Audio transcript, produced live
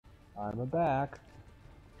I'm back.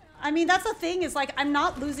 I mean, that's the thing is like I'm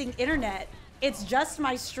not losing internet. It's just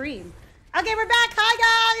my stream. Okay, we're back.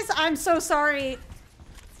 Hi guys. I'm so sorry.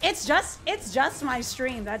 It's just my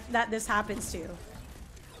stream that this happens to.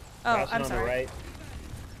 Oh, I'm sorry. Right.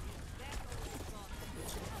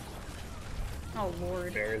 Oh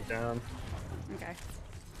lord. Bear is down. Okay.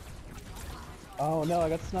 Oh no, I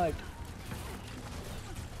got sniped.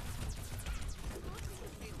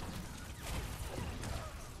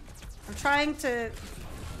 I'm trying to.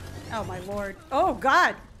 Oh my lord. Oh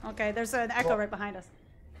god. Okay, there's an echo right behind us.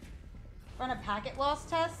 Run a packet loss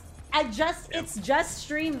test. It's just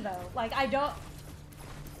stream though. Like I don't.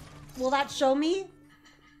 Will that show me,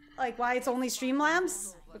 like why it's only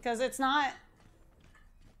Streamlabs? Because it's not.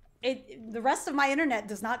 The rest of my internet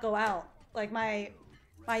does not go out. Like my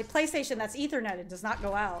PlayStation that's Ethernet, it does not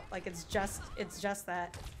go out. Like it's just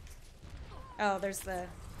that. Oh, there's the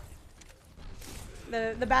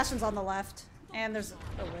Bastion's on the left, and there's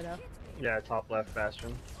a Widow. Yeah, top left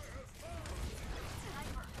Bastion.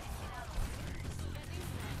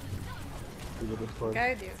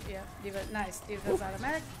 Okay, Diva, nice. Diva's out of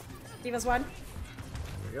mech. Diva's one.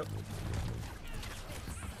 Yep.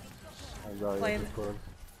 Playing.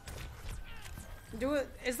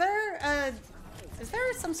 Is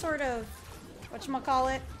there some sort of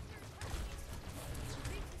whatchamacallit?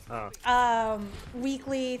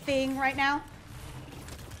 Weekly thing right now?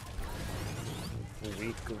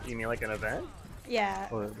 You mean like an event? Yeah.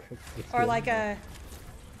 Or like a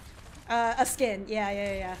skin.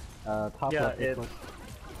 Yeah. Top yeah, left.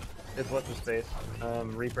 it's what's his face?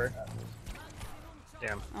 Reaper.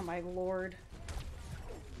 Damn. Oh my lord.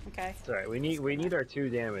 Okay. It's alright. We need our 2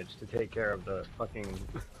 damage to take care of the fucking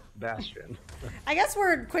Bastion. I guess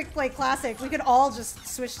we're quick play classic. We could all just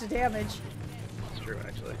switch to damage. It's true,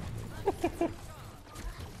 actually.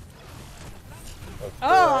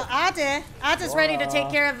 Oh, Ate's ready to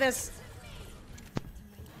take care of this.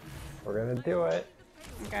 We're gonna do it.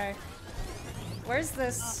 Okay. Where's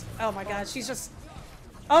this? Oh my god, she's just.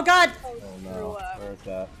 Oh god! Oh no, where's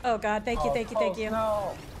that? Oh god, thank you.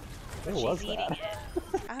 No. Where was She's eating that?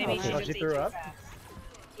 it. Maybe she just ate too fast.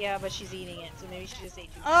 Yeah, but she's eating it, so maybe she just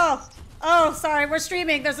ate too fast. Oh, sorry, we're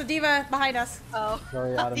streaming. There's a Diva behind us. Oh.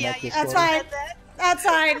 Sorry, That's fine. That's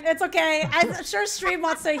fine. It's okay. I'm sure stream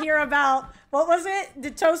wants to hear about, what was it?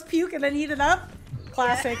 Did Toast puke and then eat it up?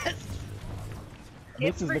 Classic. Yes.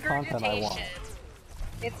 This is the content I want.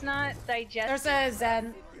 It's not digested. There's a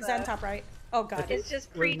Zen top right. Oh god. It's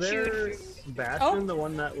just Was there pre-chewed. Bastion the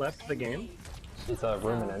one that left the game? It's a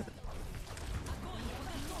ruminant.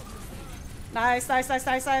 Nice.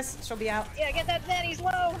 She'll be out. Yeah, get that Zen, he's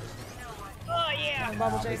low. Oh yeah.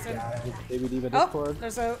 Bubble Jason. Baby Diva Oh, Discord.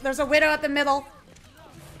 there's a Widow at the middle.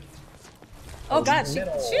 Oh god, she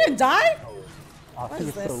didn't die? I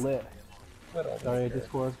think it's so lit. Sorry,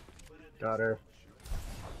 Discord. Got her.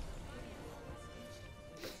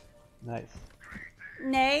 Nice.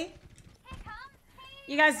 Nay.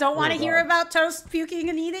 You guys don't want to hear about Toast puking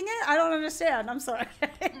and eating it? I don't understand. I'm sorry.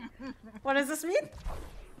 What does this mean?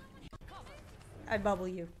 I'd bubble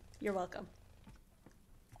you. You're welcome.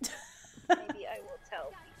 Maybe I will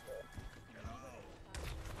tell people.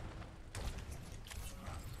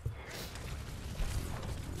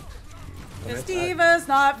 This Diva's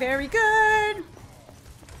not very good.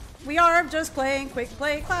 We are just playing quick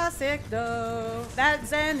play classic though. That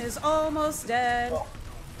Zen is almost dead.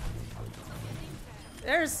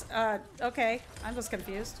 There's, okay. I'm just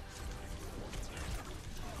confused.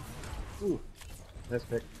 Ooh. Nice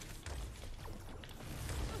pick.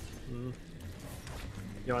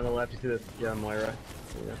 You on the left, you see this? Yeah, Moira.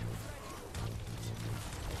 Yeah.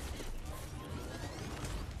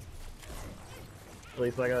 At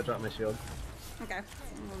least I gotta drop my shield. Okay,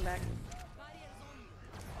 I'm going back.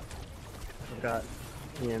 I've got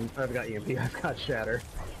EMP, I've got Shatter.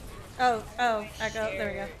 Oh, Echo, there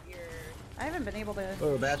we go. I haven't been able to...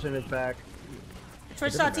 Oh, Bastion is back.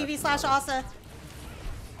 Twitch.tv/Asa.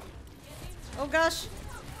 Oh gosh.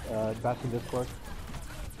 Bastion Discord.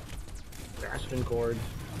 Bastion cord.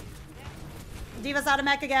 Diva's out of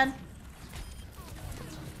mech again.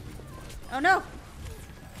 Oh no.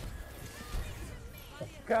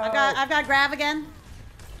 Go. I've got grab again.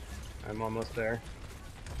 I'm almost there.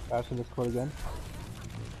 Bastion Discord again.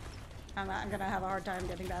 I'm gonna have a hard time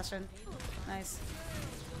getting Bastion. Nice.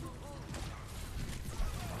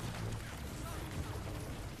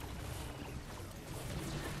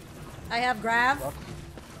 I have grab.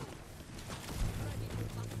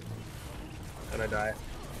 Did I die?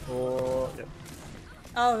 Oh, yep.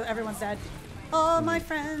 Oh, everyone's dead. All my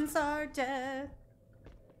friends are dead.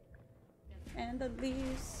 And the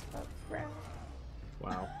leaves of grass.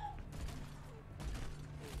 Wow.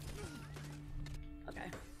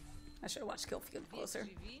 I should have watched Killfield closer.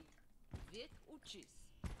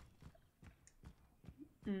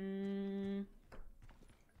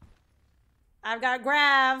 I've got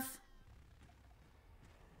Grav.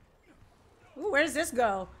 Ooh, where does this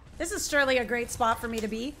go? This is surely a great spot for me to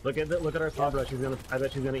be. Look at our Sombra. I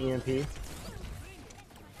bet she's gonna EMP.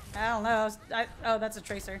 I don't know. Oh, that's a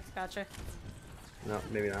tracer. Gotcha. No,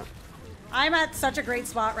 maybe not. I'm at such a great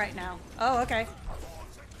spot right now. Oh, okay.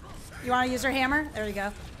 You want to use her hammer? There you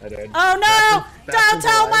go. I did. Oh no! Don't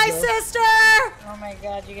tell my sister! Oh my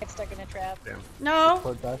god, you get stuck in a trap. Damn. No.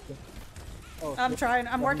 Oh, I'm trying.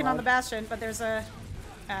 I'm working on the bastion, but there's a...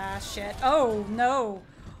 Ah, shit. Oh, no.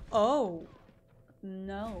 Oh.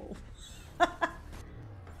 No.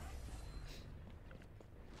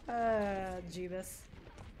 Jeebus.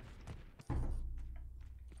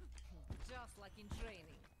 Just like in training.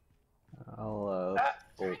 I'll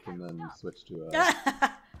ult and then switch to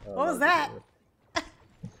what was that? It's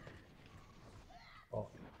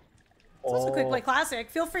also a quick play classic.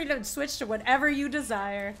 Feel free to switch to whatever you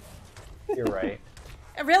desire. You're right.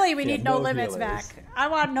 Really, we need no no limits healers. back. I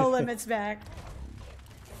want no limits back.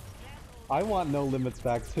 I want no limits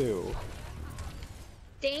back too.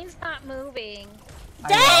 Dane's not moving.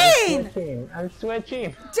 Dane! I'm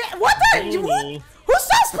switching. What the? Who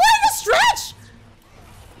stops playing the stretch?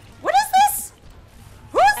 What is this?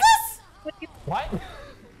 Who is this? What?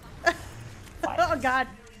 Oh god.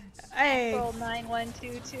 Hey. Roll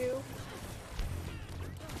 9122.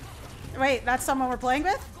 Wait, that's someone we're playing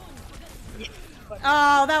with?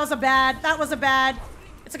 Oh, that was a bad. That was a bad.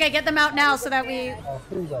 It's okay, get them out now so that we... Oh,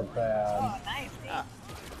 who's up bad? Oh, nice.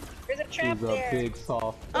 There's a trap She's there. a big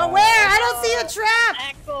soft. Oh, where? I don't see a trap!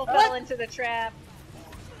 Axel fell into the trap.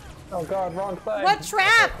 Oh god, wrong side. What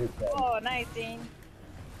trap? Oh, nice, Dane.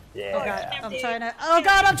 Yeah. Oh god, I'm trying to... Oh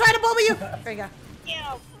god, I'm trying to bubble you! There you go.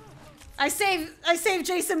 Yeah. I saved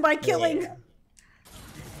Jason by killing... Yeah.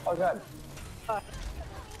 Oh god.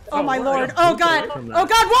 Oh my lord. Oh god. Oh god, one!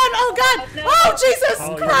 Oh god! Oh Jesus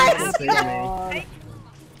Christ!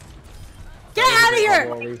 Get out of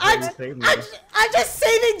here! I'm just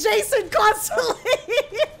saving Jason constantly!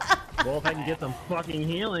 Well, if I can get some fucking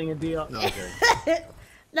healing, it'd be... No, okay.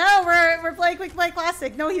 No, we're playing Quick Play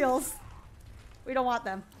Classic. No heals. We don't want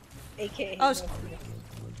them. AKA.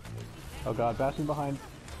 Oh god, Bastion behind.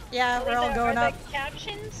 Yeah, we're all going up. Are the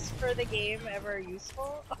captions for the game ever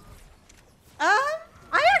useful? I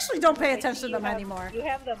actually don't pay attention to them anymore. You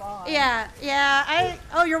have them on. Yeah.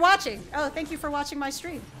 Oh, you're watching. Oh, thank you for watching my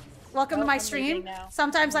stream. Welcome to my stream.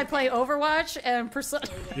 Sometimes I play Overwatch and You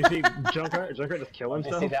see Junkrat just kill Did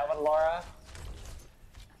you himself? see that one, Laura?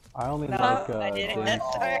 I only No, like I didn't. Dane.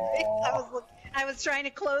 Sorry. I was trying to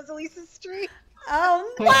close Elisa's stream.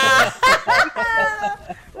 Oh,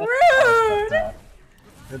 rude!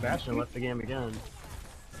 The Bastion left the game again.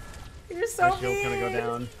 You're so My shield's gonna go mean.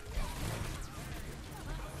 down.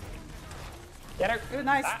 Get her! Ooh,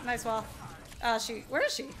 nice, nice wall. Where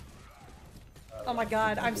is she? Oh my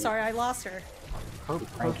god, I'm sorry, I lost her. Her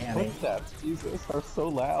footsteps, Jesus, are so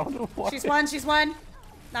loud. Why? She's one.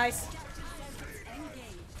 Nice.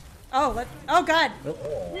 Oh god.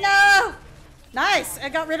 No! Nice, I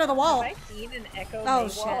got rid of the wall. Have I seen an Echo Oh, wall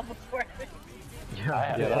shit. before?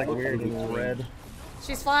 Yeah, it's like weird and red.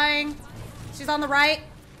 She's flying. She's on the right.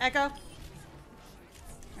 Echo.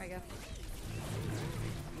 There you go.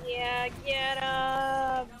 Yeah, get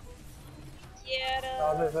up. Get Oh,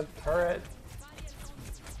 up. there's a turret.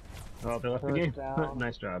 Oh, they left the game.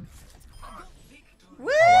 Nice job. Woo!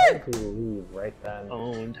 I wanted to leave right then.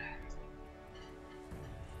 Owned.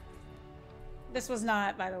 This was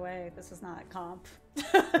not, by the way, this was not comp.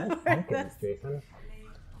 Pumpkins, Jason.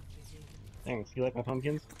 Thanks. You like my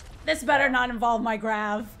pumpkins? This better not involve my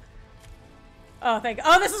grav. Oh, thank God.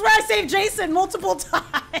 Oh, this is where I saved Jason multiple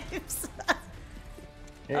times.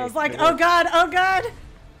 Hey, I was like, oh god, oh god.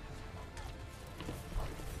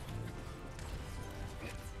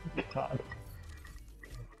 God.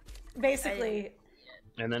 Basically.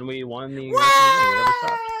 And then we won the... Wow!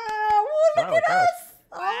 Look Wow, at gosh. us!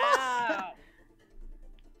 Wow.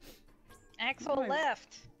 Axel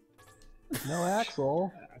left. No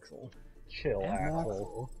Axel. Axel. Chill, No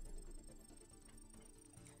Axel.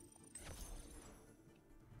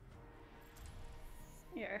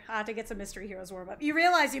 Here, I have to get some Mystery Heroes warm up. You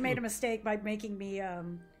realize you made a mistake by making me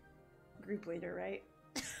group leader, right?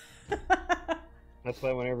 That's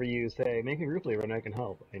why whenever you say, make a group leader and I can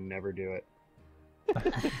help, I never do it.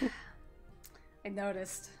 I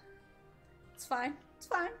noticed. It's fine. It's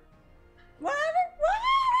fine. Whatever.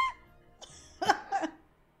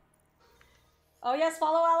 Oh yes,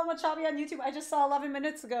 follow Alan Wachabi on YouTube. I just saw 11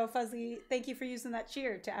 minutes ago, Fuzzy. Thank you for using that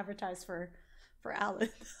cheer to advertise for for Alan.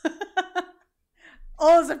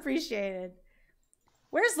 Always appreciated.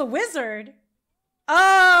 Where's the wizard?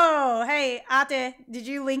 Oh, hey, Ate, did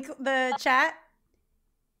you link the chat?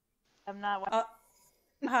 I'm not.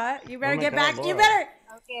 Huh? You better my get God, back. Laura. You better.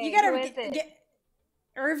 Okay, You gotta who is it? get.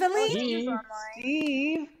 Irvily?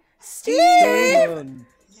 Steve. Steve. Damon.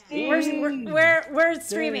 We're streaming. We're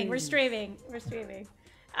streaming. We're streaming.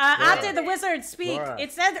 Ate the wizard speak. Laura.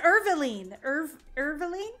 It said Irveline.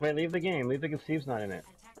 Irveline? Wait, leave the game. Leave the game. Steve's not in it.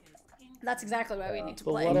 That's exactly why we need to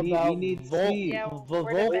But play. what about we need Steve? Yeah, The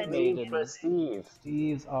we're Volt defending. Maiden. For Steve.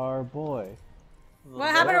 Steve's our boy. What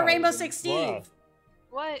happened to Laura. Rainbow Six Steve? Laura.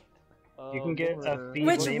 What? You can get a Steve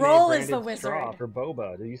Which Mayday role is the branded straw wizard? for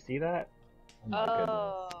boba. Did you see that? Oh my goodness.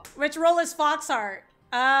 Oh. Which role is Foxheart?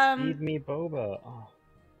 Feed me boba. Oh.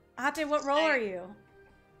 Ate, what role are you?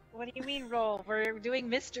 What do you mean roll? We're doing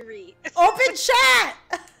mystery. Open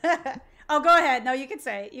chat! Oh, go ahead. No, you can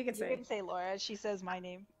say. You can You say. can say Laura. She says my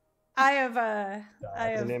name. I have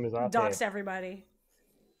Her name is Ate. doxed everybody.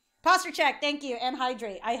 Posture check, thank you, and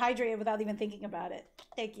hydrate. I hydrated without even thinking about it.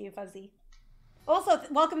 Thank you, Fuzzy. Also,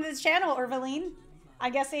 welcome to this channel, Irveline.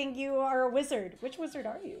 I'm guessing you are a wizard. Which wizard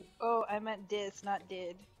are you? Oh, I meant dis, not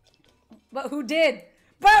did. But who did?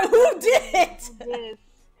 But who did? Dis.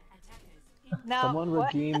 Now, Someone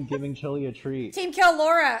what? redeemed giving Chili a treat. Team kill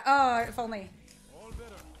Laura. Oh, if only.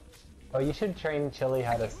 Oh, you should train Chili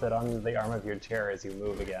how to sit on the arm of your chair as you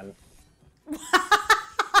move again.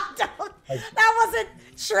 That wasn't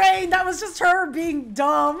trained. That was just her being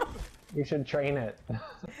dumb. You should train it.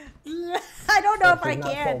 I don't know if So I she's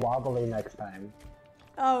not can. so wobbly next time.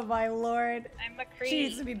 Oh my lord. I'm a creep. She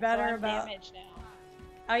needs to be better so I'm about- damaged now.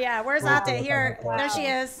 Oh yeah, where's Wow. Ate? Here, Wow. there she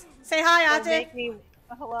is. Say hi, Don't Ate. make me.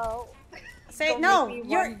 Hello. Say Don't no. make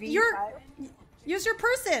me You're 1v5. use your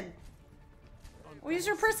person. Well, use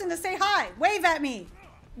your person to say hi. Wave at me. Oh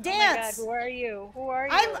my god, Dance. who are you? Who are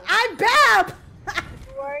you? I'm Bab.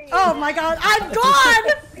 Who are you? Oh my god, I'm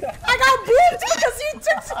gone. I got booped because you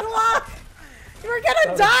took too long. We're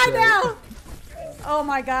gonna die now. Oh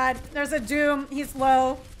my god, there's a Doom. He's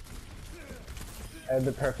low. I had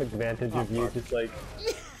the perfect vantage of you just like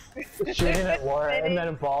shooting at Laura and then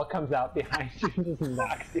a ball comes out behind you and just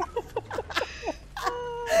knocks you.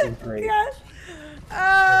 It's great. Yes.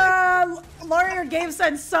 Laura, your game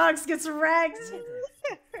sense sucks. Gets wrecked.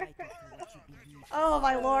 Oh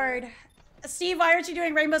my lord. Steve, why aren't you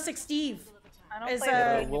doing Rainbow Six Steve? I don't Is, play the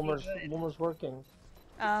game to be Wilmer's good. working.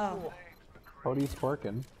 Oh. Cody's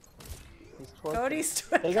twerking. He's twerking. Cody's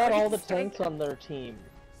They got all the tanks on their team.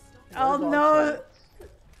 Oh Where's our no. tanks?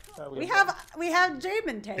 Oh, We have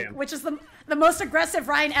Jamin tank, Damn. which is the most aggressive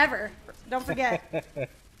Ryan ever. Don't forget.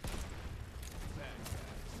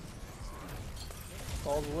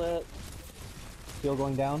 All's lit. Still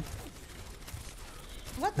going down?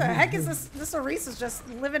 What the heck is this? This Aris is just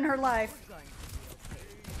living her life.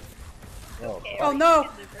 Oh no! Oh,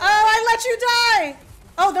 I let you die!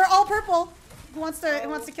 Oh, they're all purple. Who wants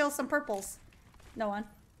to kill some purples? No one.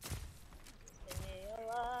 Stay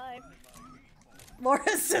alive.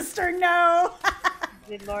 Laura's sister, no.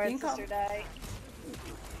 Did You Laura's can call- sister die?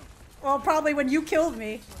 Well, probably when you killed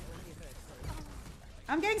me.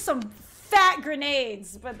 I'm getting some fat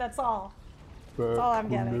grenades, but that's all. That's all I'm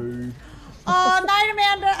getting. Oh, night,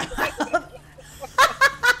 Amanda.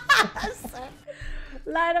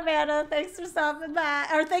 Night, Amanda. Thanks for stopping by,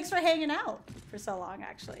 or thanks for hanging out for so long.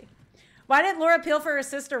 Actually, why didn't Laura appeal for her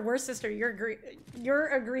sister? Worst sister. You're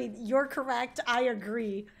agreed. You're correct. I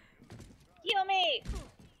agree. Heal me!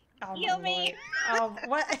 Oh, Heal my me! Lord. Oh,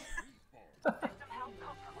 what?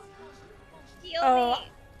 Heal Oh,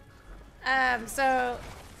 me! So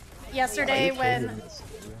yesterday when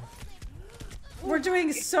we're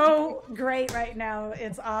doing so great right now,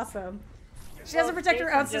 it's awesome. She doesn't protect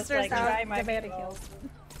her own Jason just, sisters like, now. dry my Demanding meatballs. kills.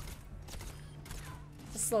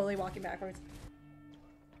 Just slowly walking backwards.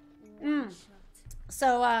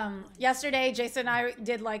 So yesterday, Jason and I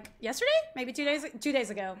did yesterday, maybe 2 days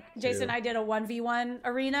ago. Jason and I did a 1v1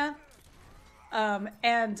 arena,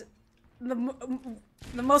 and the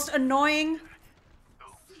most annoying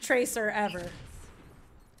tracer ever.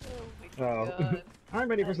 Oh. I'm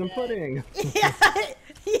ready for some pudding.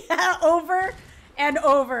 Yeah, over and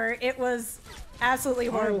over. It was absolutely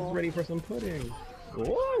I horrible. was ready for some pudding.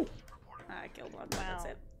 Whoa. I killed one, but Wow. that's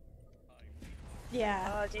it.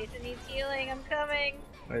 Yeah. Oh, Jason needs healing. I'm coming.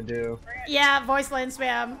 I do. Yeah, voice line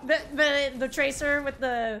spam. The tracer with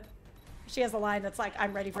she has a line that's like,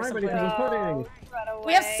 I'm ready for I'm some ready for pudding. some pudding. Run away.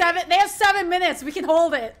 We have they have 7 minutes. We can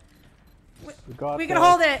hold it. We can that.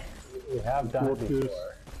 hold it. We have done it Whoopsies.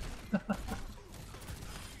 before.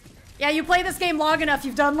 Yeah, you play this game long enough,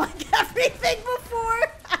 you've done everything before.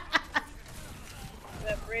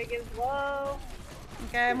 Rig is low.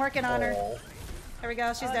 Okay, I'm working on her. There we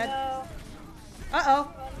go, she's dead. No.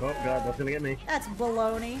 Uh-oh. Oh god, that's gonna get me. That's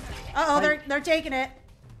baloney. Uh-oh, they're taking it.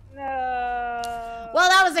 No. Well,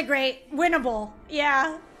 that was a great winnable.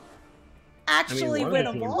 Yeah. Actually one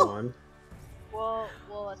of the teams winnable. won.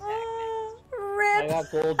 We'll attack I Rip.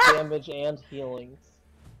 got gold damage and healing.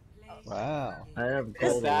 Wow. I have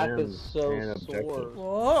His gold back limbs is so and sore. objectives.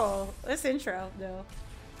 Whoa, this intro, though.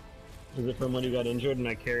 Is it from when you got injured and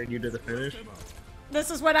I carried you to the finish?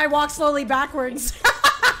 This is when I walk slowly backwards.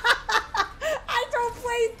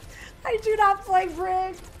 I do not play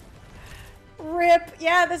Brig. Rip.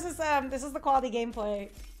 Yeah, this is the quality gameplay.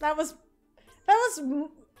 That was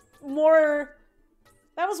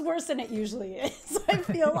worse than it usually is, I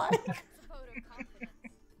feel like.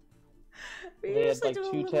 They had like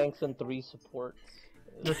 2 tanks and 3 supports.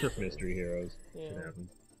 It's just mystery heroes. Yeah. Shit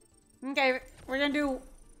happens. Okay, we're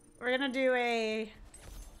gonna do a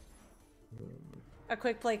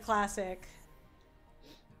quick play classic.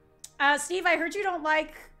 Steve, I heard you don't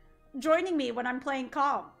like joining me when I'm playing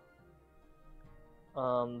comp.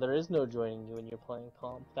 There is no joining you when you're playing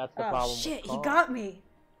comp. That's the problem. Oh shit, with he comp. got me.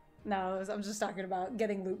 No, I'm just talking about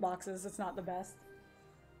getting loot boxes. It's not the best.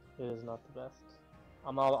 It is not the best.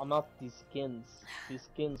 I'm out these skins. These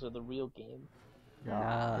skins are the real game.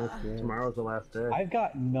 Tomorrow's the last day. I've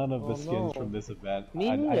got none of the Oh, skins no. from this event. Me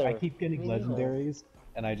I neither. keep getting Me neither. legendaries,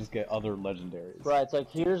 and I just get other legendaries. Right, it's like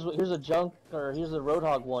here's a junk or here's a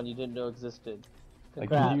Roadhog one you didn't know existed. Like,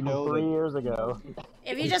 Congrats. did you know 3 that years ago.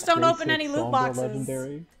 If you just don't open any loot Sombra boxes,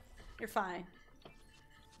 legendary? you're fine.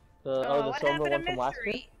 The what Sombra happened one to from last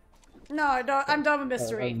year? mystery? No, I'm done with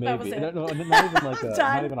mystery. Maybe. That was it. No, not even like Done.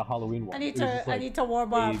 not even a Halloween one. I need It was to just, like, I need to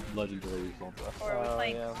warm up. a legendary Sombra. Or are we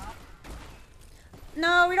playing yeah. comp?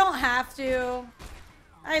 No, we don't have to.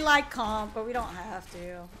 I like comp, but we don't have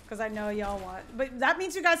to because I know y'all want. But that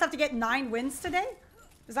means you guys have to get 9 wins today.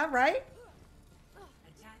 Is that right?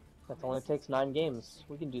 That only takes 9 games.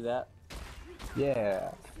 We can do that.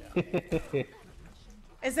 Yeah.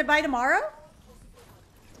 Is it by tomorrow?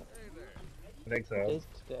 I think so. Today's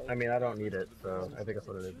today. I mean, I don't need it, so I think that's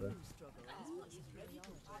what it is though.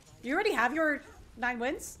 You already have your 9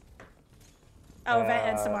 wins? Oh, event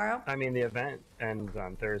ends tomorrow. I mean, the event ends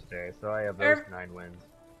on Thursday, so I have those 9 wins.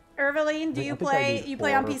 Irveline, do I you think I play? need You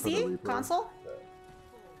play on 4 for the PC, Reaper. console?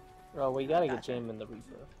 Oh, we gotta get Gotcha. Jame in the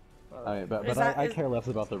Reaper. I, but Is that- I is- care less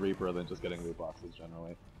about the Reaper than just getting loot boxes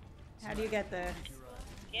generally. How do you get the?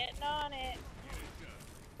 Getting on it.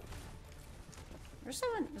 There's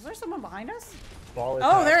someone. Is there someone behind us? Ball is Oh,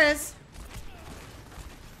 hacked. there is.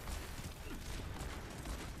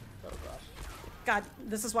 Oh gosh. God,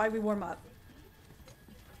 this is why we warm up.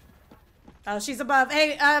 Oh, she's above.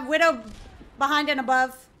 Hey, Widow, behind and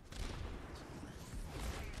above.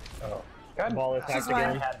 Oh. God, Ball is She's hacked one. I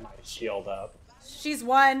again. had my shield up. She's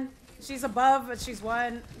one. She's above, but she's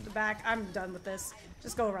one. The back. I'm done with this.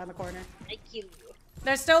 Just go around the corner. I kill you.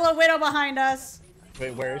 There's still a Widow behind us.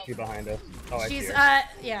 Wait, where is she behind us? Oh, I She's see her.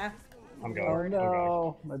 yeah. I'm Oh going.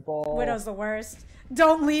 no, my ball. Widow's the worst.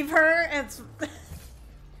 Don't leave her. It's.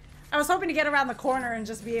 I was hoping to get around the corner and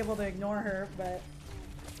just be able to ignore her, but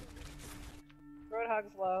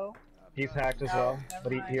Roadhog's low. He's hacked as well,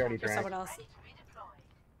 but he already there's drank. someone else.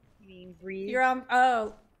 You mean breathe? You're on.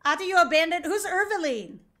 Oh, after you abandoned. Who's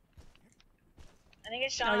Irveline? I think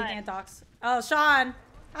it's No, Sean. you can't dox. Oh, Sean.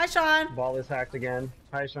 Hi, Sean. Ball is hacked again.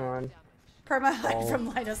 Hi, Sean. Perma Oh. from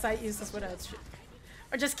line of sight. Use this widow.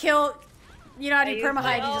 Or just kill. You know how to do perma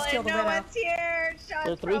hide. You just kill the no widow. one's here. Sean's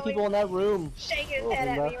There are 3 probably people in that room. shaking his head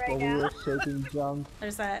at me right now. shaking junk.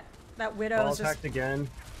 There's that widow. Ball Is is just. hacked again.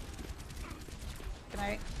 Good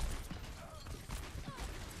night.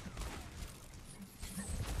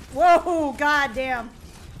 Whoa! God damn.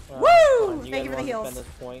 Woo! Fine, Thank you for the guys wanna heals. defend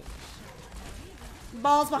this point.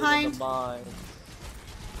 Balls Get in behind. the mine.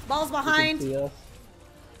 Balls behind. See us?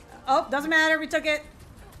 Oh, doesn't matter. We took it.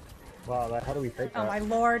 Wow, how do we take Oh that? my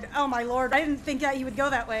lord. Oh my lord. I didn't think that you would go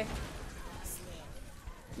that way.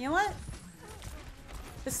 You know what?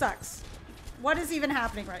 This sucks. What is even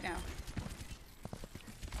happening right now?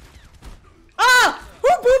 Ah! Who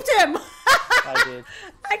booped him? I did.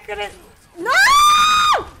 I couldn't. No!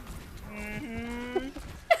 No!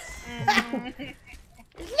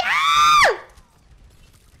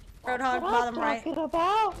 Roadhog, bottom right.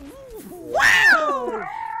 Wow!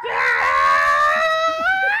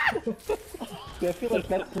 I feel like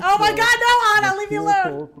that's Oh my god, no, Anna, leave me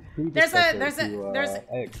alone! There's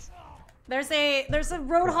a eggs. there's a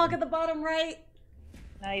Roadhog at the bottom right.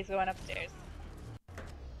 No, he's going upstairs.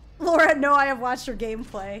 Laura, no, I have watched your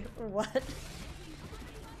gameplay. What?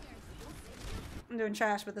 I'm doing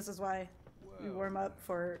trash, but this is why. we warm up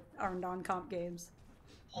for our non-comp games.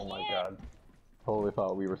 Oh my god. Totally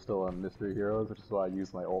thought we were still on Mystery Heroes, which is why I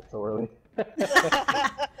used my ult so early. It's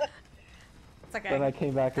okay. Then I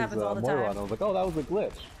came back as Happens all the Moira, time. and I was like, oh, that was a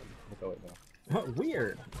glitch. Like, oh, wait, no.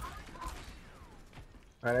 Weird.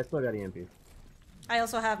 Alright, I still got EMP. I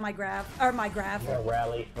also have my grab, or my grab.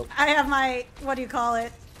 Rally. I have my, what do you call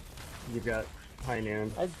it? You've got high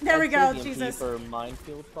noon. There we go, EMP Jesus. For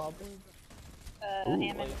minefield, probably.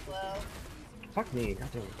 Hammond slow. Fuck me,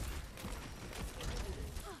 goddamn.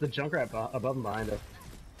 The Junkrat above and behind us.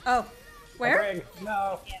 Oh, where?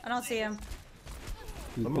 No. I don't see him.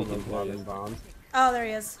 Someone was lobbing bombs. Oh, there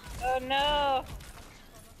he is. Oh no!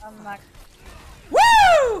 I'm not.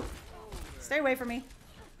 Woo! Stay away from me.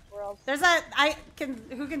 World. There's that,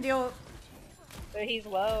 who can deal, But he's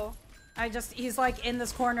low. he's like in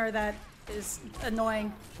this corner that is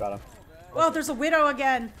annoying. Got him. Oh, there's a widow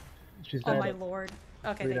again. She's Oh dead. my lord.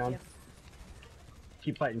 Okay, Three thank down. you.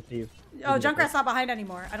 Keep fighting, Steve. Oh, Junkrat's not behind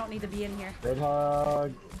anymore. I don't need to be in here.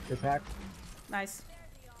 Roadhog is hacked. Nice.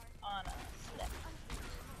 On a step.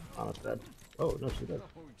 Anna's dead. Oh, no, she's dead.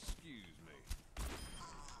 There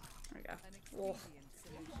we go. Wolf.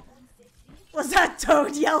 Was that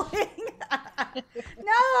Toad yelling?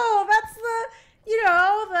 No, that's the, you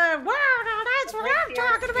know, the, wow, that's what I'm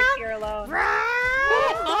talking about. You're alone.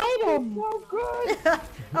 Right. Item! So good!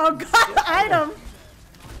 Oh god, item.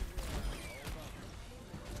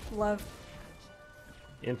 Love.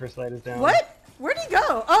 Infrasight is down. What? Where'd he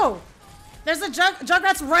go? Oh, there's a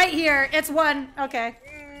Jugrat's right here. It's one. Okay.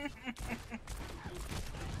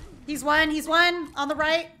 He's one. He's one on the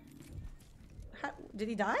right. Did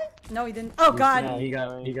he die? No, he didn't. Oh god. No, he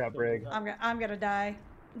got Brig. I'm gonna die.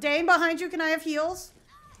 Dane, behind you. Can I have heals?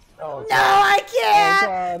 Oh, No, I can't.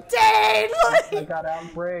 God. Dane, I look. got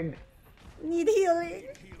outbrigged. Need healing.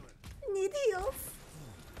 Need heals.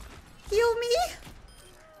 Heal me.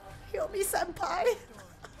 Heal me, senpai.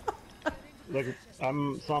 Look,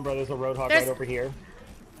 I'm Sombra. There's a Roadhog There's- right over here.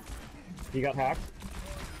 You got hacked.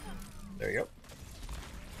 There you go.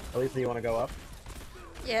 Elisa, you want to go up?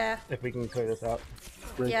 Yeah. If we can clear this out.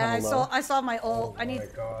 Yeah, I saw my ult. I need.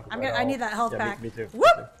 God, I need that health Yeah, pack. me too. Whoop.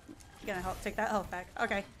 I'm gonna help take that health pack.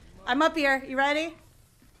 Okay. I'm up here. You ready?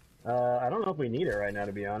 I don't know if we need it right now,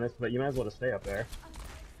 to be honest, but you might as well just stay up there.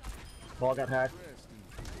 Ball got hacked.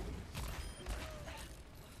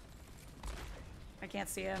 I can't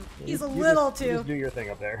see him. You- He's a you little just, you too. just do your thing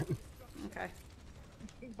up there. Okay.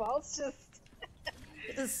 Ball's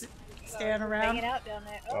Just standing around. hanging out down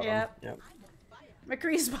there. Oh, Yep. Yep.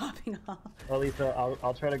 McCree's popping off. Well, Lisa,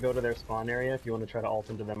 I'll try to go to their spawn area if you want to try to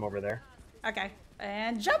ult into them over there. Okay.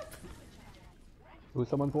 And jump. Ooh,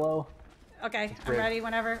 someone's low. Okay. I'm great. ready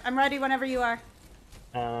whenever. I'm ready whenever you are.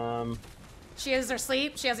 She used her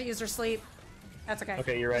sleep. She hasn't used her sleep. That's okay.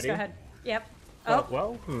 Okay, you Just ready? go ahead. Yep. Oh, Oh.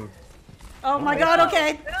 well, Oh my my god, God.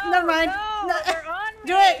 okay. No, Never mind. no, they're on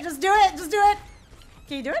Do me. it. Just do it. Just do it.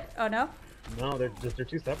 Can you do it? Oh no. No, they're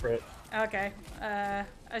too separate. Okay. I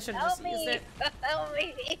should have Help just used me! it. Help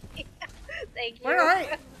me! Thank you. Where are you?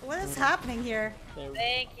 What is happening here?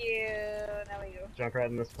 Thank you. Now we go. Junkrat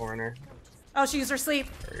in this corner. Oh, she used her sleep.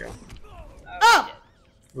 There we go. Oh!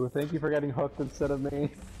 Ooh, thank you for getting hooked instead of me.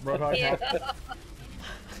 Roadhog Yeah. hacked.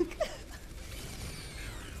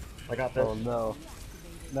 I got this. Oh no.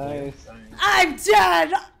 Nice. I'm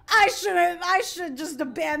dead! I should just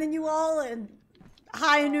abandon you all and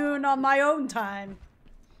high noon on my own time.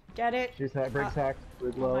 Get it? She's hacked. Briggs hacked.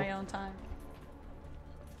 Brig On low. my own time.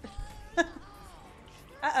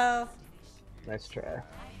 Uh-oh. Nice try.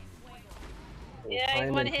 Yeah, he's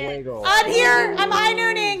Time one and hit. Fuego. I'm here! I'm high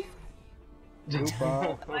nooning!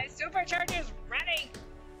 Oopa. My supercharger's ready!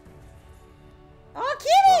 Oh,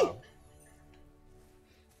 kitty!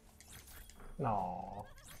 No.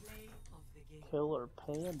 Killer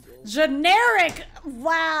panda. Generic!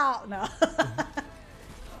 Wow! No.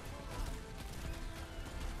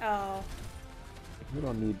 Oh. You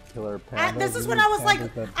don't need killer pandas. This is you when need I was like,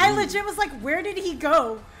 pandas that I breed. legit was like, where did he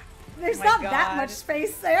go? There's my not that God. much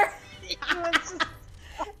space there.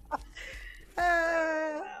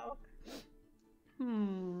 Wow.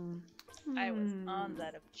 Hmm. I was on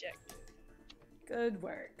that objective. Good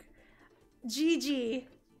work. GG.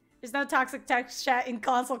 There's no toxic text chat in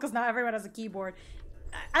console because not everyone has a keyboard.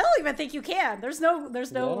 I don't even think you can. There's no. Yeah,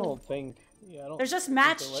 I don't think. Yeah, I don't. There's just think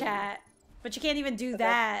match they're letting- chat, but you can't even do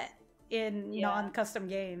that in Yeah. non-custom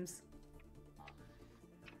games.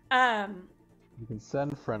 You can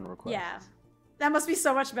send friend requests. Yeah. That must be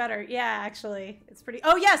so much better. Yeah, actually. It's pretty...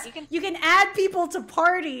 Oh, yes! You can add people to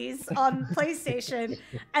parties on PlayStation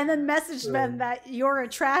and then message them that you're a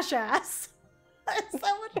trash ass. Is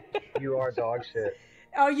that what... You are dog shit.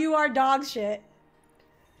 Oh, you are dog shit.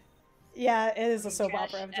 Yeah, it is a soap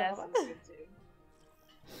Trash opera of ass drama. is good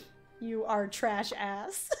too. You are trash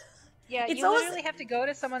ass. Yeah, It's you almost- literally have to go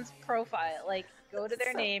to someone's profile, like go to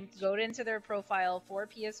their name, go into their profile for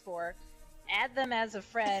PS4, add them as a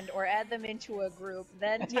friend or add them into a group,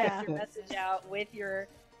 then type Yeah. your message out with your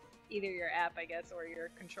either your app, I guess, or your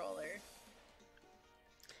controller.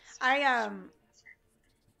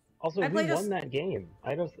 Also, I who played won that game?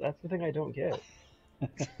 That's the thing I don't get.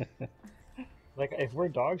 Like, if we're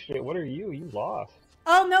dog shit, what are you? You lost.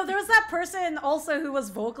 Oh no, there was that person also who was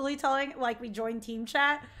vocally telling, like, we joined team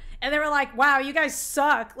chat, and they were like, "Wow, you guys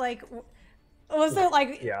suck." Like, was it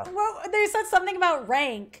like? Yeah. Well, they said something about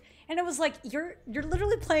rank, and it was like, you're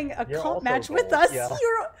literally playing a You're comp also match with gold, us. yeah.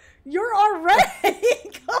 You're our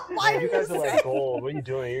rank. Why You guys are like saying- gold. What are you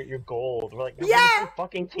doing? You're gold. We're like, no, Yeah. we're the same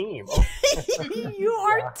fucking team. You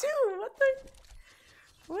are too. What the?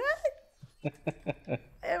 What?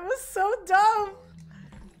 It was so dumb.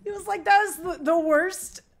 He was like, that was the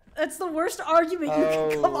worst. That's the worst argument you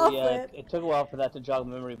can come up yeah, with. it took a while for that to jog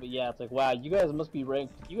memory, but yeah, it's like, wow, you guys must be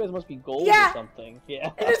ranked. You guys must be gold Yeah. or something.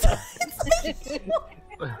 Yeah. It's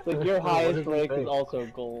like, Like your highest did he rank say? is also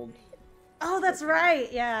gold. oh, that's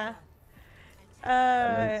right. Yeah.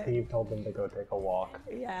 And then Steve told them to go take a walk.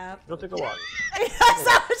 Yeah. Go take a walk. Is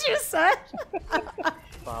that what you said?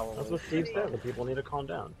 Probably. That's what Steve said. The people need to calm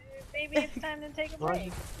down. Maybe it's time to take a Why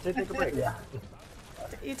break. don't you take a break? Yeah.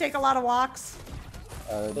 You take a lot of walks.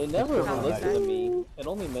 They never Oh, listen okay. to me. It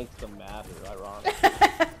only makes them madder, ironically.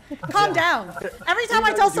 Calm down. Every time I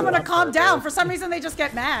You tell do someone it to on calm down, purpose. for some reason they just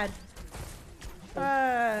get mad.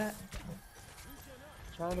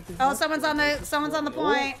 Trying to be Oh, someone's on the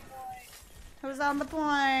point. Who's on the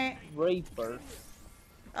point? Raper.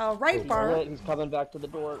 Oh, Raper. Wait, he's coming back to the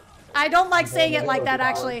door. I don't like saying it like that,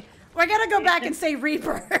 actually. We're gonna go back and say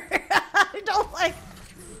Reaper. I don't like.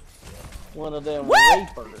 One of them What?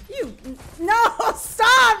 Rapers. You. No,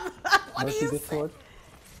 stop! What are Mercy you saying? Discord.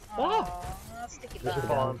 Oh, sticky This is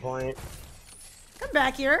thumb. on point. Come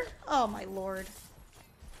back here. Oh, my lord.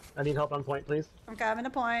 I need help on point, please. I'm coming to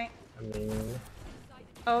point. I mean,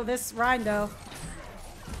 Oh, this Rindo.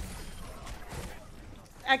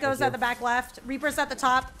 Echo's at the back left. Reaper's at the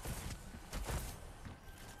top.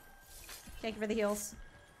 Thank you for the heals.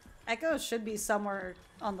 Echo should be somewhere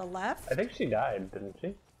on the left. I think she died, didn't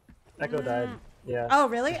she? Echo died. Yeah. Oh,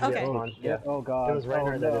 really? Yeah, Okay. hold on. Yeah. Oh god. It was right oh,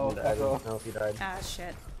 there that no. didn't die. I Echo. don't know if he died. Ah,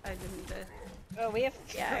 shit. I didn't. Oh, we have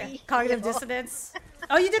Yeah. three Cognitive people. dissonance.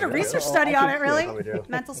 Oh, you did a research Oh, study I on can it, see really? how we do.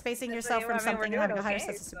 Mental spacing yourself I from mean, we're something doing having a higher okay,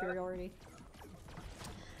 sense of so. superiority.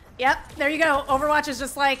 Yep, there you go. Overwatch is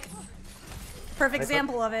just like perfect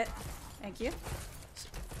example of it. Thank you.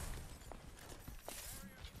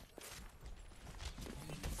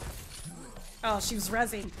 Oh, she was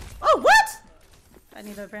rezzing. Oh, what? I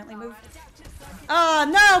need to apparently move. Oh,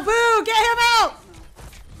 no, boo! Get him out!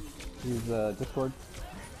 Use Discord.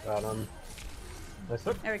 Got him. Nice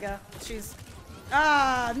hook. There we go. She's.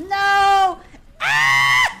 Oh, no!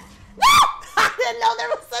 Ah! No! I didn't know there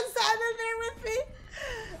was a sound in there with me.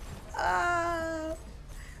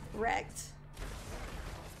 Wrecked.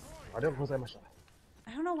 I don't know my shot.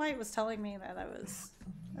 I don't know why it was telling me that I was.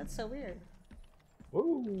 That's so weird.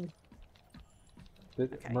 Woo!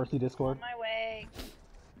 Mercy Discord. On my way.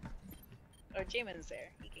 Oh, Jamin's there.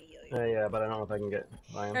 He can heal you. Yeah, but I don't know if I can get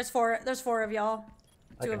Ryan. There's four of y'all.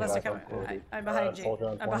 I Two can of us are back coming. up forward. I'm behind Jay. Soldier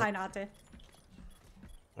on I'm point. behind Ate.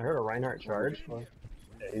 I heard a Reinhardt charge. Yeah,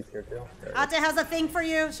 he's here too. There Ate has a thing for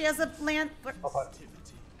you. She has a plant.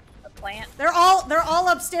 A plant. They're all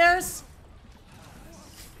upstairs.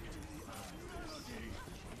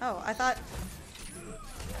 Oh, I thought.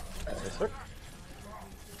 Nice hook.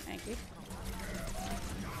 Thank you.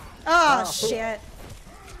 Oh, shit.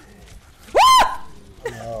 Woo!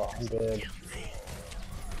 Oh, I'm good.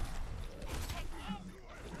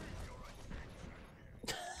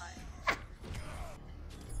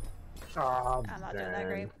 Oh, I'm not doing that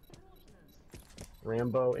great.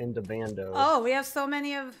 Rambo into Bando. Oh, we have so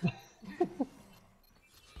many of.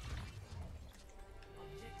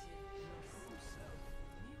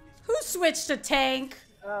 Who switched to tank?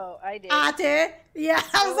 Oh, I did. Ate. Yeah,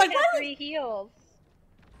 I was Oh, like, we what? had Are we... 3 heals.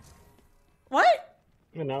 What?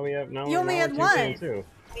 And now we have You only had one. Two.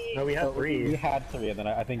 No, we had three. We had 3, and then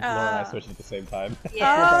I think Laura and I switched at the same time. Oh,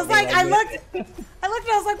 I was like, I looked and I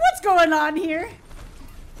was like, what's going on here?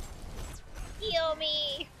 Heal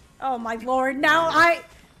me. Oh my lord! Now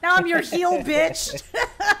I'm your heel bitch.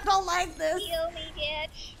 I don't like this. Heal me,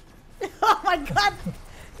 bitch. Oh my god!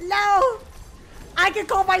 No! I can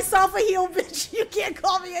call myself a heel bitch. You can't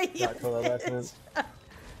call me a heel Got color bitch. lessons.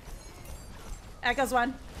 Echoes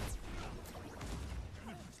one.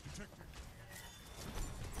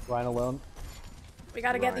 Ryan alone. We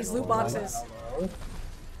gotta get these loot boxes.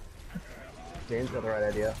 Jane's got the right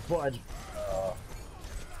idea. Fudge.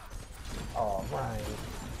 Oh, Ryan.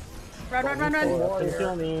 Run, run, run, run! Don't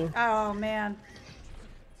kill me. Oh man.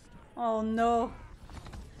 Oh no.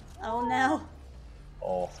 Oh no.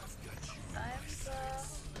 Oh.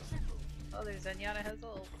 Oh, there's Zenyatta has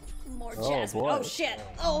ult. More Oh, Jasmine. boy. Oh shit.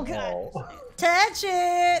 Oh god. Oh. Touch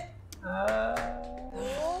it!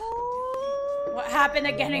 What happened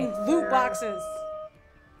to getting loot boxes?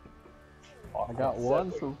 I got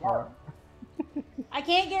one so far. I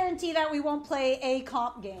can't guarantee that we won't play a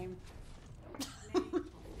comp game.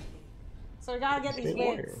 So we gotta get these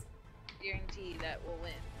wins. Guarantee that we'll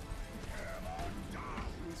win.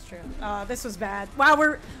 That's true. This was bad.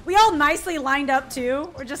 Wow, we all nicely lined up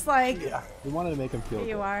too. We're just like, We wanted to make him feel here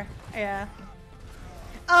you good. are. Yeah.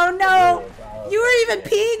 Oh no! You were even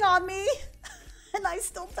peeing on me, and I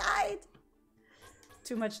still died.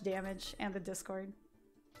 Too much damage and the Discord.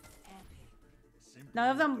 None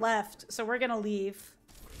of them left, so we're gonna leave.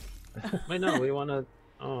 Wait, no, we want to.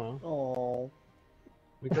 Oh, Oh.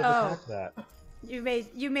 we could attack that. You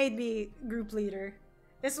made me group leader.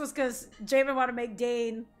 This was because Jamin wanted to make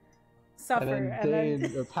Dane suffer, And then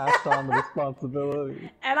Dane passed on the responsibility.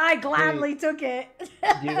 and I gladly took it.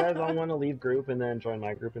 Do you guys all want to leave group and then join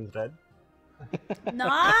my group instead? No!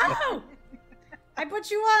 I put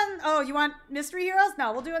you on. Oh, you want Mystery Heroes?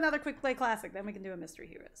 No, we'll do another Quick Play Classic. Then we can do a Mystery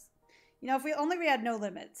Heroes. You know, if we had no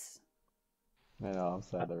limits. I know, I'm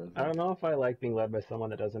sad there isn't. I don't know if I like being led by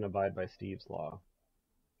someone that doesn't abide by Steve's law.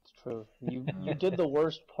 It's true. You did the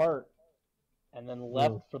worst part, and then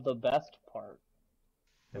left for the best part.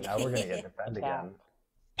 And now we're gonna get defend again.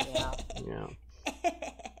 Yeah. Yeah.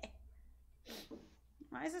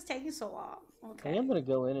 Why is this taking so long? I Okay. think I'm gonna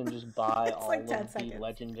go in and just buy It's all like 10 of the seconds.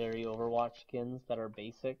 legendary Overwatch skins that are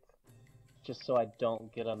basic, just so I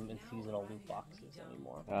don't get them in seasonal loot boxes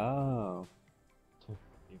anymore. Oh.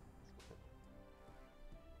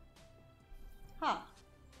 Huh.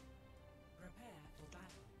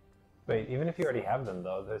 Wait, even if you already have them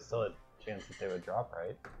though, there's still a chance that they would drop,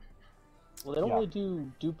 right? Well, they don't Yeah. really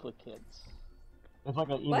do duplicates. It's like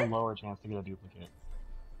an even What? lower chance to get a duplicate.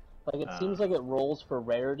 Like, it seems like it rolls for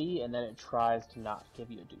rarity, and then it tries to not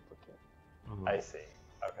give you a duplicate. I see.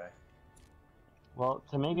 Okay. Well,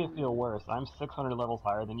 to make it feel worse, I'm 600 levels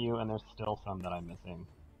higher than you, and there's still some that I'm missing.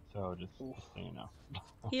 So just so you know.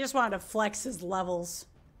 He just wanted to flex his levels.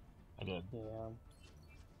 I did. Yeah.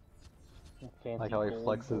 Fancy Like how he gold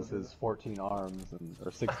flexes border. his 14 arms,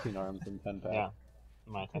 or 16 arms and 10 pack. Yeah.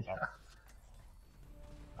 My 10 pack.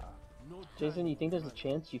 Jason, you think there's a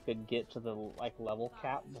chance you could get to the level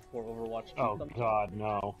cap before Overwatch 2 Oh comes out? god,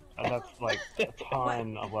 no. That's like a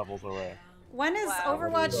ton of levels away. When is Wow.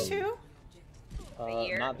 Overwatch 2? A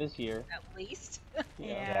year? Not this year. At least.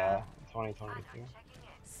 Yeah. 2022.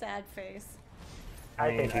 Sad face.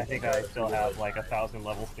 I think I still have like 1,000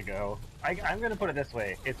 levels to go. I'm gonna put it this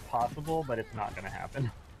way: it's possible, but it's not gonna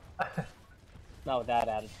happen. Not with that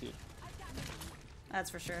attitude. That's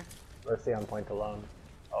for sure. Mercy on point alone.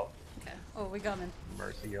 Oh. Okay. Oh, we coming.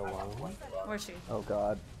 Mercy alone. Where's she? Oh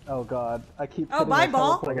god. Oh god. I keep Oh, hitting bye, my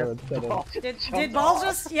Ball. teleporter instead of... Did Ball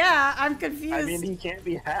just? Yeah, I'm confused. I mean, he can't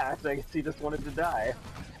be hacked. I guess he just wanted to die.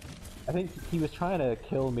 I think he was trying to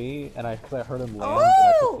kill me, and cause I heard him land, and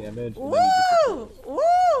I took Ooh! damage, and Woo! then he just...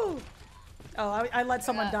 Woo! Oh, I let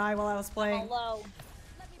someone die while I was playing. Hello.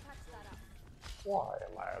 Why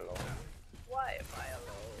am I alone? Why am I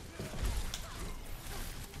alone?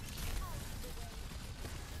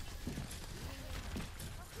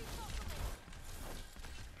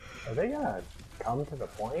 Are they gonna come to the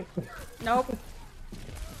point? Nope.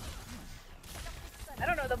 I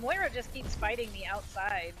don't know, the Moira just keeps fighting me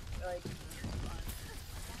outside. Like.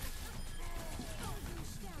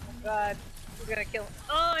 Oh god. We're gonna kill.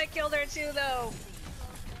 Oh, I killed her too, though!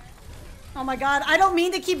 Oh my god, I don't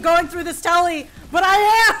mean to keep going through this telly, but I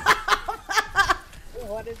am!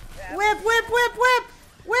 What is that? Whip, whip, whip, whip!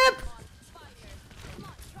 Whip!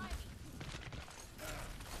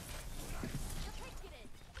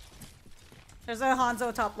 There's a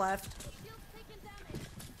Hanzo top left.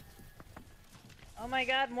 Oh my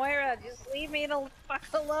god, Moira, just leave me the fuck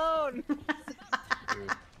alone!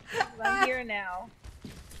 I'm here now.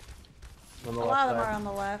 On A the lot of left them are side. on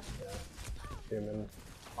the left. Human.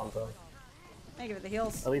 Hanzo. I give it the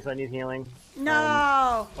heals. At least I need healing.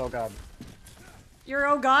 No! Oh god. You're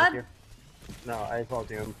oh god? Here. No, I saw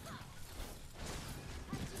Doom.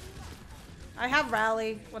 I have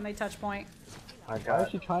rally when they touch point. I Why got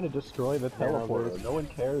is she trying to destroy the teleporter? there's- No one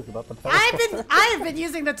cares about the teleporter. I have been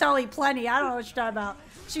using the telly plenty. I don't know what you're talking about.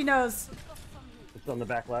 She knows. It's on the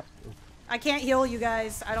back left. I can't heal you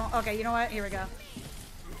guys. I don't. Okay, you know what? Here we go.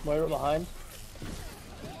 Moira behind.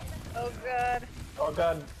 Oh god. Oh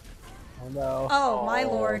god. Oh no. Oh my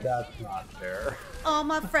lord. That's not fair. All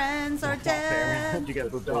my friends are dead. Did you get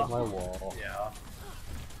booped There's off? my wall. Yeah.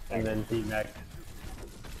 And then D-Mech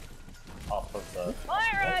off of the...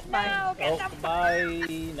 Moira, no! Get Oh, the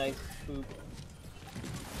bye. Nice poop.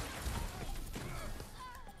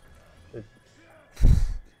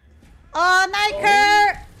 Oh,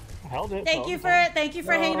 Night Held it. Thank you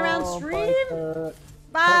for hanging around stream. Bye,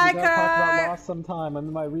 Bye, we gotta talk about Kurt. Lost sometime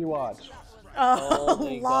on my rewatch. Oh,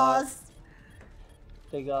 they got- lost.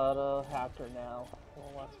 They got a hacker now.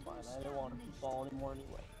 Well, that's fine. I didn't want to ball anymore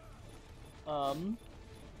anyway.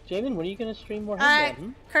 Jamin, when are you gonna stream more Alright,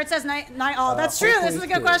 Headband? Kurt says night all. That's true. This is a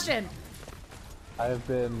good hopefully question. I've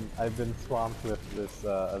been swamped with this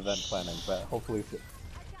event planning, but hopefully soon.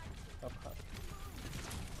 Okay.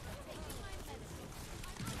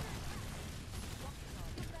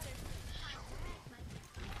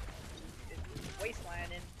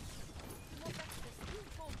 wastelanding.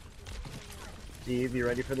 Steve, you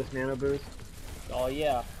ready for this nano boost? Oh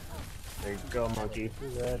yeah. There you go, monkey.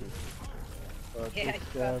 Ready. Yeah, you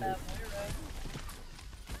got that, Moira.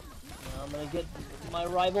 I'm gonna get my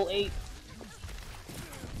rival 8.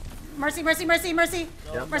 Mercy, mercy, mercy, mercy.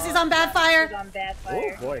 Yep. Mercy's on bad She's fire. on bad Oh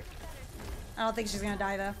fire. boy. I don't think she's gonna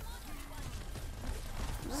die though.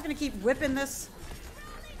 I'm just gonna keep whipping this.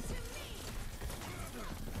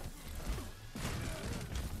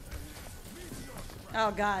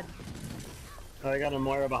 Oh god. Oh, I got a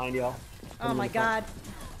Moira behind y'all. Oh my god.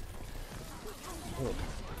 Jesus,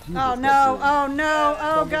 Oh that's no, it. oh no,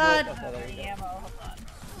 oh god. The ammo, hold on.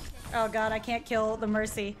 Oh god, I can't kill the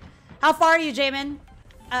Mercy. How far are you, Jamin?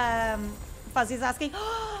 Fuzzy's asking.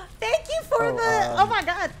 Thank you for oh my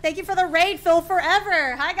god, thank you for the raid, Phil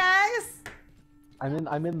Forever. Hi guys.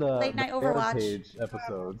 I'm in the Late night the Overwatch. Page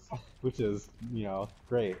episodes, which is, you know,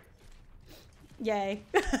 great. Yay.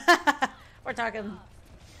 We're talking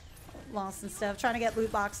lost and stuff, trying to get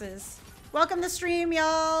loot boxes. Welcome to stream,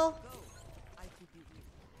 y'all.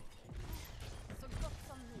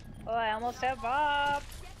 Oh, I almost have Bob.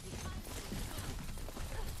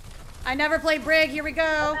 I never played Brig. Here we go.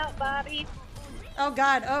 Come out, Bobby. Oh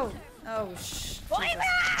god. Oh. Oh shh.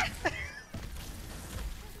 Moira!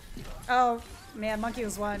 Oh man, Monkey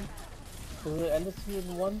was one. Was it end of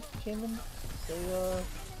season 1, Jamin?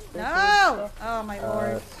 No! Oh my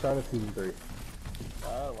lord. Start of season 3.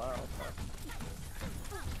 Oh wow.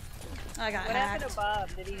 I got What happened hacked. to Bob?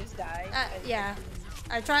 Did he just die? Yeah.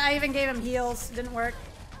 I even gave him heals. Didn't work.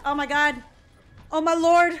 Oh my god. Oh my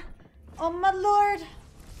lord. Oh my lord.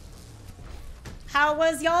 How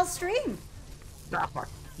was y'all's stream? Ah, fuck.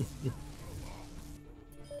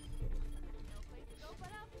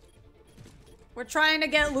 We're trying to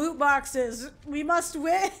get loot boxes. We must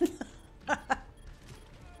win.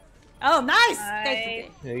 Oh, nice. Thank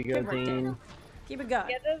you. There you go, Good work, Dean. Keep it going.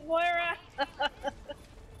 Get this, Moira!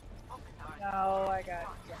 No, I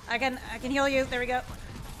got I can heal you. There we go.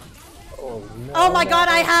 Oh no. Oh my god,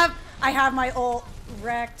 I have my ult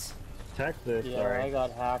wrecked. Texas, Yeah, sorry. I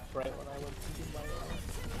got hacked right when I went to do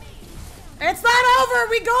my It's not over.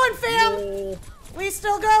 We going, fam. We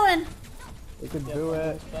still going. We can do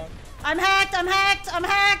it. I'm hacked. I'm hacked. I'm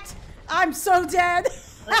hacked. I'm so dead.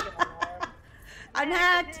 I'm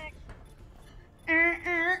hacked.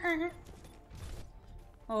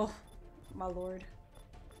 Oh, my lord.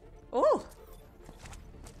 Oh.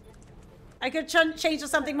 I could change to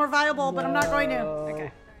something more viable, but I'm not going to.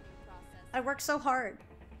 Okay. I worked so hard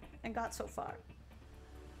and got so far.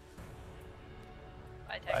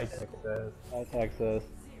 Bye, Bye, Texas. Texas. Hi, Texas.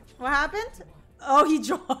 What happened? Oh, he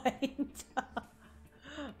joined.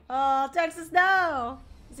 Oh, Texas, no.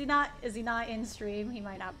 Is he not in stream? He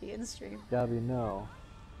might not be in stream. Gabby, no.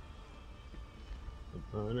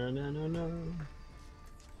 Oh, no.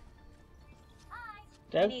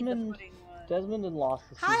 Desmond and Lost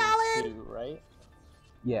to Hi, season Alan. 2, right?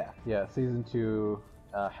 Yeah, season 2,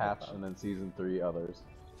 Hatch, and then season 3, others.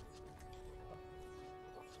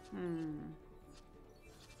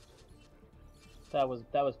 That was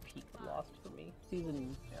peak Lost for me.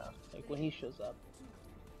 Season, yeah, like when he shows up,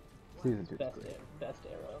 Season 2 is best great. best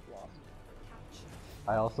era of Lost.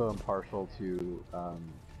 I also am partial to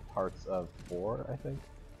parts of 4, I think.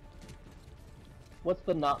 What's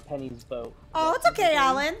the not Penny's boat? Oh, it's okay,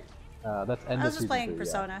 Alan. That's end I was of just season playing 3,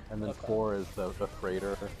 Persona. Yeah. And then Okay. 4 is the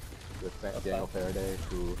freighter with Daniel Faraday,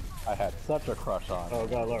 who I had such a crush on. Oh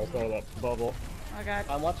god, Laura, sorry, that bubble. Oh god.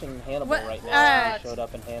 I'm watching Hannibal What- right now. He uh, showed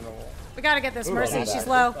up in Hannibal. We gotta get this. Ooh, Mercy, not she's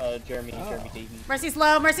bad. low. Jeremy Davies. Mercy's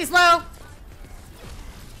low. Mercy's low.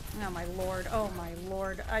 Oh my lord, oh my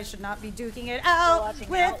lord. I should not be duking it out watching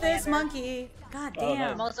with this Outlander. monkey. God Oh,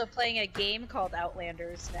 damn. I'm also playing a game called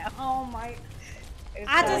Outlanders now. Oh my. It's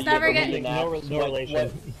I not- just never get. No relation.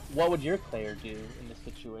 What would your player do in this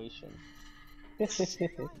situation?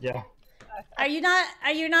 Yeah. Are you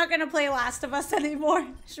not gonna play Last of Us anymore?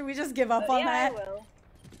 Should we just give up on yeah, that? I will.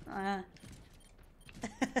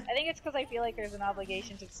 I think it's because I feel like there's an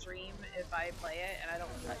obligation to stream if I play it, and I don't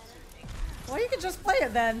want to streaming. Well, you can just play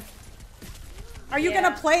it then. Are you Yeah.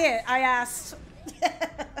 gonna play it? I asked.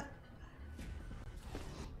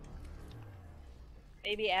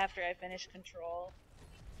 Maybe after I finish Control.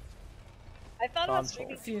 I thought about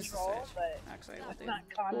streaming Refuse to Control, switch. but Actually, I will do. not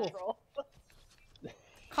Control.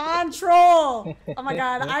 Control. Oh my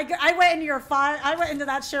god, I went into your file. I went into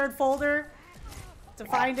that shared folder to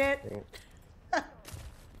find it.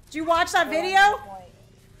 Did you watch that video?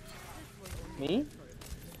 Me?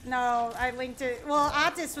 No, I linked it. Well,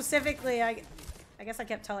 Ate specifically, I guess I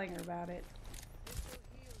kept telling her about it.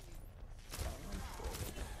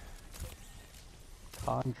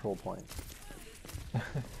 Control point.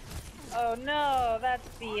 Oh no, that's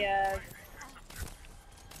the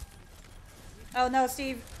Oh no,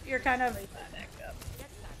 Steve, you're kind of.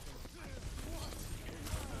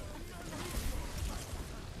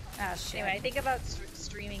 Ah shit. Anyway, I think about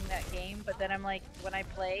streaming that game, but then I'm like, when I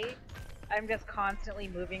play, I'm just constantly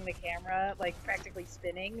moving the camera, like practically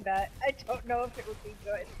spinning. That I don't know if it would be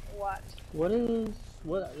good to watch. What is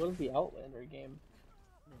the Outlander game?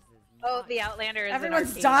 Oh, the Outlander is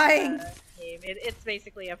Everyone's an arcade, dying. Game. It's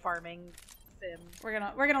basically a farming sim. We're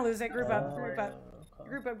gonna lose it. Group up. Group up. Okay.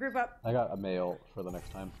 Group up. Group up. I got a mail for the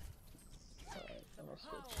next time. Alright, I'm gonna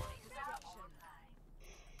switch.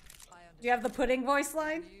 Do you have the pudding voice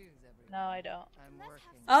line? No, I don't.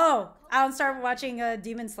 Oh, Alan started watching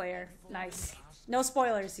Demon Slayer. Nice. No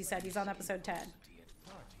spoilers, he said. He's on episode 10.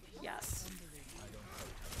 Yes.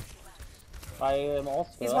 I am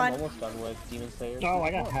also He's I'm one. almost done with Demon Slayer. Oh,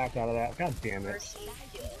 I got hacked out of that. God damn it.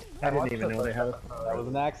 I didn't even know they had a... That was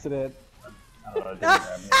an accident.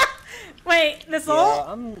 Wait, this Yeah, all?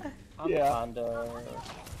 I'm Yeah. kinda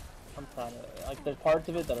like there's parts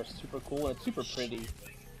of it that are super cool and it's super pretty.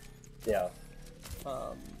 Yeah.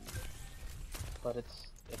 But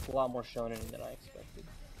it's a lot more shonen than I expected.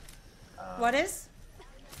 What is?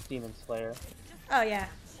 Demon Slayer. Oh yeah.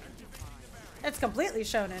 It's completely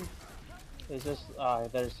shonen. It's just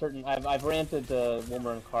there's certain I've ranted to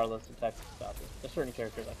Wilmer and Carlos and Texas about this. There's certain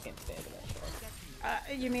characters I can't stand in that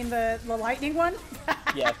show. You mean the lightning one?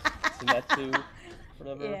 Yes, Sumetsu,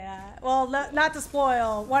 whatever. Yeah. Well, not to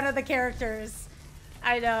spoil, one of the characters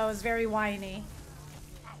I know is very whiny.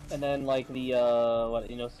 And then like the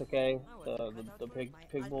Inosuke, the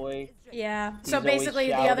pig boy. Yeah. He's So always basically,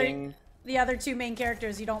 shouting. the other two main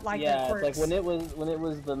characters you don't like Yeah, their it's quirks. like when it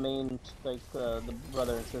was the main the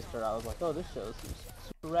brother and sister, I was like, oh, this show seems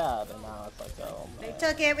super rad, and now it's like, oh man. They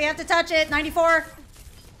took it. We have to touch it. 94.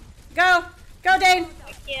 Go. Go, Dane.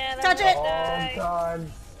 Yeah, Touch it. Oh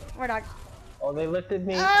god. We're not. Oh, they lifted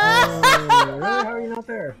me. Oh, really? How are you not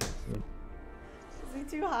there? Is he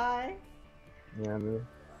too high? Yeah, man.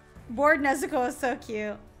 Board Nezuko is so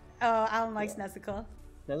cute. Oh, Alan likes Nezuko.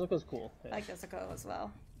 Nezuko's cool. I like Nezuko as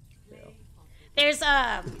well. Yeah. There's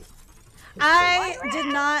I did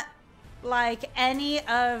not like any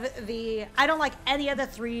of the. I don't like any of the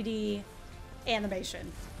 3D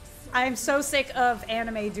animation. I'm so sick of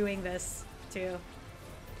anime doing this too.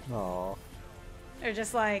 Aww. They're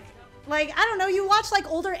just like I don't know. You watch like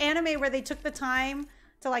older anime where they took the time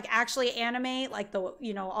to like actually animate like the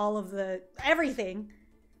all of the everything,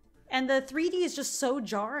 and the 3D is just so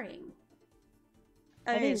jarring.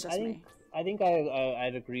 I think it's just me. I think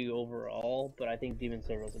I'd agree overall, but I think Demon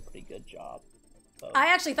Slayer does a pretty good job. I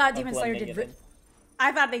actually thought Demon Slayer blending did. it in.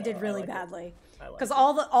 I thought they did really like it. badly I like because it.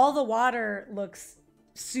 all the water looks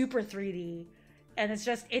super 3D, and it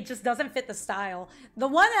just doesn't fit the style. The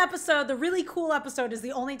one episode, the really cool episode, is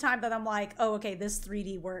the only time that I'm like, oh, okay, this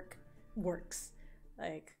 3D works.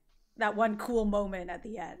 Like that one cool moment at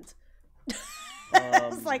the end.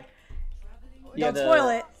 It's like, don't spoil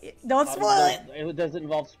it. Don't spoil it. Does it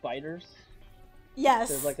involve spiders? Yes.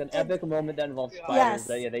 There's like an epic moment that involves spiders. Yes.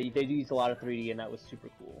 That, yeah, they use a lot of 3D, and that was super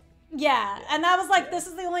cool. Yeah, and I was like, this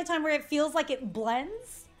is the only time where it feels like it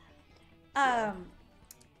blends. I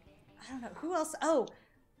don't know who else. Oh,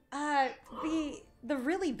 the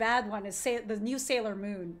really bad one is the new Sailor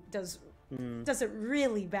Moon does it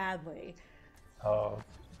really badly. Oh,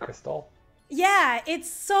 Crystal. Yeah, it's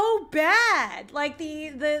so bad. Like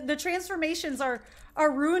the transformations are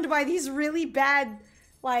ruined by these really bad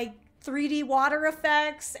like 3D water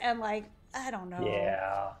effects and like I don't know.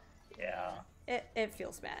 Yeah. Yeah. It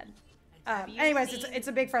feels bad. Have you Anyways, seen it's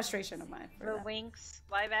a big frustration of mine. the Winx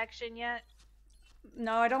live action yet?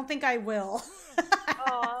 No, I don't think I will.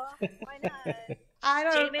 Aw, why not? I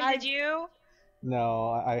don't. Jamin, did you?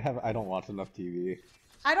 No, I don't watch enough TV.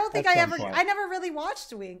 I don't think At I some ever. point. I never really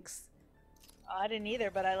watched Winx. Oh, I didn't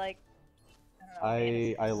either, but I like.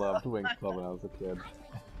 I loved Winx Club when I was a kid.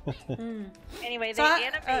 Anyway, So they I-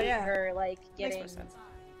 animated yeah. her like Makes getting. more sense.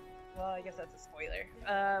 Well, I guess that's a spoiler.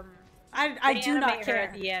 I They do not animate her care.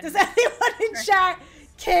 at the end. Does anyone in chat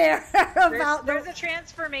care about There's the? a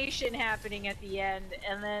transformation happening at the end,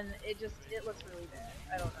 and then it looks really bad.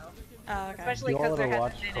 I don't know. Oh, okay. Especially You all because there ever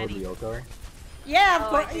hasn't watch been Code any. Lyoko? Yeah, of Oh,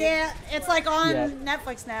 I course. did. Yeah, it's like on Yeah.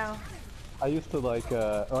 Netflix now. I used to like,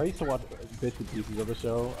 or I used to watch bits and pieces of the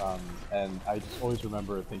show, and I just always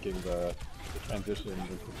remember thinking the transition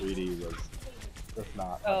into 3D was just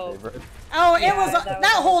not my favorite. Oh, Yeah, it was. that That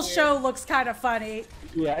was whole weird. show looks kind of funny.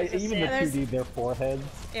 Yeah, It's just even the sad. 2D, their foreheads.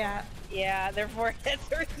 Yeah. Yeah, their foreheads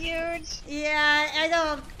are huge. Yeah, I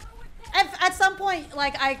don't. At some point,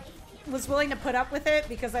 like I was willing to put up with it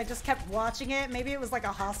because I just kept watching it. Maybe it was like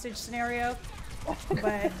a hostage scenario,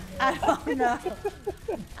 but I don't know.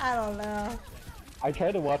 I don't know. I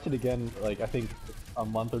tried to watch it again, like I think a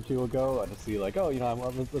month or two ago, to see like, oh, you know,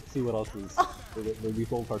 let's see what else is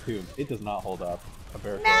these old cartoons. It does not hold up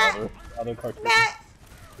compared Matt! to other cartoons.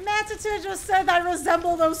 Matt just said I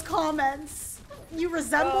resemble those comments. You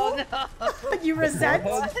resemble? Oh, no. You resent?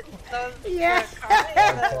 What? Yeah. The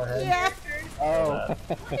comments, Yeah. Oh.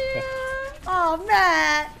 Yeah. Oh,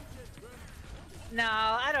 Matt. No,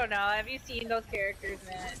 I don't know. Have you seen those characters,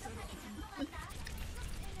 man?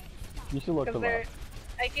 You should look Because them up. they're.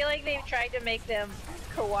 I feel like they've tried to make them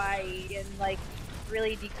kawaii and like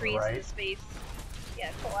really decrease the Right. space.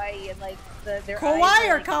 Yeah, kawaii and like their eyes Kawaii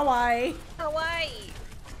are, or like, kawaii? Kawaii.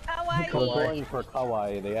 They're Kawaii. going for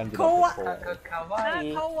kawaii, they ended Kawa- up with kawaii. Not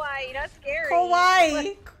Kawaii. kawaii, not scary.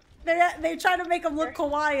 Kawaii. They try to make them look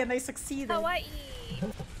kawaii and they succeeded. Kawaii.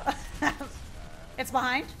 It's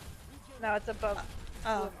behind? No, it's above.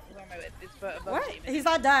 Oh. Where am I with? It's above What? Jamin. He's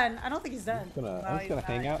not done. I don't think he's done. I'm No, just he's gonna not.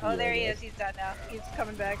 hang out Oh, here, there I he guess. is. He's done now. He's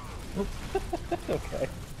coming back. Okay.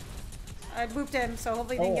 I booped him, so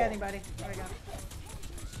hopefully he didn't get Oh. anybody. There we go.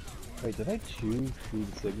 Wait, did I choose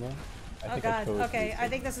Food Sigma? I Oh think god. chose Okay, Food I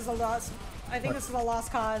think this is a lost. I think this is a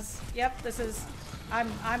lost cause. Yep, this is.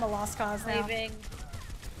 I'm a lost cause now. Leaving.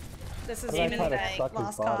 This is Sigma. Jamin Try to back. suck his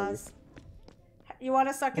lost body. cause. You want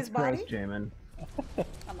to suck his body? Jamin.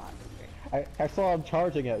 Come on. I saw him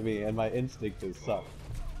charging at me, and my instinct is suck.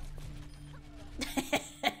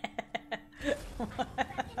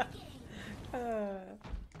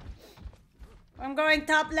 I'm going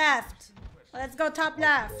top left. Let's go top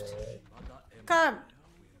left. Come.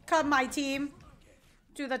 Come, my team.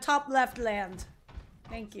 To the top left land.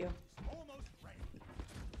 Thank you.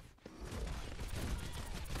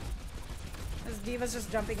 This diva's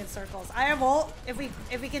just jumping in circles. I have ult. If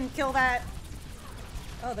we can kill that.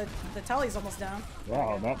 Oh, the Tully's almost down.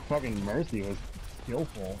 Wow, that fucking Mercy was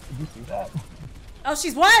skillful. Did you see that? Oh,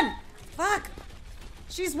 she's won! Fuck!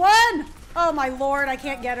 She's won! Oh my lord, I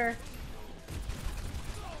can't get her.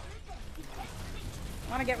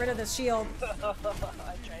 I want to get rid of this shield. I tried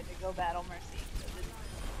to go battle Mercy.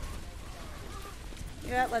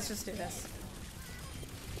 Yeah, let's just do this.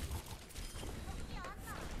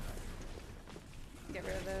 Get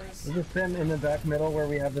rid of those. Is this them in the back middle where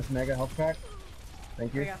we have this mega health pack?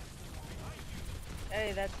 Thank There you. we go.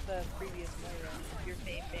 Hey, that's the previous Moira. Your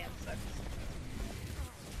main band sucks.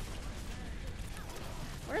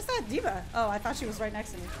 Where's that diva? Oh, I thought she was right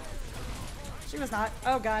next to me. She was not.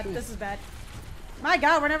 Oh god, this is bad. My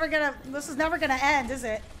god, we're never gonna. This is never gonna end, is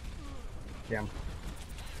it? Yeah.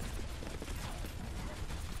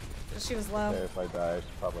 She was low. Okay, if I die, I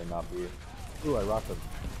should probably not be. Ooh, I rocked him.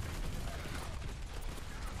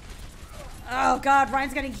 Oh god,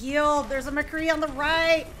 Ryan's getting healed. There's a McCree on the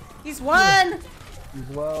right. He's won. He's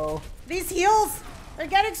low. These heals, they're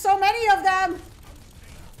getting so many of them.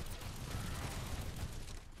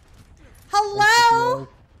 Hello.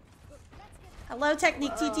 Hello,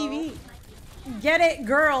 Technique TTV. Get it,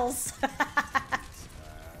 girls.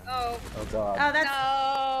 Oh. Oh god. Oh, that's. No!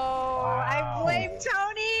 I blame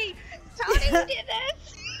Tony! Tony did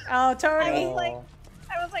this! Oh, Tony.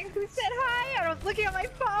 I was like, who said hi? I was looking at my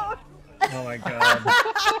phone. Oh my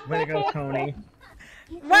god. Way to go, Tony.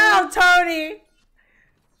 Wow, Tony.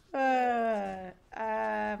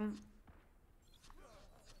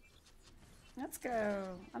 Let's go.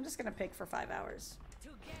 I'm just gonna pick for 5 hours.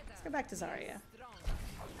 Let's go back to Zarya.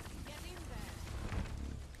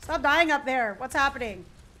 Stop dying up there. What's happening?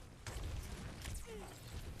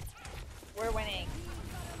 We're winning.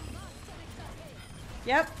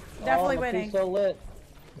 Yep, definitely oh, winning. So lit.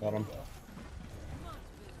 Got him.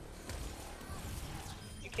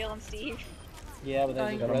 You kill him, Steve. Yeah, but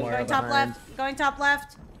then Going top left. Going top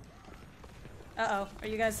left. Uh-oh. Are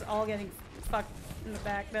you guys all getting fucked in the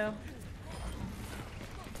back, though?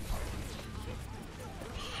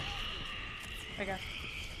 There you go.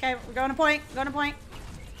 Okay, we're going to point. Going to point.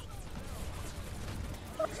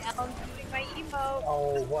 Alan's doing my emote.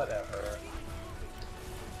 Oh, whatever.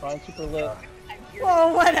 Brian's super lit.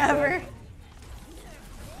 Oh, whatever.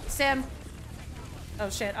 Sam. Oh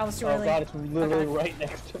shit, I was too early. Oh god, it's literally right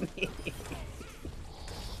next to me.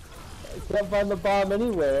 I can't find the bomb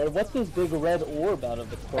anywhere. What's this big red orb out of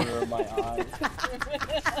the corner of my eye?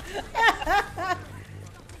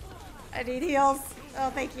 I need heals. Oh,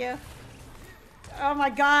 thank you. Oh my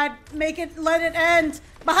god, make it, let it end.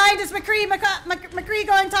 Behind us, McCree, McCree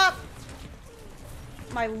going top.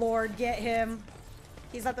 My lord, get him.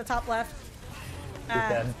 He's at the top left.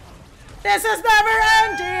 This is never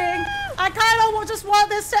ending. I kind of just want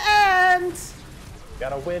this to end.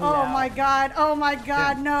 Gotta win Oh now. my god, oh my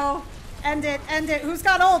god, no. End it, end it. Who's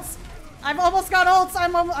got ults? I've almost got ults.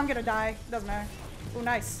 I'm gonna die. Doesn't matter. Oh,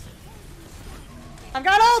 nice. I've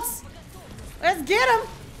got ults. Let's get him.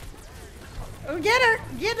 Oh, get her.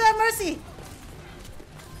 Get that Mercy.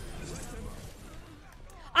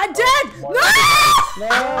 I'm dead. No!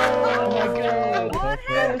 Oh my god.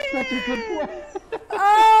 That was such a good play.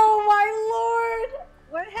 Oh my lord.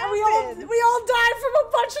 What And happened? we all died from a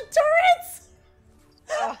bunch of turrets.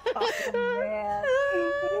 Oh, man.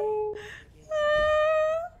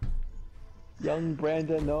 Young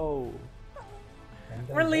Brandon, no.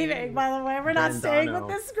 We're leaving, by the way. We're not staying with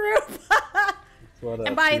this group.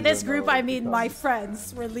 And by this group, I mean my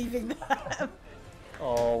friends. We're leaving them.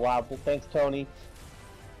 Oh wow, well thanks Tony.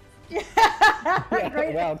 Great.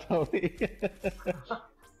 Wow, Tony.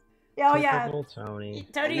 Oh yeah. Tony.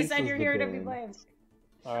 Tony, you This said is you're the here to game. be blamed.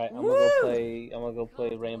 Alright, I'm gonna go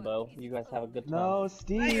play Rainbow. You guys have a good time. No,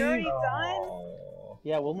 Steve. You're already done? Oh.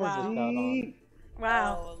 Yeah, Wilmer's just got on.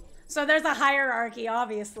 Wow. Oh, So there's a hierarchy,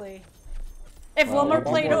 obviously. If Well, Wilmer we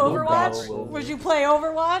played won't go Overwatch, Wilmer. would you play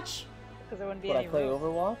Overwatch? because there wouldn't be Would I any play room.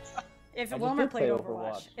 Overwatch? If I just Wilmer did played play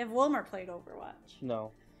Overwatch. Overwatch. If Wilmer played Overwatch.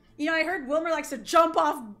 No. You know, I heard Wilmer likes to jump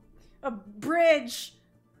off a bridge.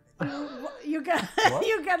 You gotta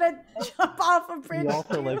jump off a bridge. He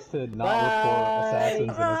also likes to not report assassins in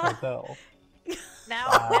his hotel.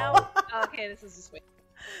 Now, okay, this is just wait.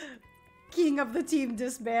 King of the team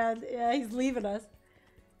disband. Yeah, he's leaving us.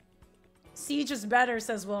 Siege is better,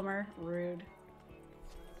 says Wilmer. Rude.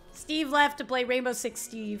 Steve left to play Rainbow Six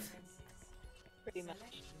Steve. Pretty much.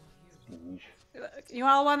 You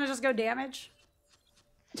all want to just go damage?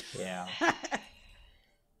 Yeah.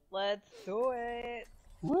 Let's do it.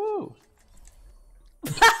 Woo!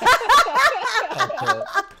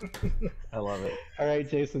 I love it. All right,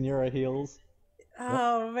 Jason, you're at heels.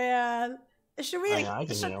 Oh man. Should we? I mean, I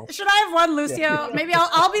can heal. Should I have one Lucio? Maybe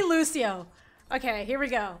I'll be Lucio. Okay, here we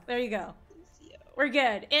go. There you go. We're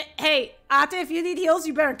good. Hey, Ate, if you need heals,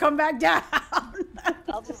 you better come back down.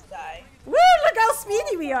 I'll just die. Woo! Look how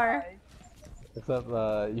speedy we are. Except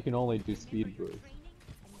you can only do speed boost.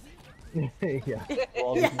 Yeah. We'll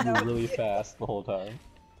all just be really fast the whole time.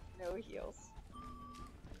 No heals.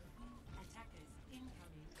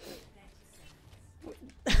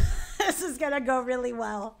 This is gonna go really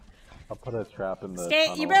well. I'll put a trap in the You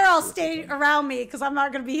tunnel better all so we stay can- around me, because I'm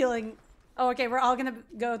not gonna be healing. Oh, okay, we're all gonna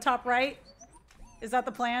go top right? Is that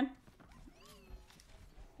the plan?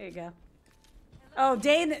 Here you go. Oh,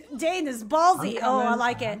 Dane is ballsy. Oh, I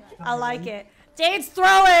like it. I like it. Dane's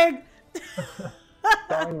throwing!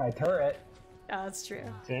 Throwing my turret. Oh, that's true.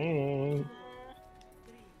 Dang.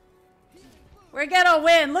 We're gonna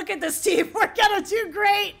win. Look at this team. We're gonna do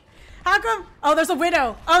great. How come? Oh, there's a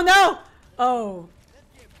widow. Oh, no. Oh.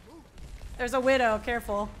 There's a widow.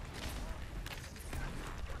 Careful.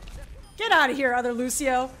 Get out of here, other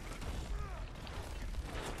Lucio.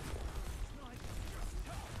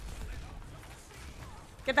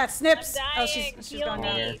 Get that snips. I'm Oh, dying. she's Heal gone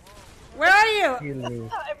down. me. Where are you?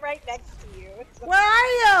 I'm right next to you. Where are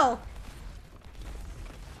you?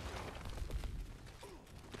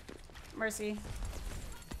 Mercy.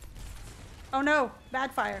 Oh no,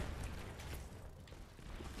 bad fire.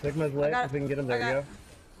 Sigma's lit. got- If we can get him, I there got- you go.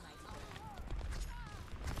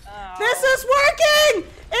 Oh. This is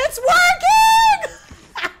working! It's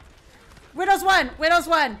working! Widow's one, Widow's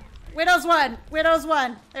one, Widow's one, Widow's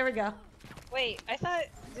one. There we go. Wait, I thought,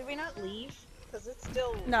 did we not leave? Because it's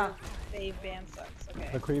still No. save ban sucks. Okay.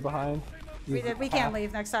 McCree behind. We can't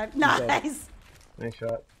leave next time. Nice. Nice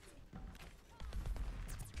shot.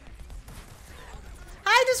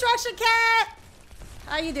 Hi, Destruction Cat!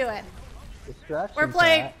 How you doing? Distraction.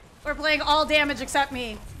 We're playing all damage except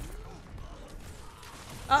me.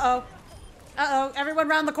 Uh-oh. Uh-oh. Everyone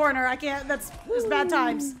round the corner. I can't. There's bad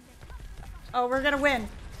times. Oh, we're gonna win.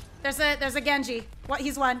 There's a Genji. What?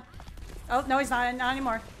 He's won. Oh, no, he's not. Not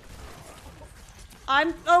anymore.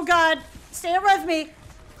 Oh God. Stay with me.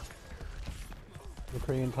 The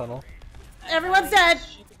Korean tunnel. Everyone's dead.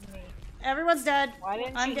 Everyone's dead. Why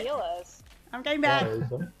didn't you heal us? I'm getting back.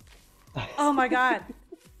 Oh my God.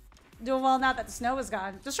 Doing well now that the snow is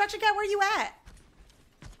gone. Destruction Cat, where you at?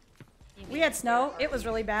 We had snow. It was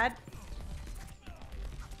really bad.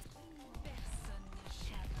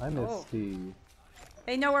 I miss Steve.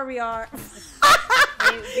 They know where we are. Do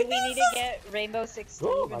we need to get Rainbow Six?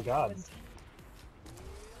 Oh my God.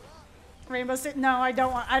 Rainbow Six? No, I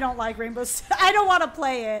don't like Rainbow Six. I don't want to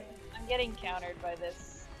play it. I'm getting countered by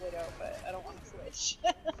this Widow, but I don't want to switch.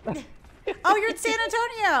 Oh, you're in San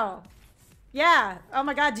Antonio. Yeah. Oh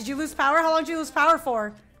my God. Did you lose power? How long did you lose power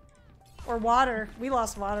for? Or water? We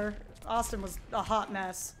lost water. Austin was a hot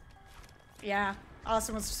mess. Yeah.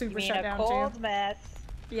 Austin was super shut down too. A cold mess.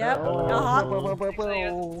 Yep. Actually,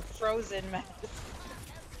 a frozen mess.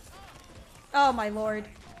 Oh my Lord.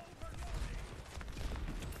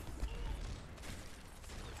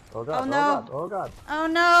 Oh God. Oh no. Oh God. Oh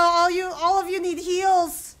no. All of you need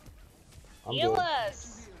heals. Heal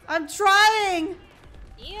us. I'm trying.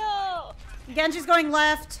 Heal. Genji's going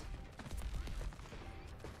left.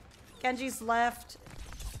 Genji's left.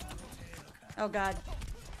 Oh God.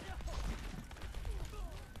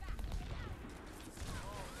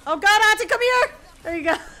 Oh God, Auntie, come here! There you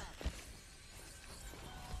go.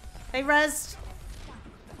 Hey, res.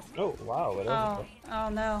 Oh wow. It is. Oh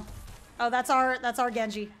no. Oh, that's our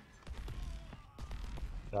Genji.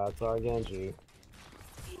 That's our Genji.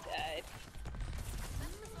 He died.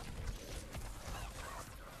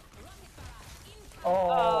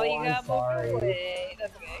 Oh, you I'm got sorry. moved away.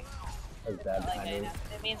 That's okay. That was bad Like, timing.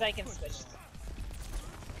 it means I can switch.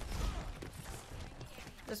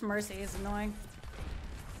 This Mercy is annoying.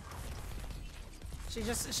 She's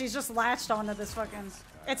just latched onto this fucking.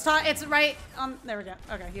 It's right on. There we go.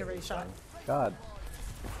 Okay, he already shot. God.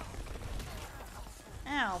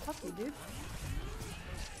 Ow, fuck you, dude.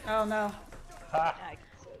 Oh no. I can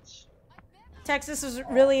switch. Texas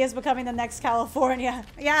really is becoming the next California.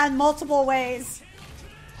 Yeah, in multiple ways.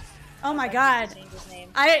 Oh my God.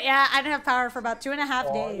 I didn't have power for about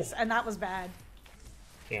 2.5 days, and that was bad.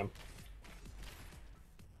 Damn.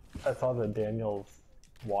 I saw that Daniel's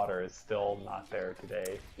water is still not there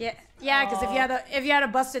today. Yeah, because if you had a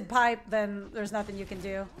busted pipe, then there's nothing you can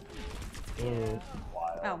do.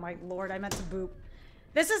 Oh my Lord, I meant to boop.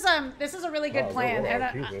 This is a really good plan,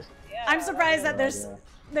 and I'm surprised that there's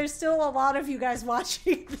still a lot of you guys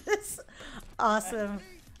watching this. Awesome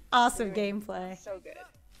gameplay. So good.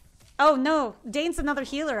 Oh no, Dane's another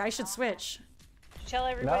healer. I should switch. Tell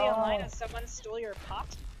everybody online if someone stole your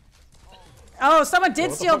pot. Oh, someone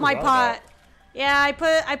did steal my pot. Yeah, I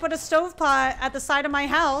put a stove pot at the side of my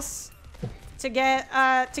house to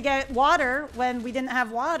get water when we didn't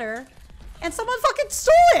have water, and someone fucking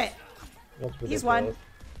stole it. He's one.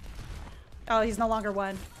 Oh, he's no longer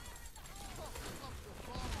one.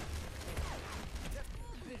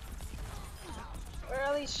 Where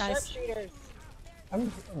are these sharpshooters?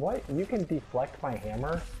 What? You can deflect my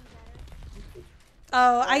hammer?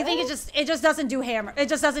 Oh, I think it just doesn't do hammer. It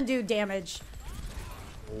just doesn't do damage.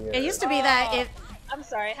 Weird. It used to be that if. I'm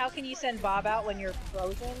sorry. How can you send Bob out when you're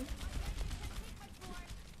frozen?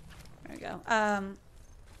 There we go.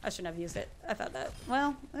 I shouldn't have used it. I thought that.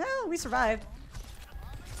 Well, we survived.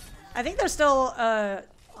 I think there's still a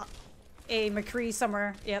McCree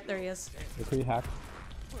somewhere. Yep, there he is. McCree hacked.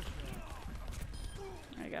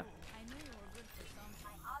 There you go.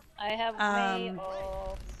 I have May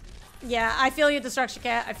ult. Yeah, I feel you, Destruction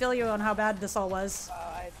Cat. I feel you on how bad this all was.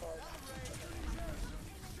 I thought.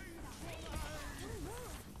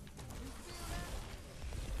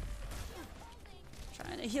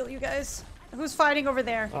 Trying to heal you guys. Who's fighting over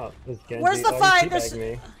there? Oh, this Genji. Where's the fight? There's...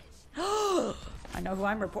 me. I know who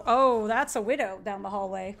I'm reporting. Oh, that's a Widow down the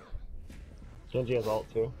hallway. Genji has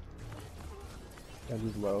ult too.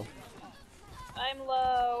 Genji's low. I'm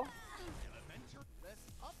low.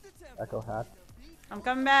 Echo hack. I'm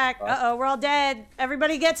coming back. Uh-oh, we're all dead.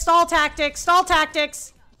 Everybody get stall tactics. Stall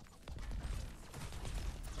tactics.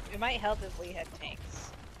 It might help if we had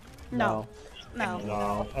tanks. No.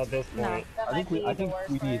 No, at this point. I think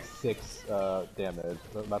we need 6 damage.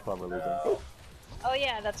 That's why we're losing. Oh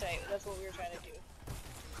yeah, that's right. That's what we were trying to do.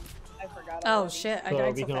 I forgot. Oh already. shit, I So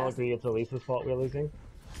died we so can all fast. agree it's Elisa's fault we're losing?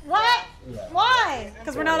 What? Why?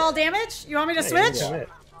 Because we're not all damaged? You want me to switch?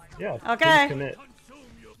 Yeah. Okay. Commit.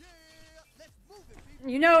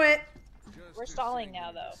 You know it. We're stalling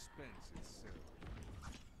now, though.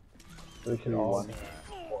 We can all.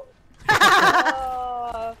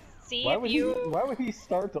 Oh, see Why if would you why would he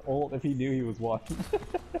start to ult if he knew he was watching?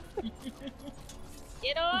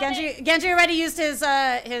 get on it. Genji already used his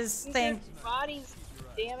Use thing. your body's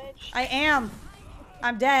damage. I am.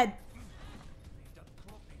 I'm dead.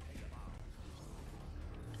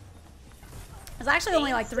 There's actually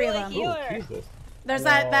only like 3 of them. Healer. Jesus. There's No.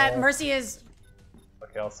 that Mercy is.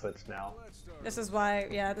 Okay, I'll switch now. This is why.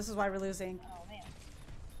 Yeah, this is why we're losing. Oh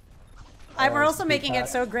man, We're also keep making it that.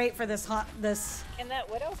 so great for this this. can that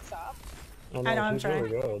widow stop? Oh, I know, I'm she's trying.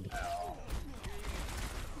 really good.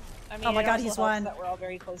 I mean, Oh my it God, also he's helps won. That we're all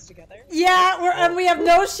very close together. Yeah, and we have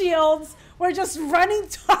no shields. We're just running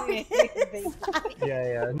targets.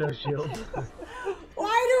 Yeah, no shield.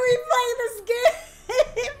 Why do we play this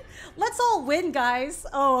game? Let's all win, guys.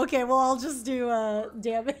 Oh, okay. Well, I'll just do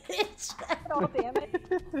damage. All damage.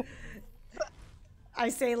 I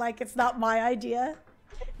say like it's not my idea.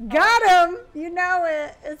 Got him. You know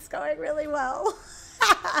it. It's going really well.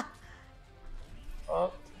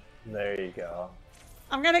 Oh, there you go.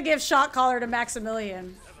 I'm gonna give shot caller to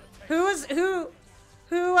Maximilian. Who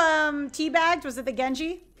teabagged? Was it the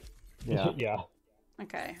Genji? Yeah. Yeah.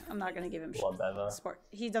 Okay, I'm not gonna give him Love that. sport.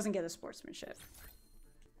 He doesn't get a sportsmanship.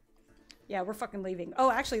 Yeah, we're fucking leaving. Oh,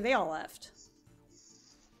 actually, they all left.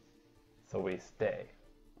 So we stay.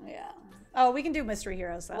 Yeah. Oh, we can do mystery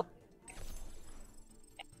heroes though.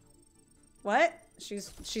 What? She's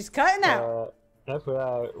cutting out.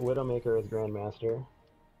 FYI, Widowmaker is Grandmaster.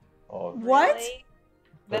 Oh, What? Really?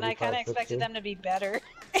 Then I kind of 35, 60. expected them to be better.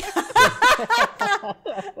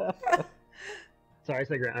 Sorry, I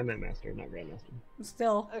said I meant Master, not Grandmaster.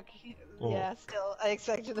 Still. Okay. Oh. Yeah, still, I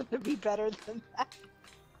expected them to be better than that.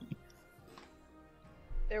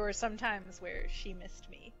 There were some times where she missed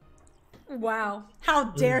me. Wow. How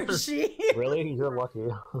dare she? Really? You're lucky.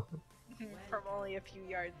 From only a few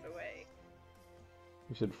yards away.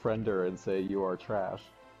 You should friend her and say you are trash.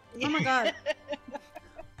 Oh my god.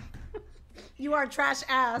 You are trash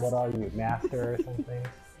ass. what are you, master or something?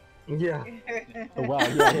 Yeah. Oh, wow,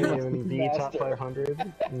 yeah, he was In the top master. 500.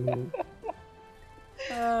 Mhm.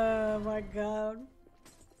 Oh my god.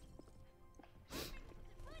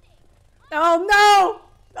 Oh no!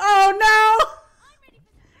 Oh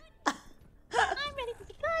no! I'm ready for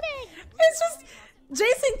the pudding! It's just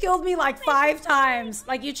Jason killed me like 5 times.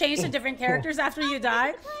 Like you changed to different characters after you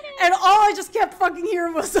die, and all I just kept fucking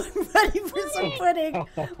hearing was I'm ready for some pudding.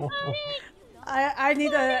 I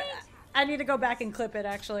need to go back and clip it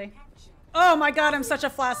actually. Oh my god, I'm such a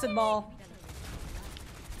flaccid ball.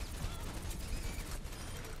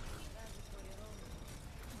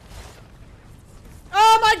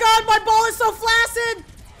 Oh my god, my ball is so flaccid!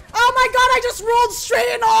 Oh my god, I just rolled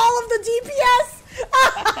straight into all of the DPS!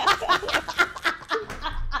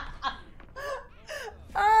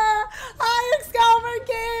 Hi, Excalibur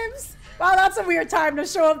Games! Wow, that's a weird time to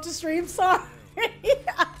show up to stream, sorry.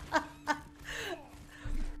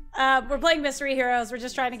 We're playing Mystery Heroes, we're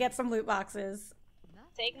just trying to get some loot boxes.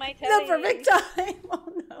 Take my The telly. perfect time! Oh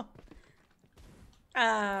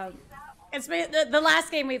no. It's been, the last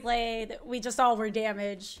game we played, we just all were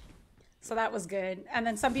damage. So that was good. And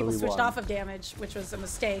then some people we switched won. off of damage, which was a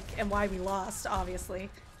mistake, and why we lost, obviously.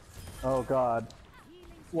 Oh god.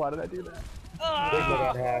 Why did I do that? I think I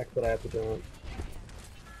got hacked, but I have to jump.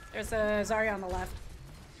 There's a Zarya on the left.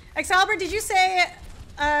 Excalibur, did you say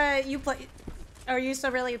you play, or you used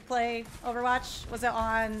to really play Overwatch? Was it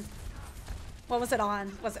on, what was it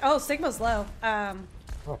on? Was it, oh, Sigma's low.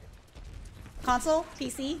 Oh. Console?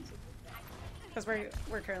 PC? Because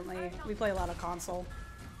we're currently, we play a lot of console.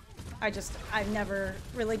 I never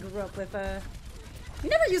really grew up with you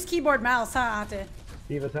never use keyboard mouse, huh, Ate?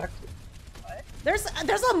 Steve attacked. There's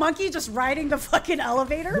a monkey just riding the fucking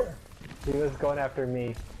elevator. He was going after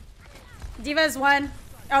me. Diva is 1.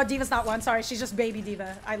 Oh, Diva's not 1, sorry, she's just baby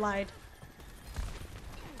Diva. I lied.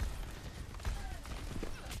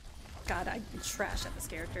 God, I'm trash at this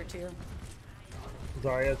character too.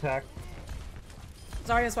 Zarya attacked.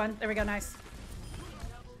 Zarya's 1. There we go, nice.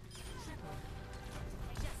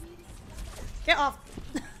 Get off!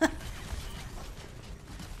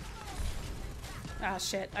 Ah,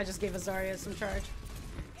 shit. I just gave a Zarya some charge.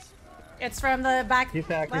 It's from the back. He's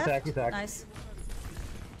hacked, he's left? hacked, he's hacked. Nice.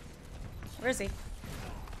 Where is he?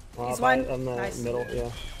 He's By- one. On the Nice. middle,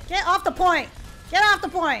 yeah. Get off the point! Get off the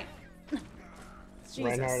point!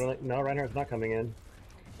 Jesus. Reinhardt, no, Reinhardt's not coming in.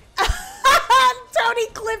 Tony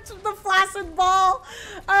clipped the flaccid ball!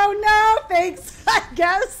 Oh no! Thanks, I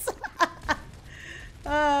guess.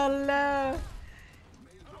 Oh no.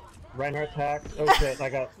 Reinhardt's hacked. Oh shit, I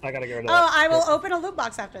gotta get rid of Oh, that. I will open a loot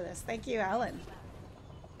box after this. Thank you, Ellen.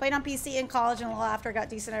 Played on PC in college and a little after got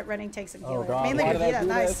decent at running takes and healer. God, Mainly why did I Vegeta. do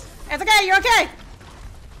Nice. this? It's okay. You're okay.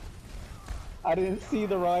 I didn't see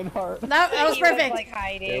the Reinhardt. No, that was He perfect. like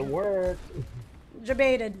hiding. It worked.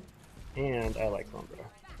 Debated. And I like Sombra.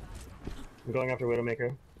 I'm going after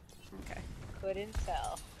Widowmaker. Okay. Couldn't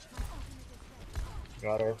tell.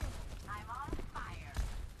 Got her.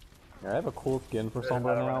 Yeah, I have a cool skin for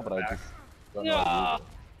Sombra now, but I just don't know how to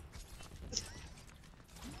use it.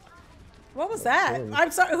 What was that? I'm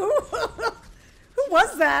sorry. Who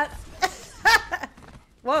was that?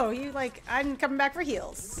 Whoa, you like? I'm coming back for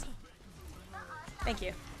heals. Thank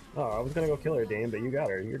you. Oh, I was gonna go kill her, Dane, but you got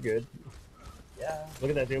her. You're good. Yeah. Look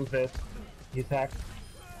at that Doom Fist. He's hacked.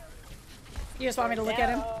 You just want me to look at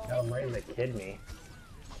him? No, Martin, they kid me.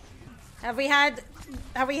 Have we had?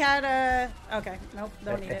 Okay, nope,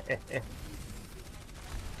 don't need it.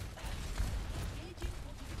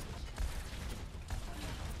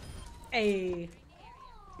 Hey.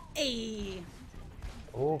 Hey.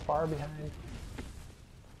 Oh, far behind.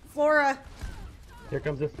 Flora. Here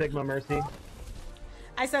comes the Sigma Mercy.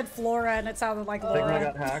 I said Flora and it sounded like Sigma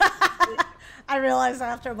Laura. got hacked. I realized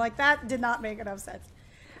after, I'm like, that did not make enough sense.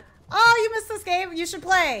 Oh, you missed this game? You should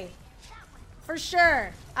play. For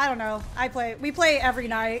sure. I don't know. We play every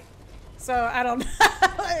night. So I don't know.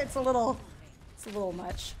 It's a little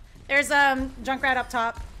much. There's Junkrat up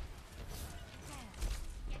top.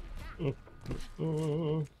 I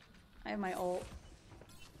have my ult.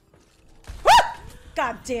 Woo!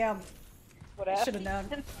 God damn. What I up? should have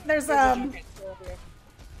known. There's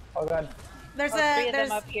Oh god. there's Three of there's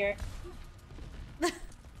them up here.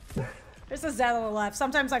 there's a Zed on the left.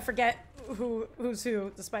 Sometimes I forget who's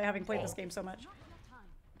who, despite having played this game so much.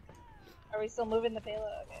 Are we still moving the payload?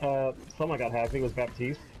 Okay. Someone got hacked. I think it was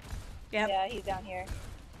Baptiste. Yep. Yeah, he's down here.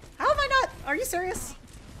 How am I not? Are you serious?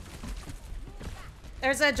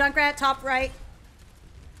 There's a Junkrat top right.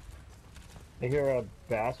 I hear a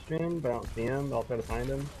Bastion, but I don't see him. I'll try to find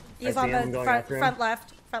him. He's I on see him. I'm the going front, after him. front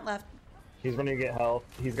left. Front left. He's running to get health.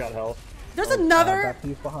 He's got health. There's another.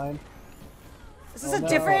 Baptiste behind. Is this Oh, a no.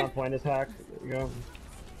 different? Point is hacked. There you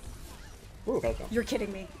go. Ooh, gotcha. You're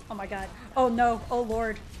kidding me. Oh my god. Oh no. Oh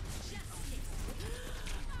lord.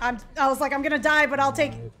 I was like, I'm gonna die, but I'll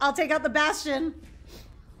take out the Bastion.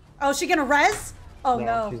 Oh, she gonna res? Oh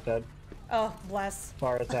no. She's dead. Oh bless.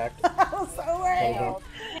 Far attacked. I was so worried. Oh,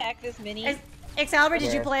 Hack this mini. Excalibur,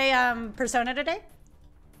 did you Where? play Persona today?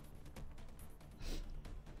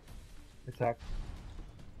 Attacked.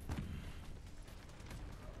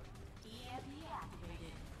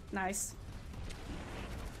 Nice.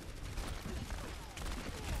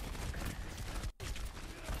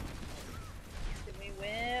 Did we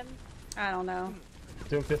win? I don't know.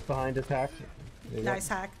 Doom Fist behind is hacked. There you go. Nice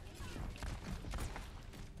hack.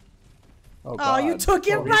 Oh, Oh, you God. took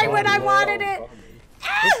it Oh, right when I God. wanted it.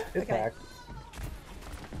 Ah! It's Okay. hacked.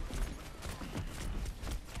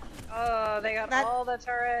 Oh, they got That- all the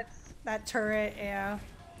turrets. That turret, yeah.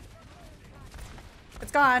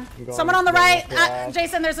 It's gone. I'm going Someone on the right. left, left.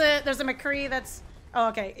 Jason, there's a McCree that's. Oh,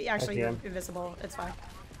 okay. Actually, see you're him. invisible. It's fine.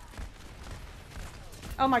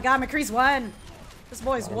 Oh my God, McCree's won. This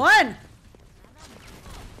boy's won.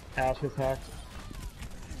 Ash is hacked.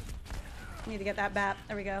 Need to get that bat.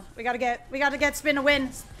 There we go. We gotta get Spin to win.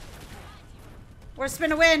 Where's Spin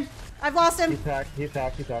to win? I've lost him. He's hacked. He's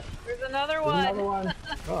hacked. He's hacked. There's another There's one. another one.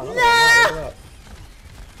 Oh, another one. No! Wow, look at that.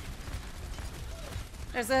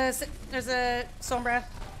 There's a Sombra.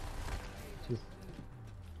 She's...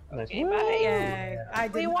 Nice. Okay, bye. Yay. I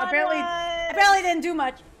We didn't won apparently didn't do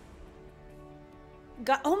much.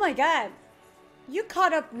 Oh my God. You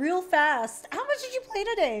caught up real fast. How much did you play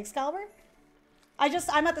today, Excalibur?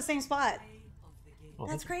 I'm at the same spot. Oh,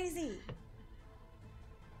 That's crazy.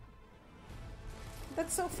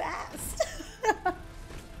 That's so fast.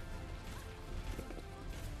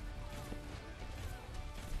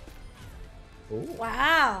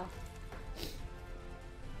 Wow.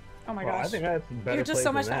 Oh my Well, gosh. I think I had some better You're just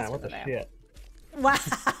so plays much than that. faster What the than I am. shit?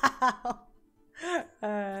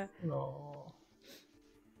 Wow. No.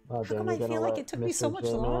 Oh, How come I feel like it took me so much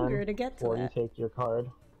longer to get to Or that? you take your card.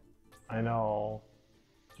 I know.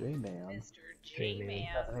 J-Man. Mr. J-Man.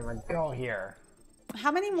 Doesn't even go here.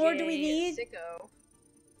 How many more do we need? Sicko.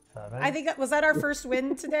 7. I think was that our first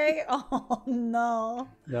win today? Oh no.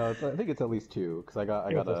 No, I think it's at least 2 because I got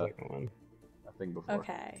the a second one. thing before.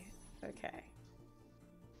 Okay. Okay.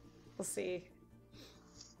 We'll see.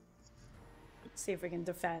 See if we can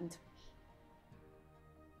defend.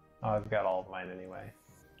 Oh, I've got all of mine anyway.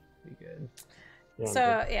 Be good. Yeah,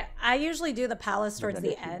 So yeah, I usually do the palace towards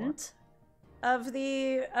Maybe the a few more. end.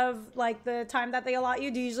 of like the time that they allot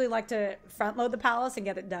you? Do you usually like to front load the palace and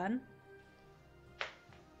get it done?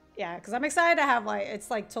 Yeah, because I'm excited to have like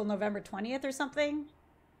it's like till November 20th or something.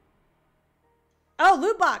 Oh,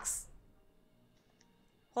 loot box.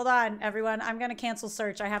 Hold on, everyone. I'm gonna cancel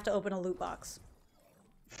search. I have to open a loot box.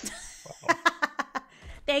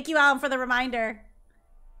 Thank you, Alan, for the reminder.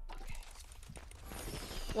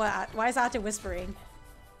 What? Why is Ate whispering?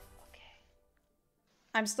 Okay.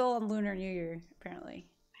 I'm still on Lunar New Year, apparently.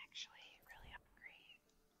 Actually, really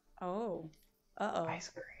hungry. Oh. Uh-oh. Ice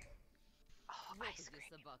cream. Oh, ice cream.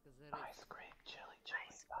 Ice cream, chili,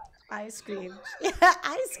 Ice cream. Yeah,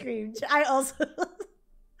 ice cream. I also...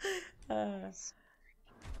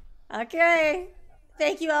 Okay.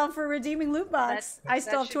 Thank you, Alan, for redeeming loot box. I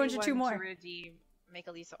still have 202 more. To redeem. Make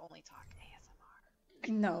Elisa only talk ASMR.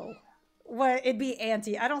 No. What? It'd be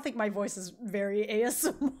anti. I don't think my voice is very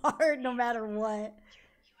ASMR, no matter what.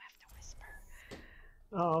 You have to whisper.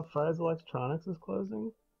 Oh, Fry's Electronics is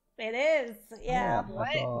closing? It is. Yeah. What?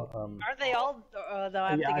 I saw, Are they all? Though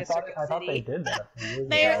I'm Yeah, I thinking thought they City. did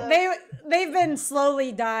that. They've been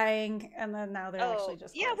slowly dying, and then now they're actually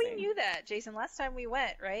just yeah, we closing. knew that, Jason. Last time we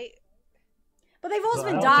went, right? But they've always Well,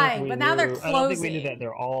 I been don't think dying, we but now they're knew- closing. I don't think we knew that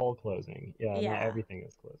they're all closing. Yeah, Yeah. not everything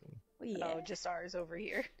is closing. Yeah. Oh, just ours over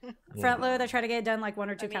here. Front load, I try to get it done like 1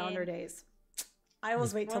 or 2 I mean- calendar days. I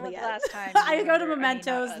always wait till When the was end. last time I you go to remember- I mean, not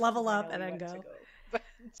mementos, us, level because I up, know and we then went go. to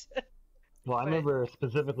But- Well, I But- remember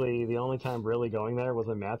specifically the only time really going there was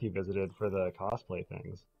when Matthew visited for the cosplay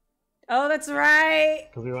things. Oh, that's right.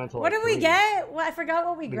 Because we went to What like did we 3. get? Well, I forgot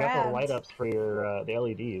what we We got grabbed. the light ups for your the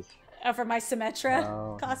LEDs. Oh, for my Symmetra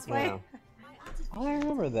Oh, cosplay. Yeah. Oh, I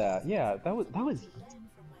remember that. Yeah, that was. I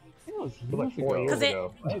think it was It was like years 4 ago. years 'Cause it-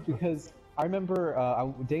 ago. Right, because I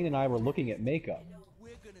remember Dane and I were looking at makeup,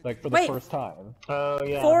 like for the Wait. first time. Oh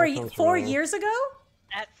yeah. Four that sounds four familiar. years ago?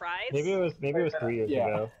 At Fry's? Maybe it was 3 years Yeah.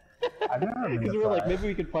 ago. I've never been Because to we were like, Fry's. maybe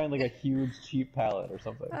we could find like a huge cheap palette or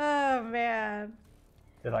something. Oh man.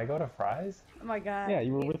 Did I go to Fry's? Oh my god. Yeah,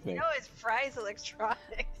 you were with me. No, it's Fry's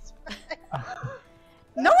Electronics.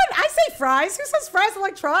 No one. I say Fry's. Who says Fry's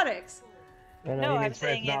Electronics? No, I'm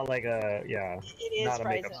saying it's not like a It is not a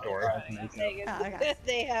Fry's makeup store. Electronics. I'm saying it's- Oh, okay.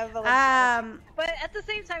 they have electronics. Um, But at the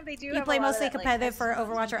same time, they do you have play a lot mostly of that, like, competitive for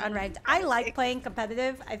custom Overwatch or unranked. I like playing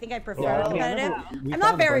competitive. I think I prefer Yeah, I competitive. remember we I'm not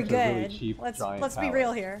found a very bunch of really good. cheap let's giant be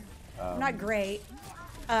real palettes. here. I'm Um, not great.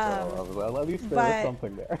 So I was like, at least there but- was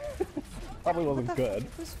something there. Probably wasn't What the good.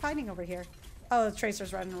 Who's fighting over here? Oh, the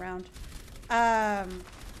Tracer's running around.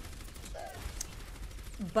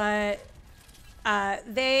 But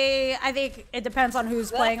I think it depends on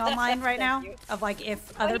who's playing online right now. Thank you. Of like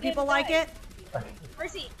if Oh, other you people didn't like die. it,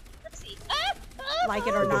 Mercy! like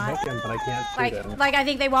it or I not. could hook him, but I can't shoot him. Like I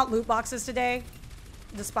think they want loot boxes today,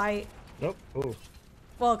 despite Nope. Ooh.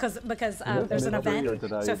 well, because there's an And then event.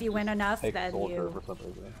 did I So if you win just enough, take then Soldier you for some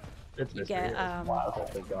reason. It's you get Wow,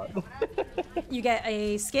 thank God. you get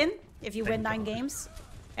a skin if you win 9 games,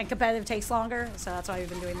 and competitive takes longer. So that's why we've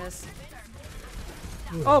been doing this.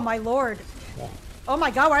 Oh my lord! Oh my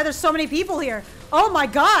god! Why are there so many people here? Oh my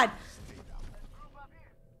god!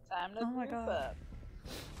 Time to Oh my group God. up.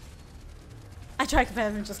 I tried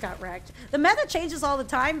competitive and just got wrecked. The meta changes all the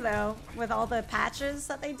time though, with all the patches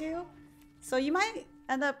that they do. So you might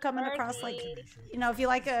end up coming across like, you know, if you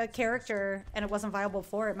like a character and it wasn't viable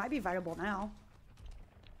before, it might be viable now.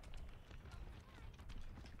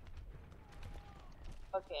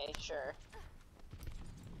 Okay, sure.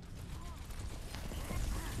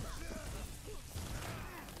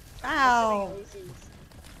 Ow!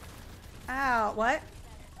 Ow! What?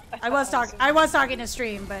 I was talking to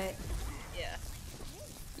stream, but Yeah.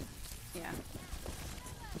 yeah.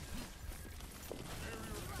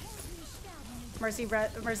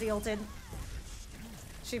 Mercy ulted.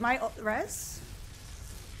 She might res.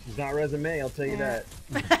 She's not resume, I'll tell you Yeah.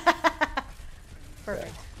 that.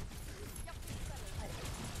 Perfect.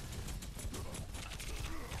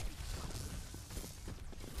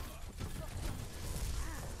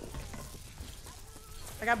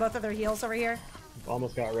 I got both of their heals over here.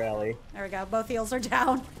 Almost got rally. There we go. Both heals are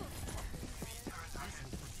down.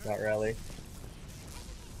 Got rally.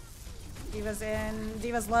 Diva's in.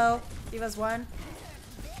 Diva's low. Diva's 1.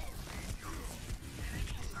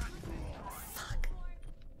 Fuck.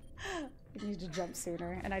 I need to jump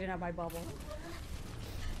sooner, and I didn't have my bubble.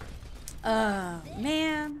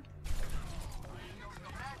 Man.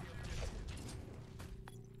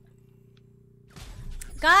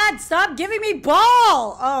 God, stop giving me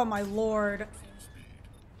ball! Oh my lord.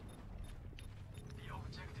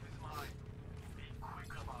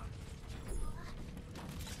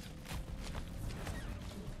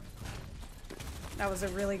 That was a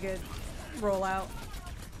really good roll out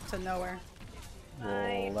to nowhere.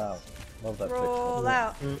 Roll out. Love that Roll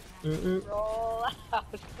out. Roll out.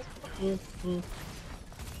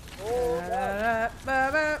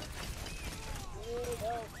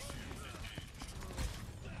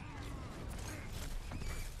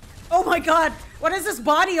 Oh my god! What is this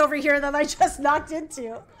body over here that I just knocked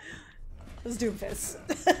into? This Doomfist.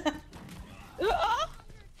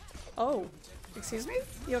 Oh, excuse me?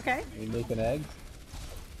 You okay? You making eggs?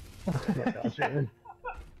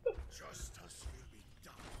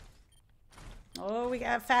 Oh, we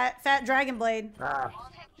got fat dragon blade. Ah.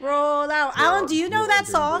 Roll out. Alan, do you know that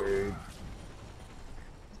song?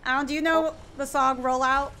 Alan, do you know the song Roll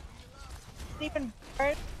Out? Sleeping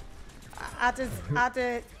bird. After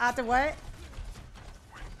what?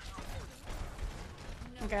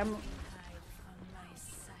 Okay, I'm...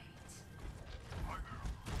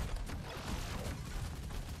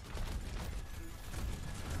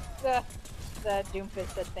 The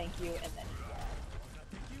Doomfist said thank you, and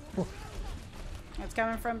then It's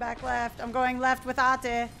coming from back left. I'm going left with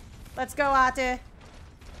Ate. Let's go, Ate.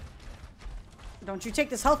 Don't you take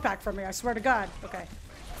this health pack from me, I swear to God. Okay.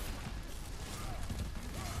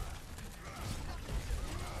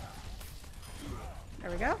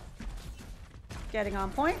 There we go. Getting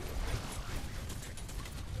on point.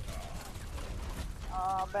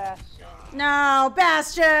 oh, Bastion. No,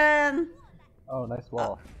 Bastion! Oh, nice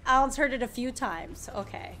wall. Alan's heard it a few times.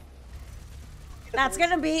 Okay. That's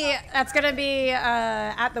gonna be at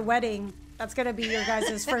the wedding. That's gonna be your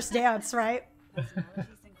guys' first dance, right?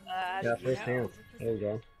 Yeah, first dance. There you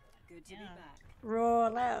go.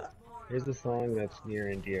 Roll out. Here's the song that's near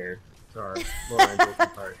and dear to our Laura and Jason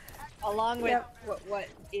part. Along with Yep. what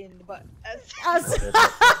in the butt. Us.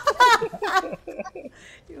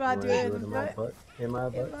 You want to do it in my butt? In my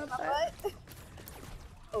butt?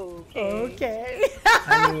 Okay. Okay.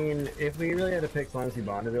 I mean, if we really had to pick songs we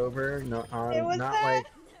bonded over, no, It was not that? like,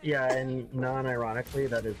 yeah, and non-ironically,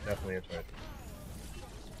 that is definitely a choice.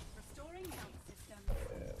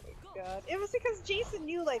 God. It was because Jason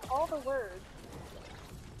knew like all the words.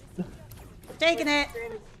 Taking it.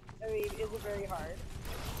 Granted, I mean, it's very hard.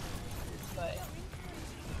 But.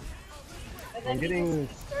 And I'm he getting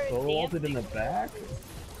just started solo ulted in dancing. the back?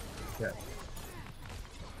 Yeah.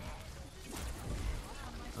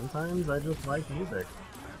 Sometimes I just like music.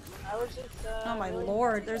 I was just. Oh my really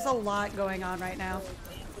lord, there's a lot going on right now.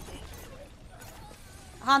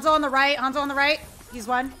 Hanzo on the right. Hanzo on the right. He's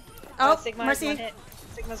one. Oh, Sigma mercy. One hit.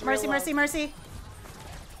 Sigma's Mercy, real mercy, low. mercy.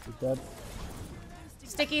 He's dead.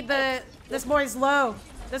 Sticky, this boy's low.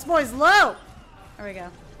 This boy's low. There we go.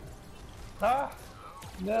 Ah!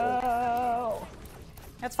 No!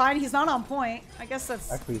 That's fine. He's not on point. I guess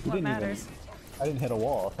that's Actually, he what didn't matters. even. I didn't hit a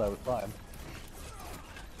wall, so I was fine.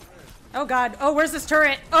 Oh god. Oh, where's this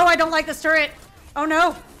turret? Oh, I don't like this turret. Oh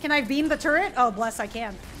no. Can I beam the turret? Oh, bless, I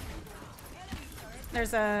can.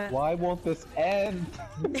 There's a... Why won't this end?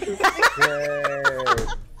 Yay!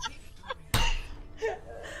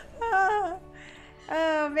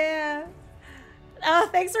 Oh man. Oh,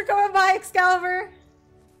 thanks for coming by, Excalibur.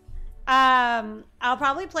 I'll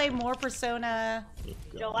probably play more Persona.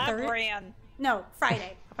 Jalapran. No,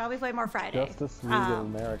 Friday. I'll probably play more Friday. Justice League of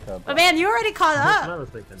America. But man, you already caught That's what I up, was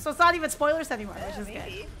thinking. so it's not even spoilers anymore, which is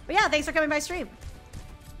maybe. good. But yeah, thanks for coming by stream.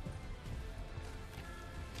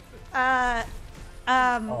 Oh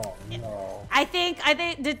no. I think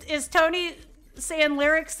is Tony saying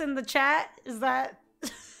lyrics in the chat? Is that?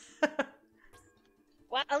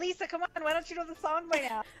 What, Elisa? Come on! Why don't you know the song by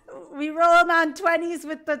now? We rolling on 20s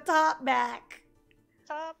with the top back.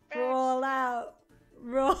 Top back. Roll out.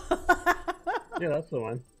 Roll out. Yeah, that's the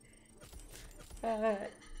one.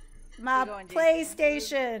 My going, Jason?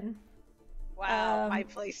 PlayStation. Wow, my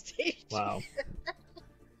PlayStation. Wow.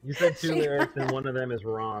 You said two lyrics and one of them is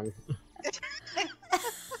wrong.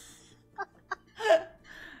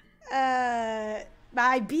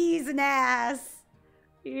 My bees and ass.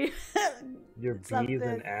 Your bees Something.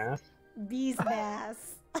 and ass? Bees and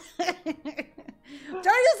ass. Johnny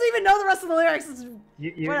doesn't even know the rest of the lyrics. It's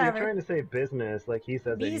You're whatever. trying to say business like he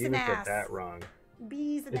said that Bees you and said ass. that wrong.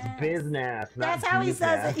 Bees and It's ass. business, not That's how he bees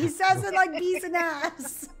says ass. it. He says it like bees and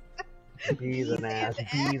ass. Bees and ass,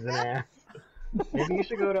 bees and ass. Maybe you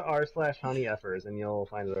should go to r/honeyeffers and you'll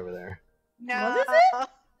find it over there. No. What is it?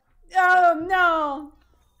 Oh no.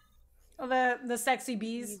 Oh, the sexy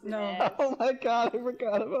bees? Bees and No. ass. Oh my god, I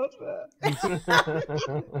forgot about that.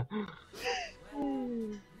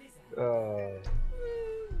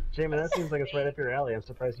 Jamin, that seems like it's right up your alley. I'm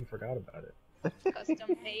surprised you forgot about it.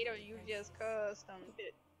 Custom made or you just custom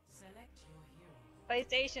fit?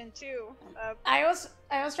 PlayStation 2. I was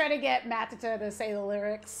trying to get Matata to say the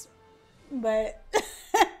lyrics But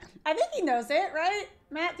I think he knows it, right?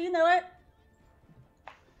 Matt, do you know it?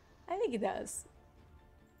 I think he does.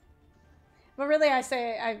 But really, I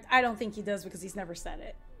say I don't think he does because he's never said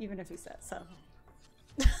it, even if he said so.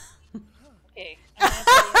 Okay. I'm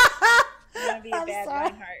gonna be a bad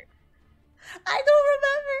Reinhardt. I don't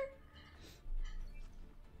remember.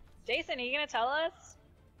 Jason, are you gonna tell us?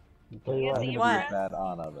 Tell you You what, gonna I'm see gonna Be What? bad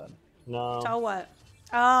Anna then. No. Tell what?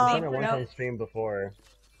 I've Oh, done it once no. on stream before.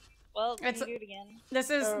 Well, can It's- you do it again? This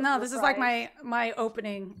is this is like my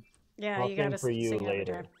opening. Yeah, I'll you gotta sing for you sing every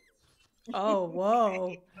later. time. Oh,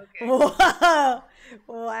 whoa. Okay. Whoa.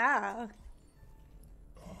 Wow.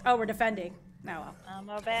 Oh, we're defending. No, well, I'm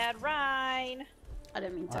a bad Rhine. I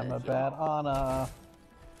didn't mean to. I'm a bad Anna.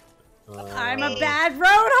 I'm a bad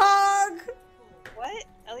Roadhog! What?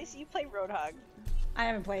 At least you play Roadhog. I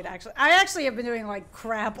haven't played, actually. I actually have been doing, like,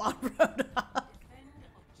 crap on Roadhog.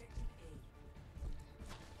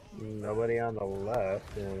 Nobody on the left.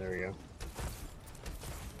 Yeah, there we go.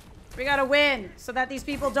 We gotta win, so that these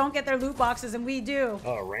people don't get their loot boxes, and we do.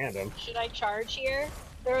 Oh, random. Should I charge here?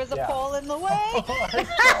 There was a Yeah. pole in the way.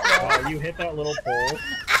 Oh, you hit that little pole.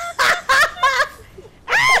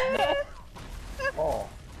 Oh.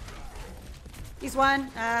 He's one.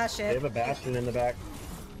 Ah, They shit. have a bastion in the back.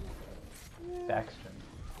 Baxter.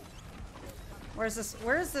 Where's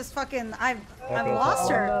this fucking... I've Okay. lost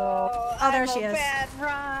her. Oh, there I'm she a is. bad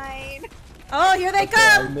Rhine. Oh, here they Okay,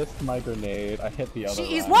 I come! missed my grenade. I hit the other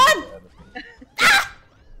She's line won! instead.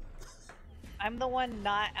 I'm the one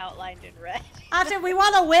not outlined in red. Ate, we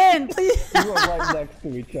wanna win, please. We were right next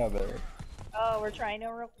to each other. Oh, we're trying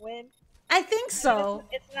to win? I think so.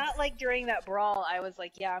 It's not like during that brawl I was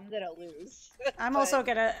like, yeah, I'm gonna lose. I'm But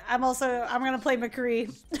gonna play McCree.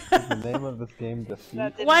 Is the name of this game Defeat?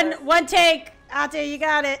 that didn't work. one take. Ate, you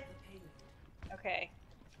got it. Okay.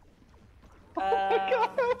 Oh my god,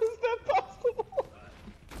 how is that possible?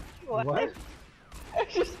 What?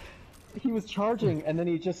 He was charging and then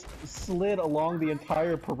he just slid along the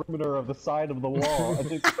entire perimeter of the side of the wall and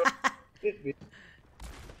just hit me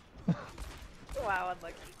Wow,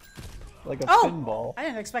 unlucky. like a Oh! pinball. I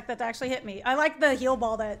didn't expect that to actually hit me. I like the heal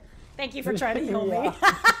ball that... Thank you for trying to heal me.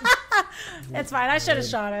 It's fine. I should have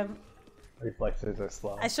shot him. Reflexes are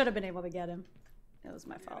slow. I should have been able to get him. It was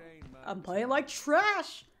my fault. I'm playing like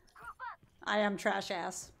trash. I am trash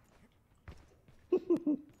ass. I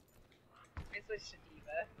switched to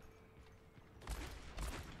Diva.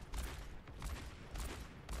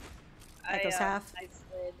 Echo's half. I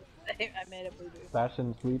slid. I made a boo-boo.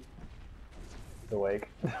 Fashion sweep. He's awake.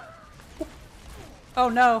 Oh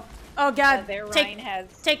no. Oh god. Their Rhine has...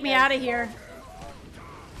 Take me out of here.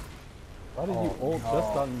 Why did you ult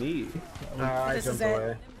just on me? I This is jumped it.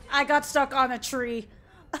 away. I got stuck on a tree.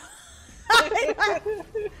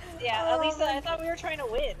 Yeah, Elisa, I thought we were trying to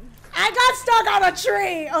win. I got stuck on a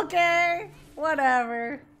tree, okay?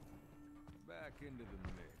 Whatever. Back into the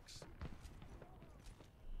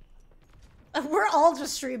mix. We're all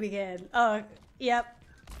just streaming in. Oh, yep.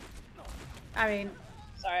 I mean,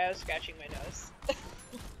 Sorry, I was scratching my nose.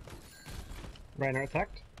 Reinhardt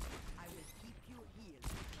attacked.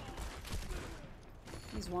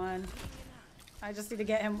 he's one. I just need to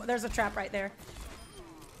get him. There's a trap right there.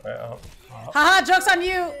 Well, Haha, joke's on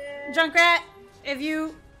you, Junkrat. If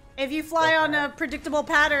you fly on a predictable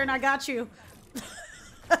pattern, I got you.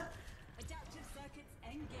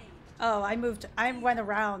 Oh, I went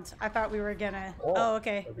around. I thought we were gonna... Oh,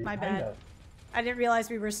 okay. they're My behind bad. us. I didn't realize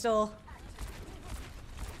we were still...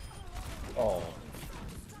 Oh.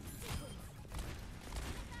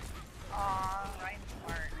 Aw, Rhine's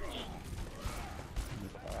smart.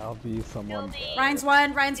 I'll be someone. Kill me. Ryan's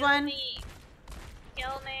one. Ryan's Kill one. me.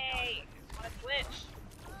 Kill me. I want to switch.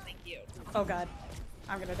 Thank you. Oh god.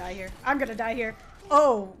 I'm gonna die here. I'm gonna die here.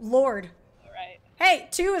 Oh, Lord. Alright. Hey,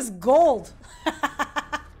 2 is gold.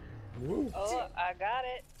 Oh, I got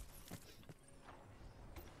it.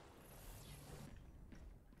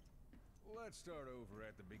 Let's start over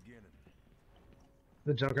at the beginning.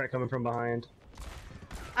 The Junkrat coming from behind.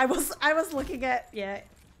 I was looking at... Yeah.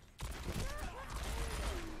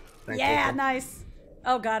 Thanks, Yeah, Jason. nice.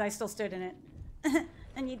 Oh god, I still stood in it.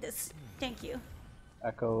 I need this. Thank you.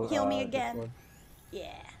 Echo. Heal me again. Discord.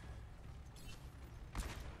 Yeah.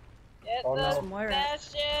 Get Oh, the no. Moira.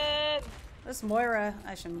 bastion! This Moira,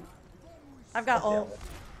 I shouldn't... I've got ult.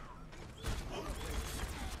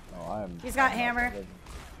 No, I'm. He's got I'm hammer. not-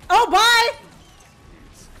 Oh, bye!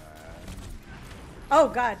 Oh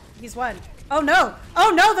god, he's one. Oh no!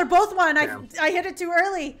 Oh no, they're both one! Damn. I hit it too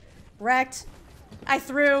early! Wrecked. I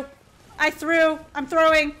threw. I'm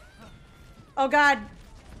throwing. Oh god.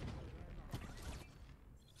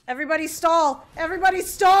 Everybody stall! Everybody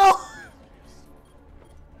stall!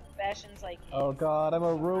 Bastion's like. Oh god, I'm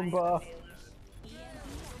a Roomba.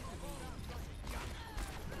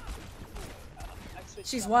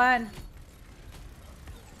 She's one.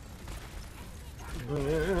 Ian!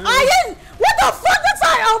 What the fuck? That's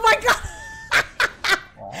I. Oh my god!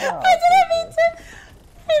 Wow, I didn't mean to.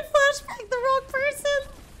 I flashbacked the wrong person.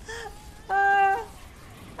 Oh.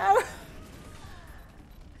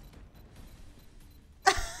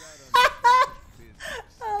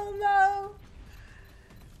 Oh no.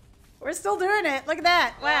 We're still doing it. Look at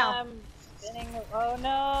that. Wow. I'm spinning. Oh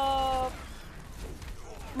no.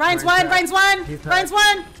 Ryan's one. Ryan's one. He's Ryan's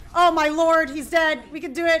one. Oh my lord. He's dead. We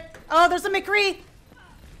can do it. Oh, there's a McCree.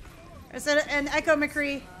 There's an Echo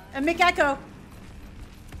McCree. A Mick Echo.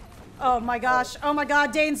 Oh my gosh. Oh my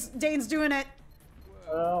god. Dane's doing it.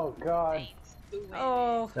 Oh god.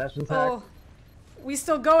 Oh. Bastion's Oh. hacked. We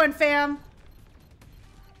still going, fam.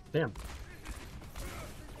 Damn.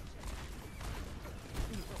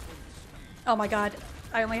 Oh my god.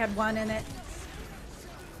 I only had one in it.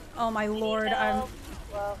 Oh my lord. I'm.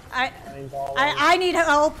 Well, I need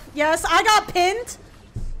help. Yes, I got pinned.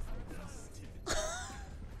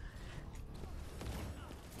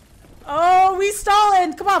 Oh, we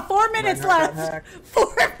stalling. Come on, 4 minutes Reinhardt got left. hacked.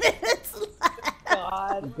 4 minutes left.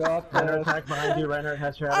 God. Reinhardt attack behind you. Reinhardt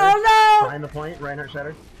has shattered. Oh no. Behind the point. Reinhardt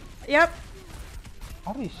shattered. Yep.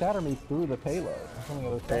 How did he shatter me through the payload? That's on the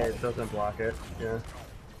other Hey, side. it doesn't block it. Yeah.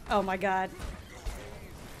 Oh my god.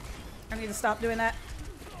 I need to stop doing that.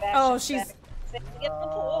 Oh, she's. Get the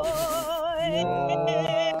point.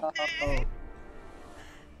 No.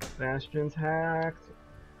 Bastion's hacked.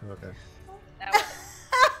 Okay.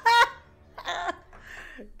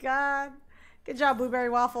 God. Good job, Blueberry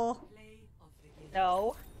Waffle.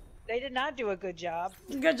 No, they did not do a good job.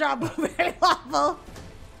 Good job, Blueberry Waffle.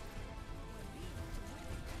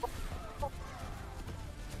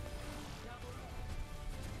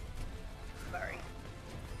 Sorry.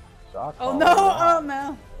 Shock Oh collar, no! wow. Oh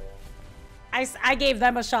no! I gave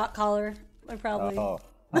them a shot collar. I probably. Oh,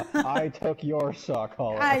 I took your shock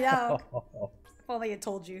collar. I know. If only I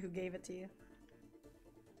told you who gave it to you.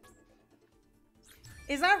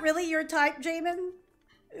 Is that really your type, Jamin?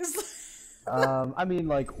 I mean,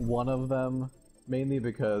 like, one of them, mainly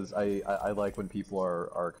because I like when people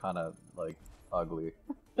are kind of, like, ugly.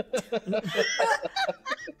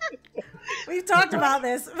 We've talked about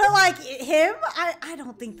this, but like him, I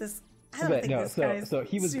don't think this. I don't But think no, this guy's so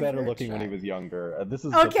he was super better looking when he attractive. was younger. This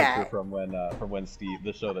is Okay. the picture from when Steve,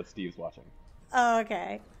 the show that Steve's watching. Oh,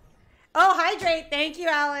 okay. Oh, hydrate. Thank you,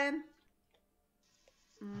 Alan.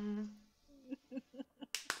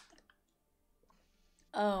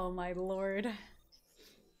 Oh my lord.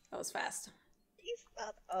 That was fast. He's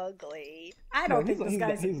not ugly. I don't think he's, this he's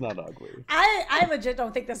guy's. not, he's not ugly. I legit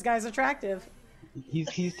don't think this guy's attractive. He's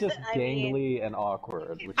just I mean- gangly and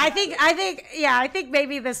awkward. Which I is think I think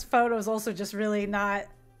maybe this photo is also just really not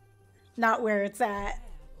where it's at.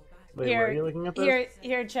 Wait, Here, where are you looking at this?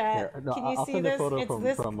 here, chat. Here, no, Can you I'll see send this? a photo It's from,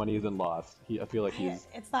 this. from when he's in Lost. I feel like he's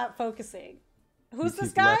It's not focusing. Who's this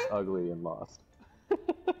he's guy? less ugly in Lost.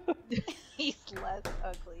 He's less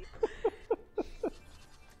ugly.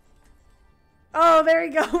 Oh, there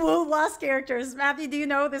you go. We'll lost characters. Matthew, do you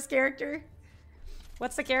know this character?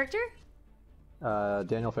 What's the character?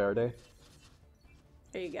 Daniel Faraday.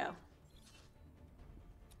 There you go.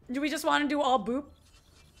 Do we just want to do all boop?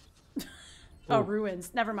 Oh,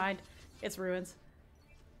 ruins. Never mind. It's ruins.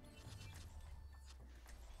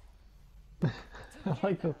 I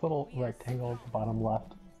like this little rectangle at the bottom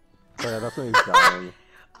left. Oh, yeah, that's when he's dying.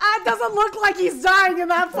 It doesn't look like he's dying in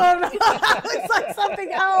that photo. It looks like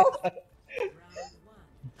something else.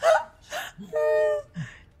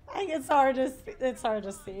 It's hard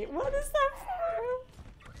to see. What is that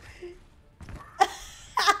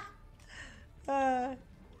for?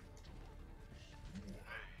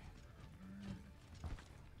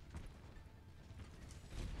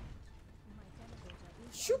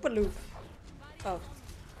 Shoopaloop. Oh.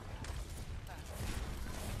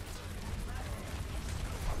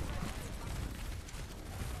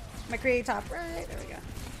 McCree top right. There we go.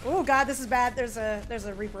 Oh god, this is bad. There's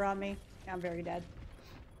a Reaper on me. I'm very dead.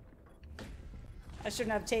 I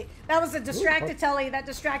shouldn't have taken. That was a distracted telly. That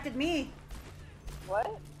distracted me.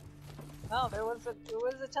 What? No, there was a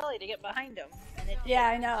telly to get behind him. And it Yeah,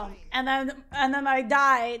 I know. And then I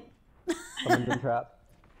died. Abandon trap.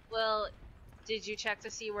 Well, did you check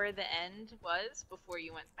to see where the end was before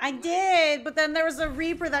you went? I did, but then there was a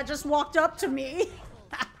Reaper that just walked up to me.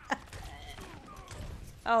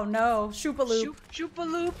 Oh no, Shoopaloop.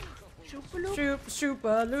 Shoopaloop. Shoopaloop.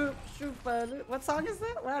 Shoopaloop. Shoopaloop. What song is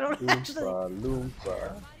that? Well, I don't actually. Loompa,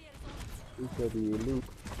 loompa. Loopity loop.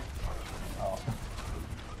 Oh.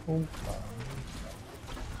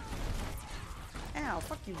 Ow,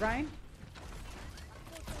 fuck you, Ryan.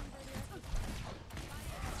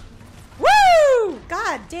 Woo!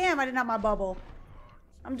 God damn, I didn't have my bubble.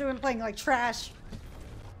 I'm playing like trash.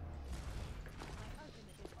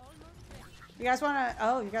 You guys wanna?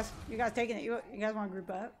 Oh, you guys taking it? You guys wanna group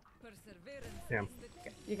up? Damn.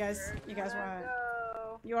 You guys wanna?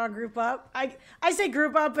 You wanna group up? I say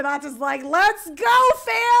group up, but that's just like, let's go,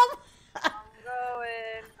 fam. I'm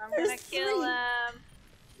going. I'm There's gonna kill 3. him.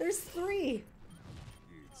 There's 3.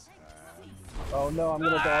 Oh no, I'm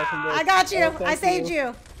gonna die from this. I got you. Oh, thank I saved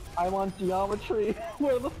you. I'm on geometry.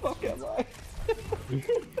 Where the fuck am I?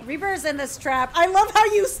 Reaper's in this trap. I love how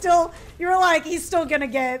you're like, he's still gonna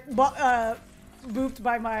get booped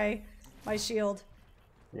by my shield.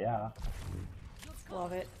 Yeah.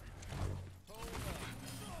 Love it.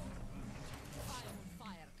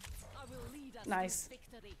 Nice.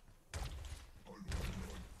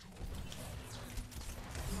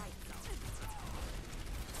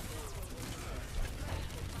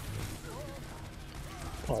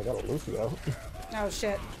 Oh, I got a Lucio. Oh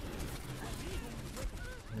shit.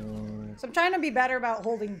 So I'm trying to be better about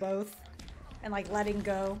holding both and like letting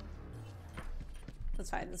go. That's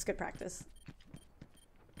fine. That's good practice.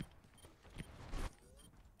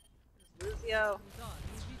 Lucio.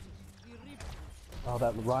 Oh,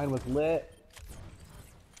 that Ryan was lit.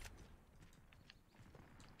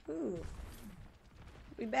 Ooh.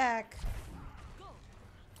 We back.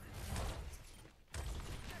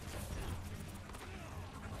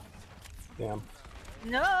 Damn.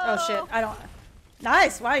 No. Oh shit. I don't.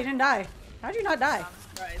 Nice. Wow, you didn't die. How'd you not die? I'm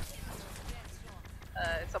surprised.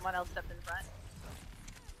 Someone else stepped in front.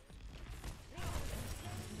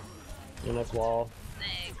 Your next wall.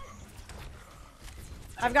 Thanks.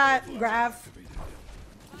 I've got Grav.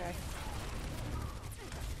 Okay.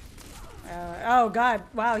 Oh god.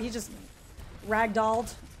 Wow, he just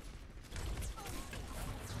ragdolled.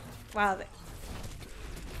 Wow.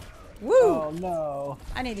 Woo! Oh no.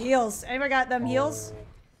 I need heals. Anybody got them heals?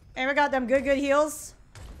 Anybody got them good heals?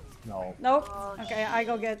 No. Nope. Oh, Okay, I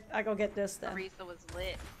go get this then. Teresa was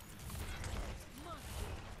lit.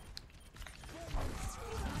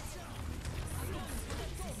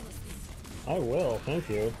 I will, thank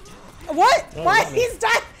you. What? Oh, Why? got me. He's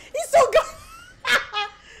died. He's so good.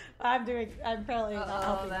 I'm apparently not Oh,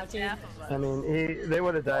 helping my that's team. half of us. I mean, they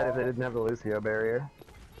would have died if they didn't have the Lucio barrier.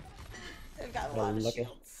 They've got a lot of lucky.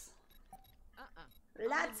 shields.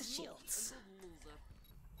 Lots of shields.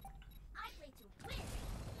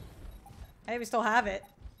 Hey, we still have it.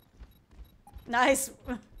 Nice.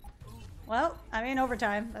 Well, I mean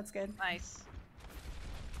overtime. That's good. Nice.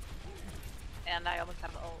 And I almost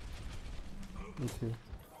have the ult. Me too.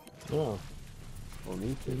 Oh. Well,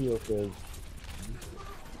 me too. Heal says.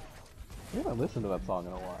 I haven't listened to that song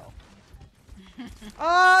in a while.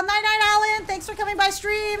 Oh, night, Alan. Thanks for coming by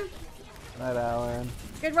stream. Night, Alan.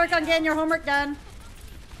 Good work on getting your homework done.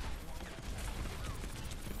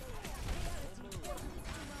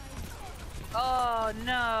 Oh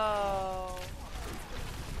no.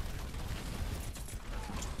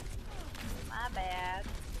 My bad.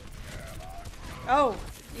 Oh,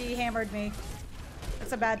 he hammered me.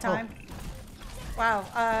 That's a bad time. Wow.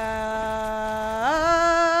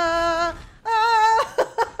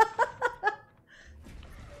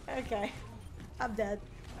 Okay. I'm dead.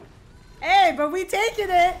 Hey, but we taking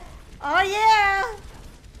it. Oh yeah.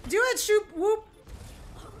 Do it, shoot, whoop.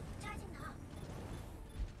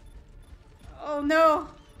 Oh no.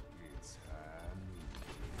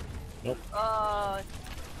 Nope. Oh,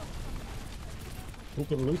 Who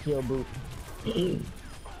can Lucio boot?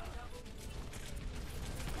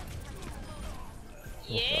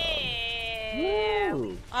 yeah.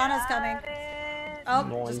 Woo! Anna's coming. Got it. Oh,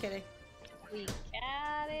 Nice. just kidding. We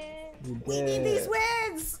got it. You We need did. these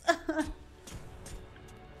wins.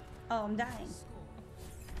 Oh, I'm dying.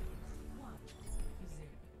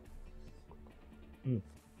 Bum,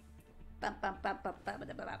 bum, bum, bum, bum, bum,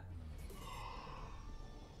 bum,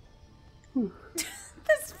 bum.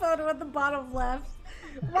 This photo at the bottom left.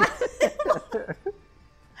 Why, why did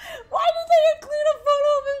they include a photo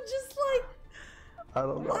of him just like, I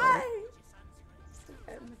don't know. why?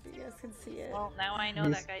 If you guys can see it. Well, now I know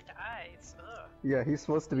He's- that guy dies. Ugh. Yeah, he's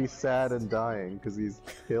supposed to be sad and dying because he's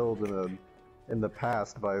killed in the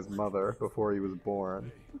past by his mother before he was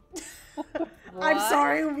born. I'm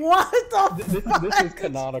sorry, what the fuck? This is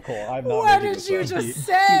canonical. I'm not What making did this you up. just He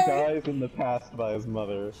say? dies in the past by his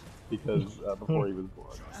mother because before he was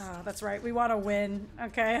born. Oh, that's right. We want to win.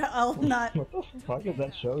 Okay, I'll not. What the fuck is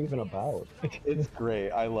that show even about? It's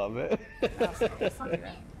great. I love it.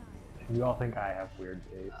 You all think I have weird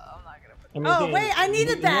taste. I'm not gonna put I mean, Oh, Dan, wait, I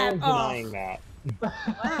needed that. No Oh. one's denying that.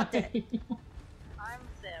 Ah, damn. I'm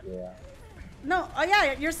Sim. Yeah. No, oh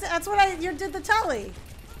yeah, that's what you did the telly. Did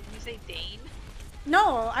you say Dane?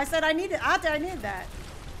 No, I said I needed that.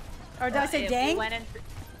 Or did I say dang? It went into,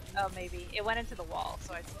 oh, maybe. It went into the wall,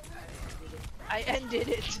 so I ended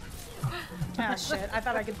it. Ah, shit. I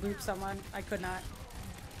thought I could loop someone. I could not.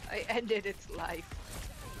 I ended its life.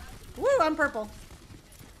 Woo, I'm purple.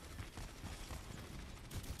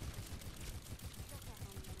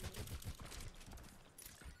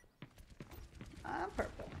 I'm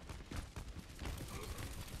purple.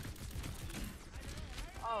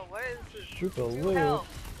 Oh, what is this? Shoot the Do loop. health.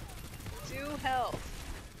 Do health.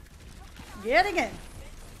 Get again.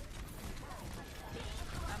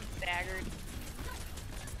 I'm staggered.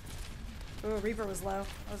 Ooh, Reaper was low.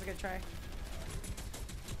 That was a good try.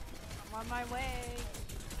 I'm on my way.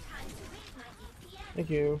 Thank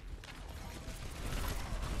you.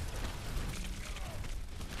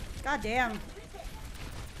 God damn.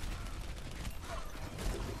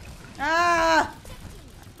 Ah!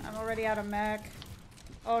 I'm already out of mech.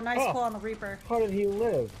 Oh, nice Oh. pull on the Reaper. How did he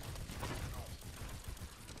live?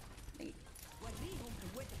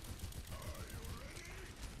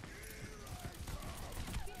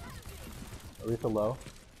 Aretha low.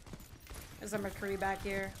 There's a McCree back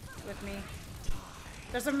here with me.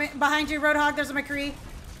 There's a behind you, Roadhog. There's a McCree.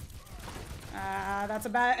 That's a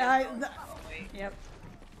bad. Yep.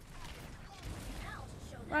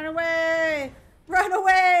 Run away! Run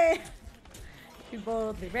away! You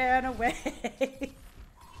boldly ran away.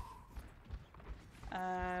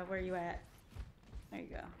 Where are you at? There you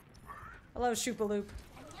go. Hello, Shoopaloop.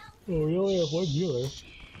 Oh, we only have one healer.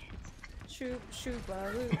 Shoopaloop,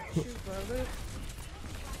 Shoopaloop.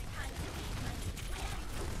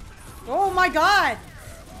 Oh my god!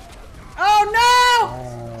 Oh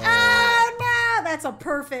no! Oh no! That's a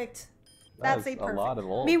perfect. That's a perfect. A lot of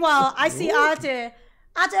ult. Meanwhile, I see Ate.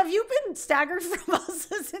 Ate, have you been staggered from us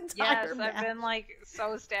this entire Yes, match? I've been like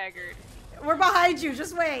so staggered. We're behind you.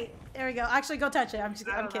 Just wait. There we go. Actually, go touch it. I'm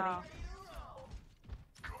kidding. Know.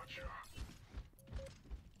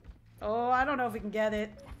 Oh, I don't know if we can get it.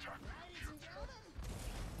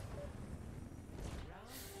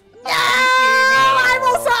 No!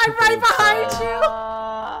 I'm right behind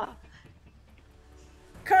you.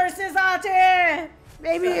 Curses, Ate.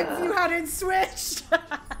 Maybe if you hadn't switched.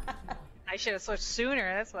 I should have switched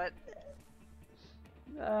sooner. That's what.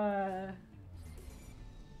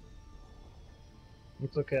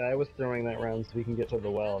 It's okay, I was throwing that round so we can get to the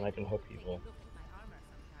well and I can hook people.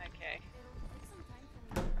 Okay.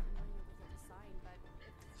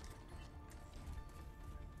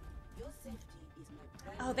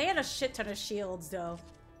 Oh, they had a shit ton of shields, though.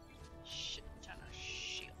 Shit ton of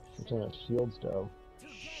shield. It's a shields though.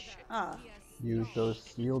 Oh. Use those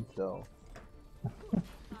shields though.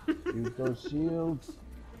 Use those shields.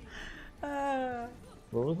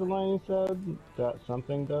 What was the line he said? That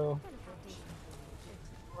something though?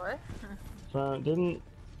 What? Didn't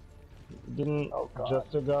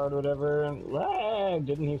just a guard whatever and lag?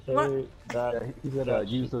 Didn't he say What? that? He said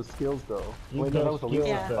use those skills though. Use Wait, no, that those was skills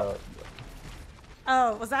Yeah. though.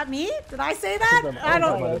 Oh, was that me? Did I say that? I That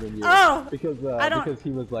don't. might have been you. Oh, because I don't- because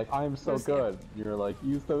he was like, I'm so Who's good. You're like,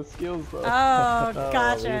 use those skills though. Oh, Oh,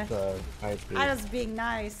 gotcha. Lisa. I see. I was being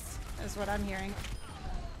nice, is what I'm hearing.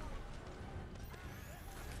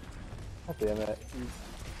 God damn it.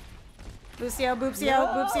 Lucio, Boopsio,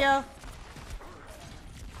 Boopsio.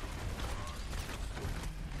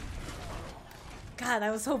 God,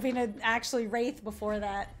 I was hoping to actually Wraith before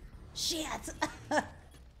that. Shit!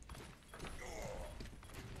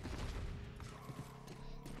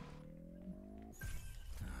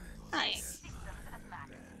 Nice.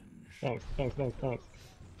 Thanks.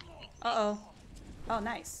 Uh-oh. Oh,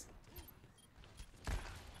 nice.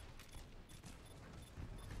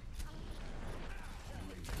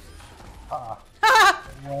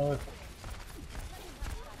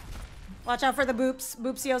 Watch out for the boops.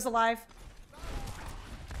 Boopsio's alive.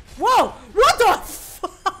 Whoa! What the f-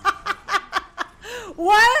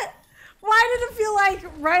 What? Why did it feel like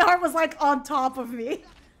Reinhardt was like on top of me?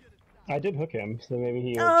 I did hook him, so maybe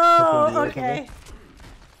he. Oh, okay.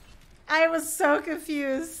 I was so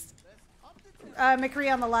confused.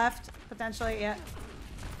 McCree on the left, potentially, yeah.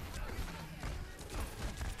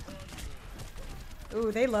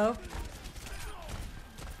 Ooh, they low.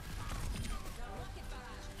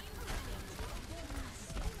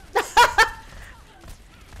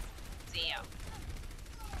 Damn.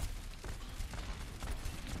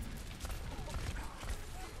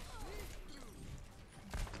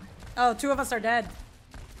 Oh, 2 of us are dead.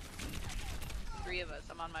 3 of us.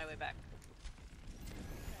 I'm on my way back.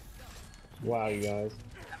 Wow, you guys.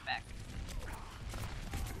 I'm back.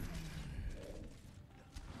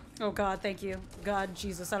 Oh God, thank you. God,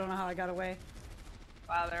 Jesus, I don't know how I got away.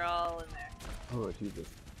 Wow, they're all in there. Oh, Jesus.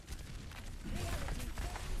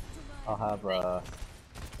 I'll have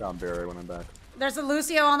John Barry when I'm back. There's a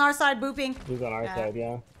Lucio on our side booping. He's on our side,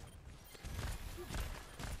 yeah.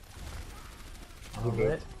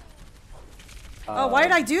 Oh, why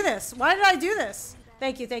did I do this? Why did I do this?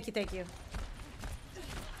 Thank you, thank you, thank you.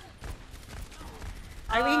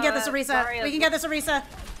 Alright, we can get this Arisa. Zarya's We can get this Arisa.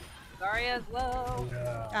 Zarya's low.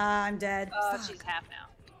 I'm dead. Oh, Fuck. she's half now.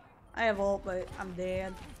 I have ult, but I'm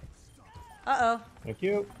dead. Uh-oh. Thank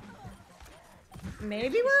you.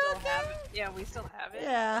 Maybe We we're still have it. Yeah, we still have it.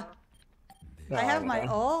 Yeah. No, I have I'm my fine.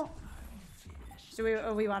 ult.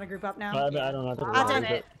 Do we want to group up now? I don't know. I'll take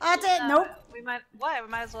it. I'll take it. Nope. We might. What? We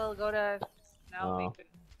might as well go to. No, we couldn't.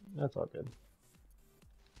 That's all good.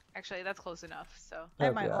 Actually, that's close enough. So. I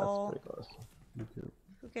have my yeah, ult. that's pretty close. Me too.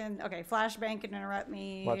 Who can? Okay, flashbang can interrupt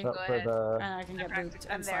me. Watch out Go for ahead. the. And I can get booped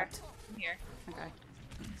I'm and there. slapped. I'm here. Okay.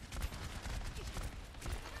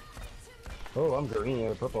 Oh, I'm green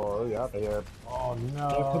or purple. Oh, yeah, out there. Oh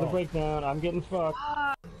Back to the no. breakdown. I'm getting fucked.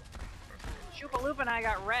 Shoopa and I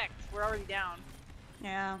got wrecked. We're already down.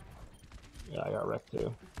 Yeah. Yeah, I got wrecked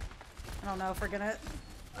too. I don't know if we're gonna.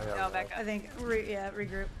 No, back I up. think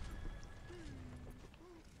regroup.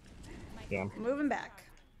 Yeah. Moving back.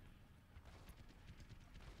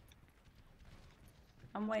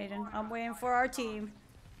 I'm waiting. I'm waiting for our team.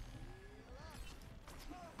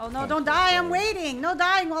 Oh no, don't die. I'm waiting. No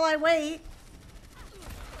dying while I wait.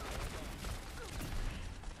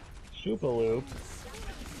 Shoopaloop.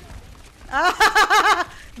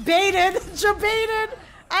 Baited. Jabaited.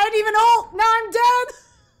 I didn't even ult. Now I'm dead.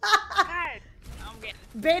 God, I'm getting.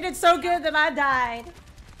 Baited so good that I died.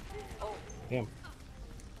 Oh, Damn.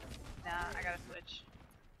 nah, I gotta switch.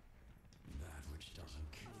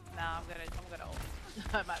 Nah, I'm gonna ult.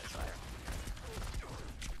 I might as well.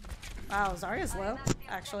 Wow, Zarya's low,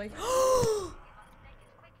 actually.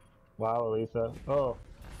 Wow, Elisa. Oh.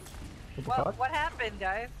 What the fuck? What happened,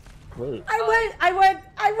 guys? Wait. I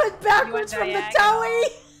went backwards from the diagonal. telly.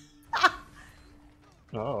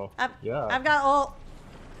 Oh. I've Yeah. got ult.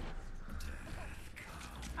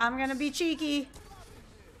 I'm gonna be cheeky.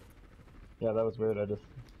 Yeah, that was weird. I just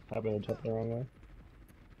happened to jump the wrong way.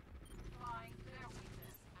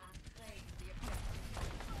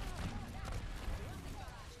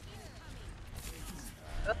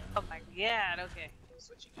 Oh my god, okay. I'm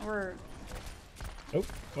switching. We're. Oh,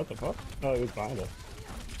 what the fuck? Oh, he was behind us.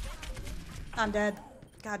 I'm dead.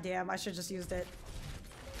 God damn, I should just used it.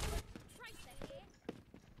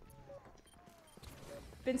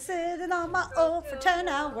 Been sitting on my ult for 10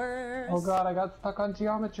 hours. Oh god, I got stuck on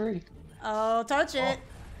geometry. Oh, touch it.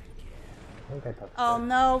 I think I touched Oh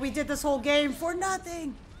no, we did this whole game for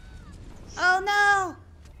nothing. Oh no.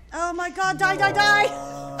 Oh my god, die, die, die.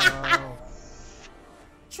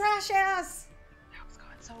 Trash ass. That was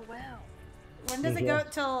going so well. When does it go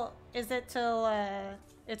till, is it till,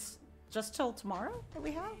 it's just till tomorrow that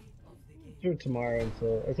we have? Through tomorrow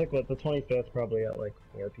until, it's like what, the 25th, probably at like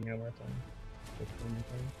 4 p.m. or something. 6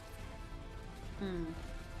 p.m. Hmm.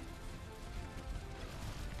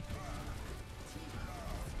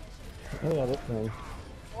 Oh yeah, this thing.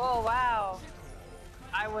 Whoa, wow.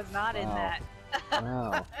 I was not in Wow. that.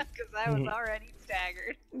 Wow. Because I was already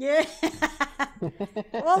staggered. Yeah.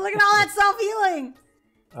 Well, look at all that self-healing.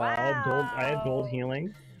 I had gold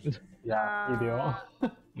healing. Yeah, you do.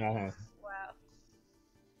 Uh-huh. Wow.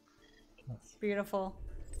 It's beautiful.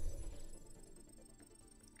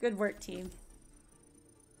 Good work, team.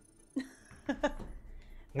 Okay,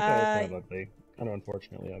 it's not ugly. Kind of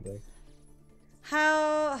unfortunately ugly.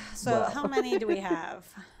 How many do we have?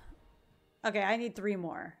 Okay, I need 3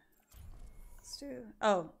 more. Let's do,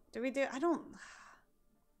 oh, do we do, I don't,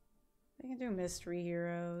 we can do mystery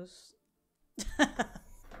heroes.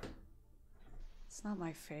 It's not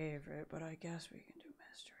my favorite, but I guess we can do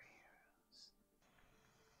mystery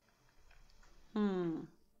heroes.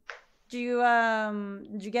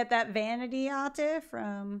 Did you get that vanity, Ate,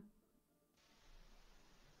 from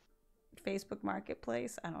Facebook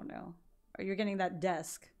Marketplace? I don't know. Or you're getting that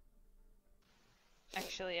desk?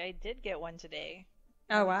 Actually, I did get one today.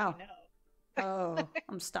 Oh, wow. How did you know? Oh,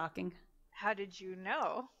 I'm stalking. How did you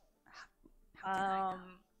know? How did I know?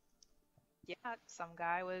 Yeah, some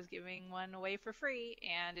guy was giving one away for free,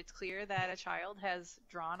 and it's clear that a child has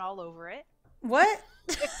drawn all over it. What?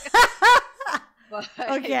 But,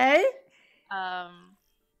 Okay.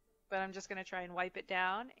 but I'm just gonna try and wipe it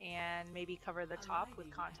down and maybe cover the top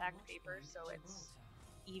with contact paper so it's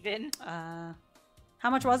even. How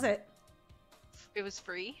much was it? It was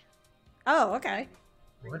free. Oh, okay.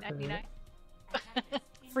 $3.99.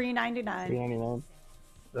 Free 99. 399.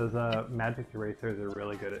 Those magic erasers are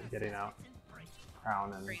really good at getting out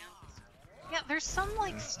crown and Yeah, there's some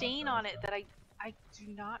like stain on it that I do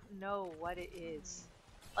not know what it is.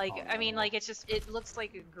 Like, I mean, like it looks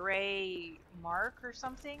like a gray mark or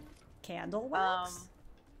something. Candle wax?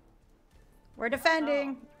 We're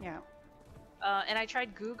defending. Yeah. And I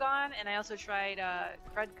tried Gugon, and I also tried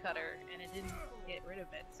Crud Cutter, and it didn't get rid of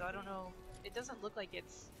it. So I don't know. It doesn't look like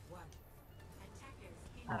it's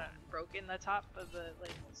broken the top of the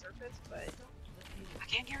surface, but I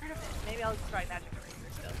can't get rid of it. Maybe I'll try magic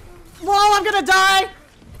eraser still. Whoa! I'm gonna die.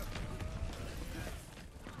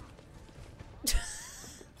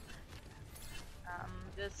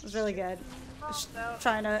 This was really good.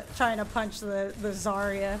 Trying to punch the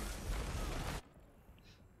Zarya.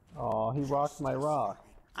 Oh, he rocked my rock.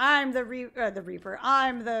 I'm the Reaper.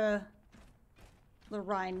 I'm the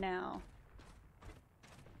Rhine now.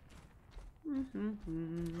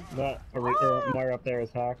 That Moira up there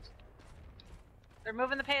is hacked. They're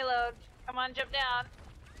moving the payload. Come on, jump down.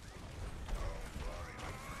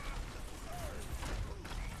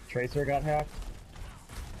 Tracer got hacked.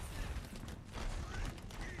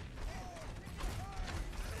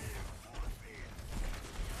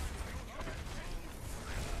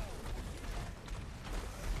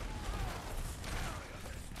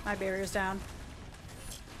 My barrier's down.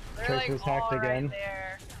 They're Tracer's like hacked all again. right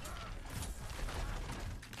there.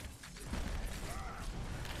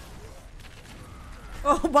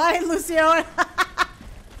 Oh, bye, Lucio.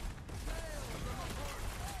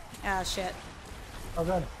 Ah, shit. oh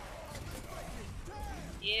god.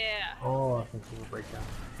 Yeah. Oh, I think we'll break down.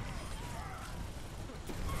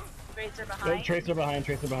 Tracer behind. Tracer behind.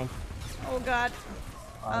 Tracer behind. Oh god.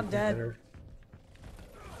 I'm dead. Better.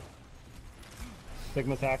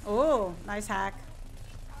 Sigma's hacked. Oh, nice hack.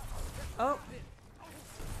 Oh.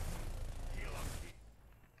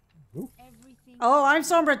 Oh, I'm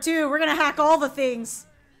Sombra too. We're gonna hack all the things.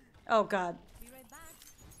 Oh god.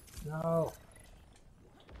 No.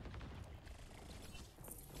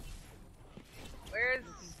 Where's?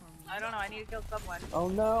 I don't know. I need to kill someone. Oh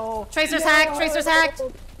no! Tracer's hacked. Tracer's hacked.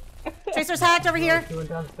 Tracer's hacked over here. She went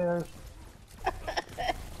downstairs.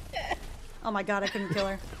 Oh my god, I couldn't kill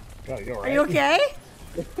her. Oh, you're Are right. you okay?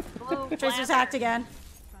 Blue Tracer's bladder. hacked again.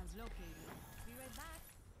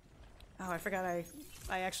 Oh, I forgot I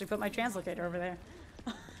actually put my translocator over there.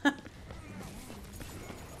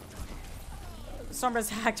 Sombra's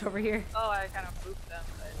hacked over here. Oh, I kind of booped them,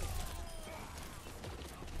 but.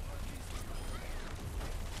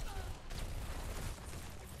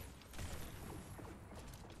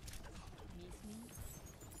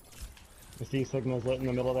 You see Sigma's lit in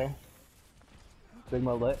the middle there?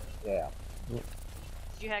 Sigma lit? Yeah. Did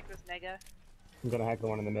you hack this mega? I'm gonna hack the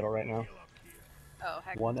one in the middle right now. Oh,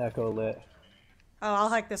 heck. One echo lit. Oh, I'll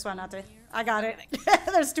hack this one out there. I got it.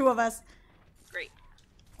 There's two of us. Great.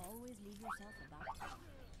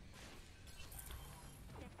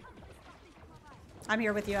 I'm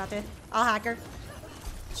here with you out there. I'll hack her.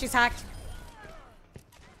 She's hacked.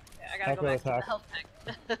 Yeah, I gotta Echo go back is to the hacked. health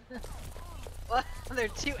tech. What? There are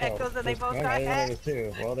two echoes and they both I got didn't know there was hacked?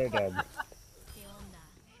 two. Well, they're dead.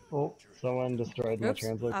 Oh. Someone destroyed my Oops.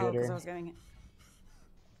 Oh, because translocator. I was getting it.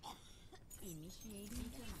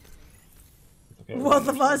 Okay, Both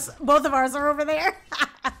of ours are over there.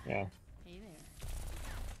 Yeah.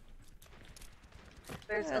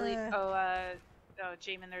 There's at least. Oh,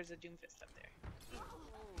 Jamin, there's a Doomfist up there.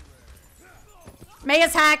 May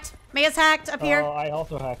is hacked. May is hacked up here. Oh, I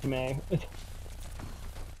also hacked May.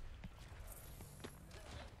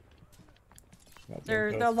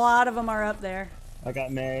 A lot of them are up there. I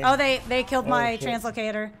got May. Oh, they killed my shit.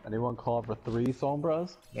 translocator. Anyone call for 3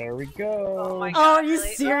 Sombras? There we go. Oh my Oh, god. are you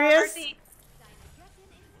really? serious? Oh, Marcy.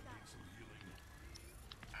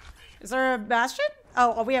 Is there a bastion?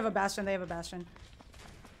 Oh, we have a bastion. They have a bastion.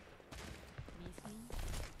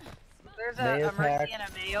 There's May a is Mercy hacked. and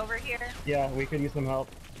a May over here. Yeah, we could use some help.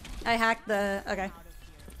 I hacked the. Okay.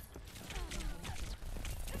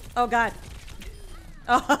 Oh god.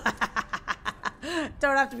 Oh.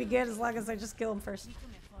 Don't have to be good as long as I just kill him first.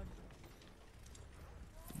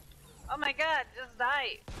 Oh my god, just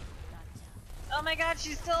die. Oh my god,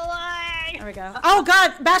 she's still alive! There we go. Oh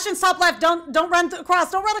god, Bastion's top left. Don't run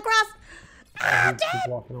across. Don't run across. Ah, He's dead.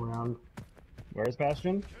 walking around. Where's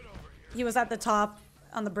Bastion? He was at the top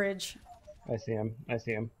on the bridge. I see him. I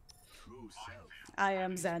see him. I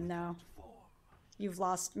am Zen now. You've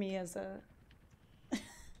lost me as a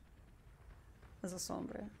as a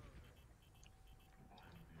Sombra.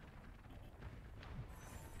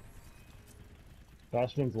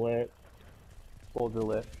 Bastion's lit. Soldier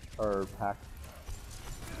lit or pack.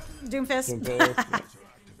 Doomfist. Doomfist.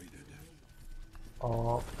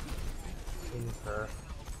 Oh. Her.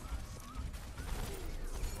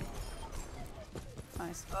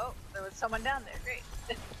 Nice. Oh, there was someone down there. Great.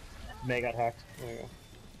 May got hacked. There you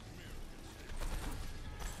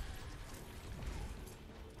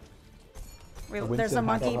go. There's a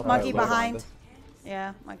monkey Winston monkey has a behind. us.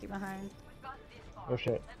 Yeah, monkey behind. Oh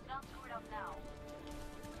shit.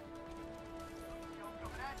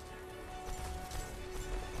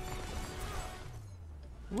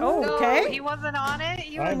 Oh, No, okay. he wasn't on it.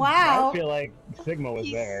 He was, Wow. I feel like Sigma was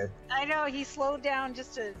he's- there. I know, he slowed down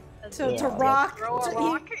just to To rock. throw a to-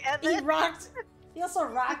 rock and He then... rocked. He also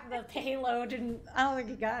rocked the payload, and I don't think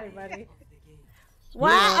he got anybody.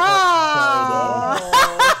 Wow! Oh!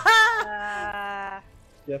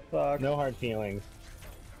 You fuck. No hard feelings.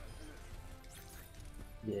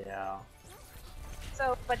 Yeah.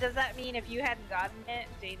 So, but does that mean if you hadn't gotten it,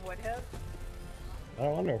 Jane would have? I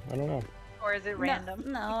wonder. I don't know. Or is it random?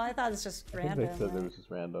 No, I thought it's just I random. think they said it was just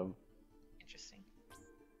random. Interesting.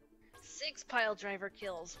 6 pile driver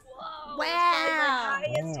kills. Whoa! Wow. That's probably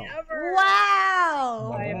my highest ever.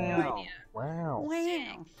 Wow! I have no idea. Wow.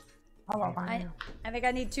 Wow. I think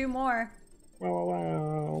I need 2 more.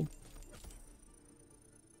 Wow.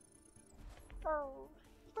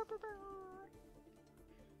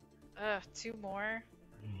 Ugh, 2 more?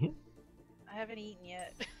 I haven't eaten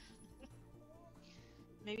yet.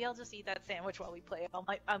 Maybe I'll just eat that sandwich while we play. I'll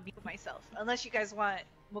mute myself. Unless you guys want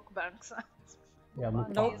mukbang sounds. Yeah,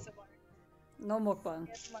 mukbang. Nope. No mukbang.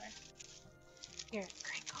 Here,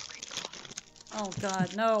 crinkle. Oh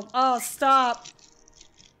god, no. Oh, stop!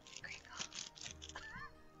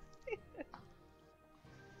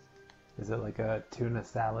 Is it like a tuna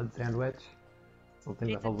salad sandwich?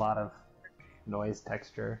 Something with a lot of noise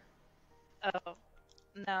texture. Oh,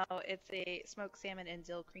 no, it's a smoked salmon and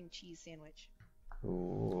dill cream cheese sandwich.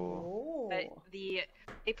 Ooh. But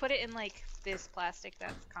they put it in like this plastic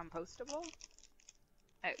that's compostable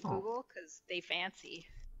at Google because they fancy.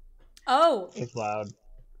 Oh! It's loud.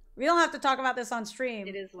 We don't have to talk about this on stream.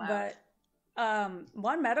 It is loud. But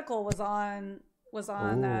One Medical was on Ooh.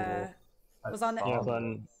 the Yeah, it was on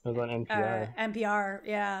NPR. NPR,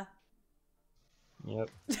 yeah. Yep.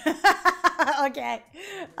 Okay.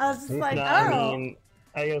 I was just like, No, oh. I mean,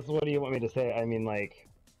 I guess what do you want me to say? I mean, like,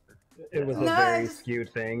 it was a No, very just-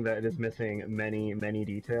 skewed thing that is missing many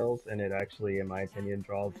details, and it actually, in my opinion,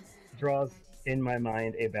 draws in my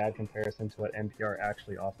mind a bad comparison to what NPR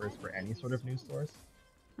actually offers for any sort of news source.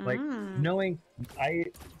 Like, knowing, I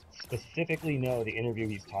specifically know the interview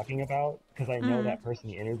he's talking about because I know that person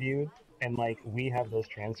he interviewed, and like we have those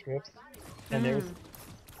transcripts, and there's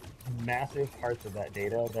massive parts of that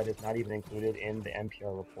data that is not even included in the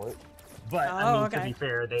NPR report. But I mean, to be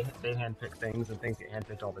fair, they handpick things, and things get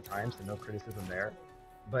handpicked all the time, so no criticism there.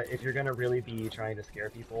 But if you're gonna really be trying to scare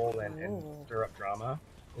people and stir up drama,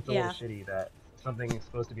 it's a little shitty that something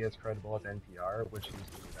supposed to be as credible as NPR would choose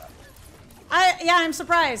to do that. I'm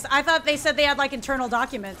surprised. I thought they said they had like internal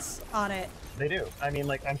documents on it. They do. I mean,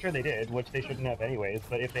 like, I'm sure they did, which they shouldn't have anyways,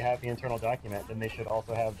 but if they have the internal document, then they should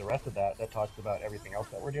also have the rest of that talks about everything else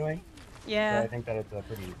that we're doing. Yeah. So I think that it's a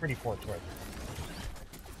pretty poor choice.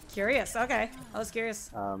 Curious. Okay. I was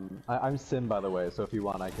curious. I'm Sim, by the way, so if you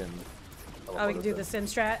want, I can... Oh, we can do the sim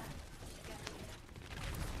strat.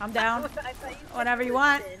 I'm down. I thought you said Whenever you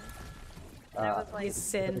want. sin. And I was like, He's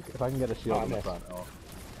sin. If I can get a shield in the front, oh.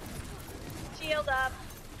 shield up.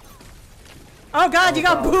 Oh god, you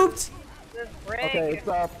got booped! This brick. Okay, it's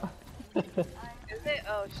up. Is it?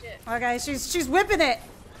 Oh shit. Okay, she's whipping it.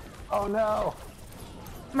 Oh no!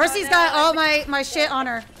 Mercy's got all my shit on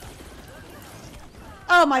her.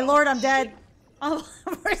 Oh my lord, I'm dead. Oh,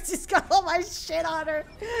 Mercy's got all my shit on her.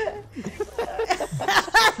 That's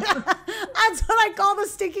what I call the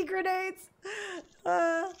sticky grenades.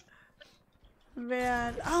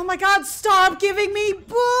 Man. Oh my god, stop giving me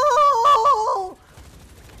bull!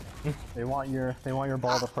 They want your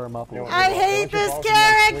ball to firm up a little bit. I hate this balls in your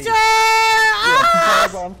character! Balls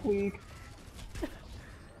Ah! on fleek.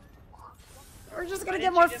 We're just gonna Why get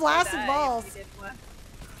didn't more you just flaccid die if balls. you did one?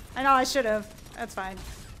 I know, I should have. That's fine.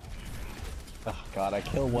 Oh god, I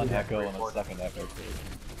kill one Echo and a second Echo.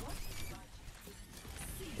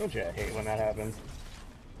 Don't you hate when that happens?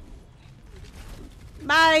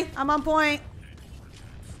 Bye! I'm on point.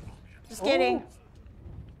 Just kidding.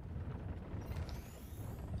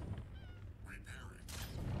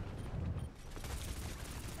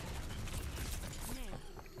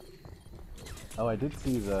 Oh, I did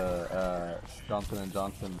see the Johnson &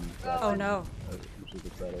 Johnson. Oh no. Which is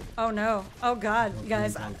exciting. Oh no. Oh god, you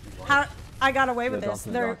guys. How I got away with the this.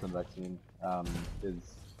 Johnson They're... Johnson vaccine is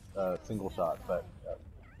a single shot, but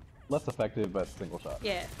less effective, but single shot.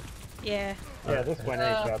 Yeah. Yeah. Yeah, this one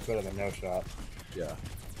shot's better than no shot. Yeah.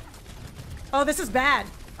 Oh, this is bad.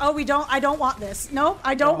 Oh, I don't want this. No,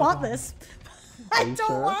 I don't want this. I you don't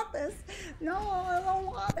sure? want this. No, I don't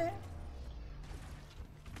want it.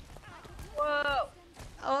 Whoa!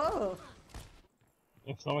 Oh.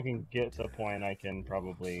 If someone can get to a point, I can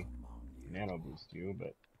probably nano boost you,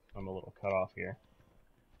 but I'm a little cut off here.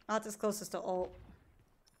 Not as closest to ult.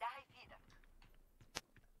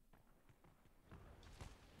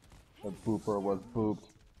 The booper was booped.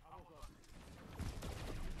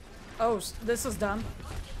 Oh, this is dumb.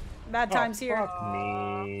 Bad times here. Fuck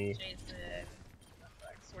me. Jason.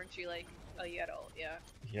 Weren't you like, oh, you had ult, yeah.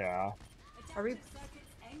 Yeah. Are we?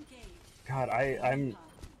 God, I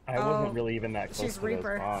wasn't really even that close she's to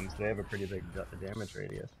Reaper. those bombs. They have a pretty big damage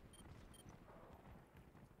radius.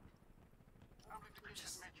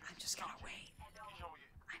 I'm just gonna wait.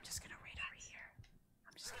 I'm just gonna wait over here.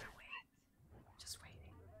 I'm just gonna wait. Just waiting.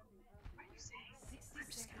 What are you saying? I'm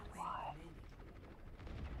just gonna wait.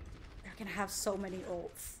 They're gonna have so many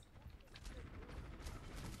ults.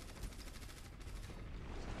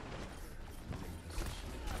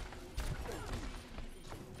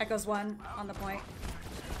 Echoes one on the point.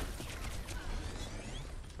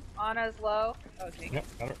 Ana's low. Okay. Yep,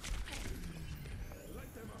 got her.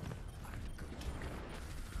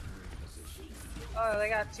 Oh, they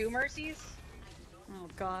got 2 mercies? Oh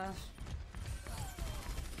gosh.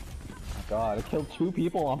 Oh God, I killed 2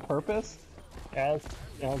 people on purpose? As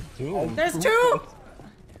Doom. There's 2!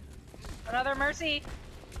 Another mercy!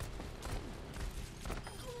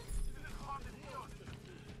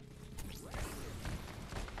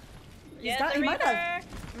 He Get the might Reaper! have.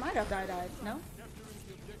 He might have died. No?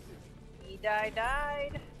 He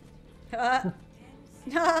died.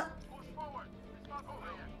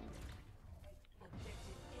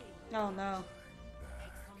 Oh no.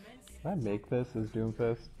 Can I make this as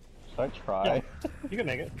Doomfist? Should I try? Yeah, you can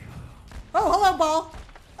make it. Oh, hello, Ball.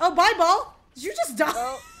 Oh, bye, Ball. Did you just die?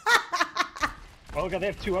 Oh. Oh god, they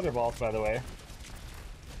have 2 other balls, by the way.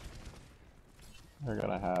 They're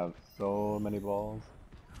gonna have so many balls.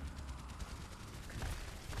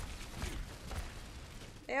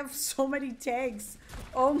 They have so many tags.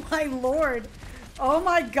 Oh my lord. Oh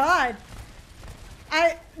my god.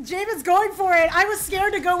 Jamin's going for it. I was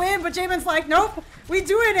scared to go in, but Jamin's like, nope, we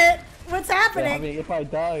doing it. What's happening? Yeah, I mean, if I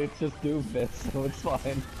die, it's just Doomfist, so it's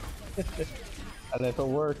fine. And if it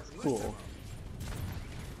works, cool.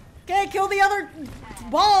 Okay, kill the other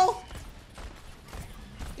ball.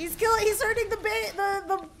 He's hurting the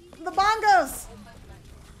bongos.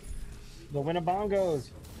 The Winnabongos.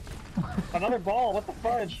 Another ball, what the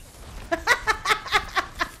fudge?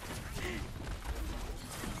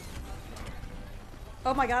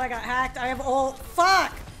 Oh my god, I got hacked. I have ult.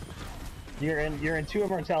 Fuck. You're in 2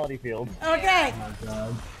 immortality fields. Okay. Oh my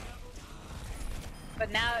God. But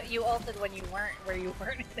now you ulted when you weren't where you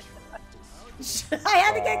weren't. I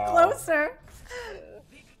had to get closer.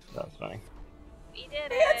 That was funny. We did it!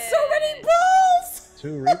 They had so many balls!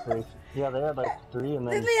 2 Reapers. Yeah, they had like 3 and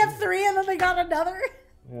then... Didn't they have 3 and then they got another?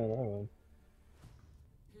 Yeah, that one.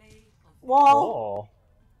 Wall.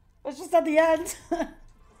 Oh. It's just at the end.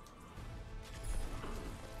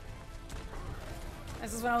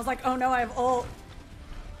 This is when I was like, oh no, I have ult.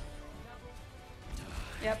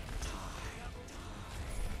 Yep.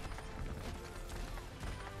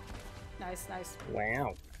 Nice, nice.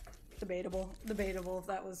 Wow. Debatable. Debatable if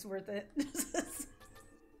that was worth it.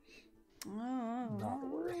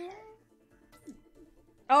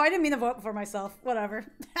 Oh, I didn't mean to vote for myself. Whatever.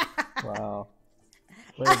 Wow.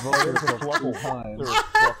 Wait, voted for full time.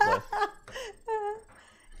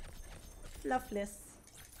 Fluffless.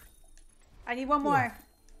 I need one more.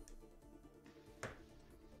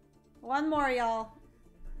 One more, y'all.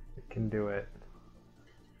 You can do it.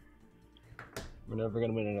 We're never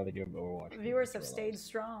gonna win another game of Overwatch. Viewers have stayed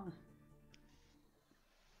strong.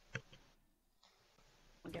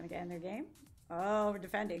 We're gonna get in their game. Oh, we're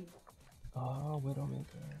defending. Oh,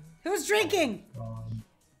 Widowmaker. Who's drinking? Oh,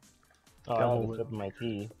 I was sipping my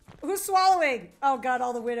tea. Who's swallowing? Oh god,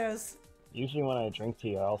 all the widows. Usually when I drink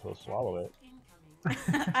tea, I also swallow it.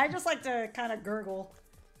 I just like to kind of gurgle.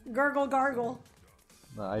 Gurgle, gargle.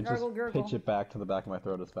 No, I Gurgle, just gurgle. pitch it back to the back of my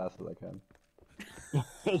throat as fast as I can.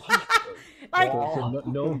 Like, So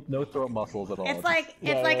no throat muscles at all. it's like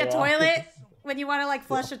a toilet when you want to like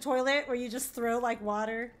flush a toilet where you just throw like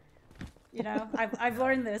water. You know, I've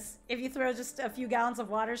learned this. If you throw just a few gallons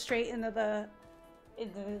of water straight into the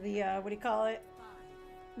what do you call it?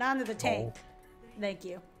 Not into the tank. Thank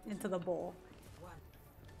you. Into the bowl.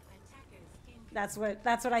 That's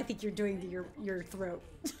what I think you're doing to your throat.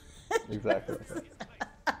 Exactly.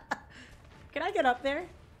 Can I get up there?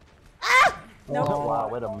 Ah! Nope. Oh wow,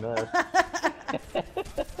 what a miss.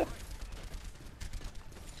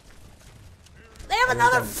 They have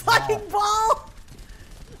another fucking ball!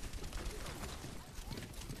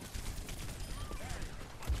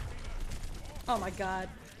 Oh my god.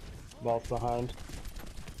 Ball's behind.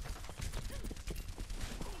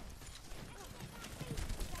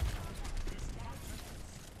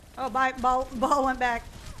 Oh, ball went back.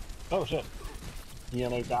 Oh shit.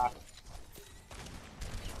 DNA doc.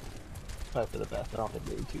 Probably for the best. I don't think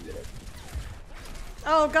they were too good at it.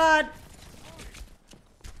 Oh god.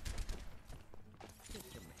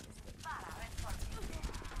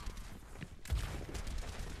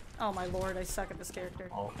 Oh my lord, I suck at this character.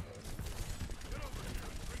 Oh.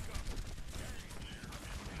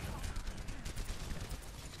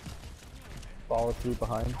 Ball is 3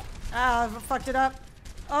 behind. Ah, I fucked it up.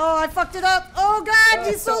 Oh, I fucked it up. Oh god,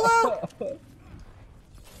 he's so low.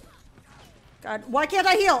 God, why can't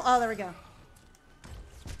I heal? Oh, there we go.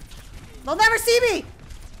 They'll never see me.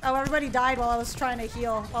 Oh, everybody died while I was trying to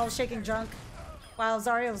heal, while I was shaking junk. Wow,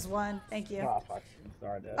 Zarya's won. Thank you. Oh fuck.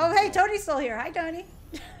 Sorry, Dad. Oh, hey, Tony's still here. Hi, Tony.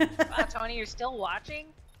 Wow, Tony, you're still watching?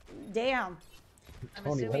 Damn. I'm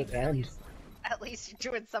Tony, let assuming it end. at least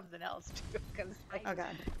you're doing something else too, because Oh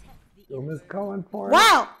god. Uma's going for it.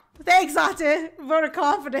 Wow! Thanks, Ate. Vote of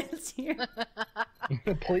confidence here.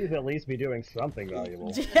 Please at least be doing something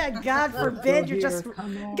valuable. Yeah, God forbid you're just.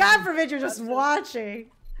 God forbid you're just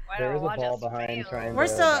watching. why There don't is a watch ball us behind fail? trying We're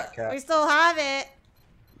to still. back cap. We still have it.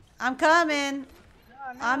 I'm coming.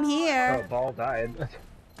 Oh, no. I'm Oh, here. ball died.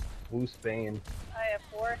 Woo Spain. I have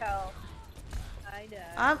 4 health. I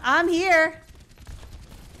died. I'm here.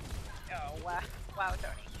 Oh, wow. Wow,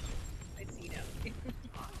 Tony. I see now.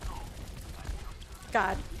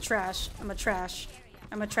 God, trash. I'm a trash.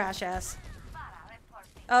 I'm a trash ass.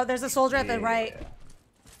 Oh, there's a soldier at the right.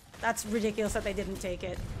 That's ridiculous that they didn't take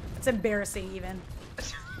it. It's embarrassing even.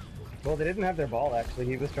 Well, they didn't have their ball actually.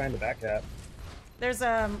 He was trying to back cap. There's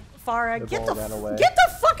Farah. The Get ball the ran away. get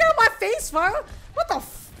the fuck out of my face, Farah. What the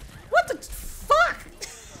fuck?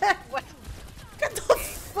 What? Get the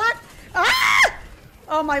fuck? Ah!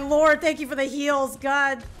 Oh my lord! Thank you for the heals,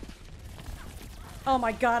 God. Oh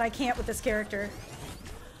my god, I can't with this character.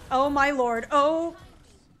 Oh my lord. Oh.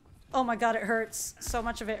 Oh my god, it hurts. So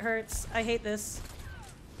much of it hurts. I hate this.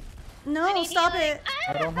 No, stop it.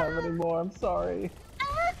 I don't have any more. I'm sorry.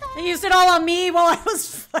 They used it all on me while I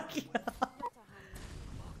was fucking up.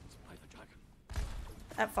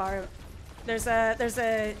 That far. There's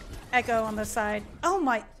a echo on the side. Oh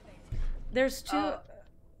my. There's 2. Oh,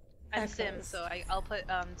 I'm echoes. Sim, so I'll put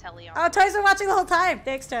Telly on. Oh, Tony's been watching the whole time.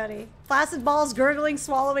 Thanks, Tony. Flaccid balls, gurgling,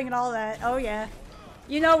 swallowing, and all that. Oh yeah.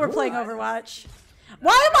 You know we're playing Overwatch.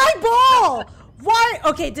 Why am I ball? Why?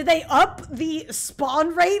 Okay, did they up the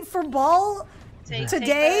spawn rate for ball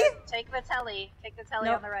today? Take the Telly. Take the Telly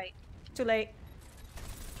Nope. on the right. Too late.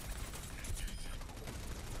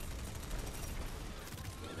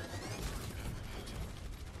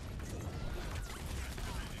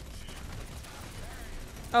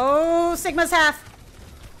 Oh, Sigma's half.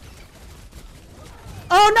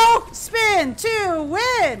 Oh no! Spin to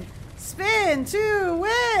win! Spin to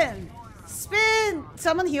win! Spin!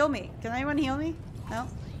 Someone heal me. Can anyone heal me? No?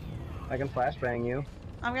 I can flashbang you.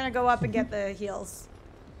 I'm gonna go up and get the heals.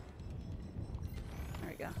 There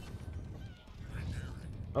we go.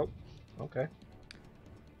 Oh, okay.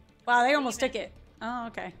 Wow, they almost took it. Oh,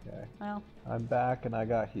 okay. Okay. Well. I'm back and I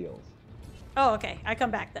got heals. Oh, okay. I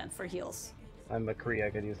come back then for heals. I'm McCree. I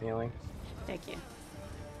could use healing. Thank you.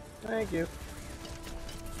 Thank you.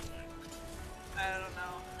 I don't know.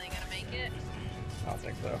 Are they gonna make it? I don't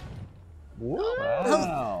think so.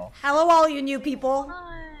 Wow. Hello, all you new people.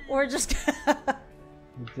 Hi. Or just.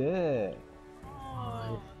 You did.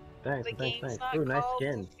 Oh, Thanks, the thanks, game's thanks. not Ooh, nice called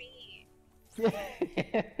skin.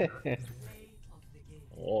 Defeat.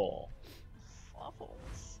 Oh.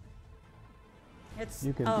 Waffles. It's.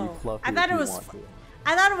 You can oh. be fluffy I thought if it you was. want to.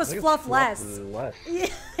 I thought it was I think it's fluff less. less. Yeah,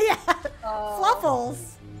 yeah. Oh.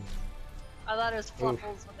 Fluffles. I thought it was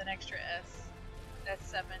Fluffles with an extra S.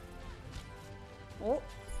 S7. Oh,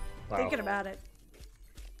 Wow. thinking about it.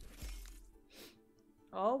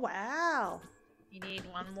 Oh wow. You need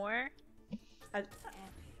one more?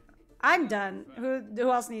 I'm done.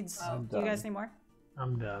 Who else needs? I'm Do you guys done. need more?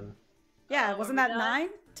 I'm done. Yeah, Oh, wasn't are we that done? 9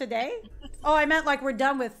 today? Oh, I meant like we're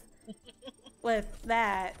done with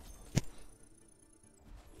that.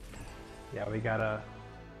 Yeah, we gotta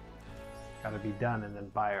be done and then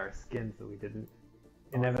buy our skins that we didn't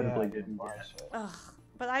inevitably yeah, didn't buy get. shit. Ugh,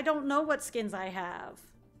 but I don't know what skins I have.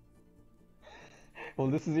 Well,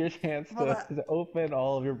 this is your chance Hold to, up. to open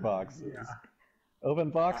all of your boxes. Open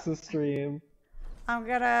boxes stream. I'm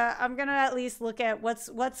gonna at least look at what's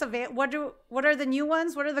what are the new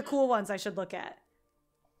ones? What are the cool ones I should look at?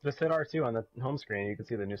 Just hit R2 on the home screen. You can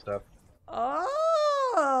see the new stuff.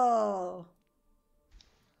 Oh.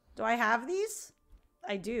 Do I have these?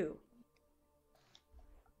 I do.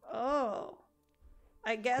 Oh.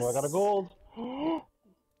 I guess. Oh, I got a gold. Oh,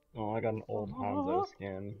 I got an old Hanzo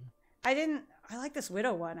skin. I like this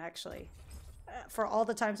Widow one, actually. For all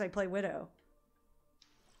the times I play Widow.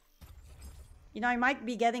 You know, I might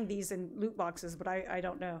be getting these in loot boxes, but I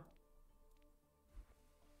don't know.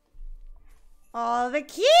 Oh, the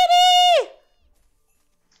kitty!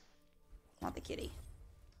 Not the kitty.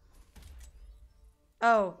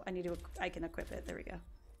 Oh, I can equip it. There we go.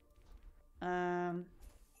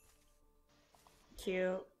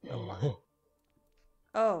 Cute.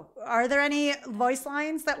 Oh, are there any voice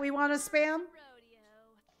lines that we want to spam?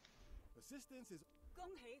 Assistance is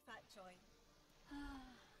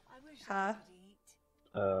Huh?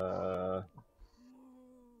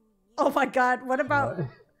 Oh my god, what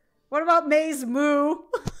about May's moo?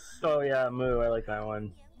 yeah, Moo. I like that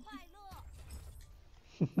one.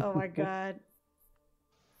 Oh my god.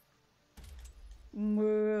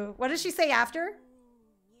 Moo. What does she say after?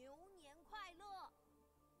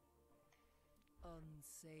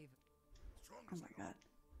 Oh my god.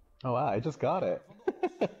 Oh wow, I just got it.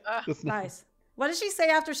 Nice. What does she say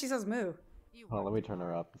after she says moo? Oh, let me turn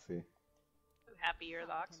her up and see. Happy ear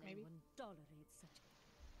locks, maybe.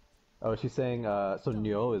 Oh, she's saying, so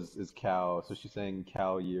Nyo is cow, so she's saying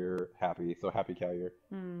cow year happy, so happy cow year.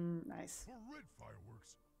 Nice. For red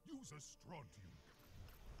fireworks, use a strontium.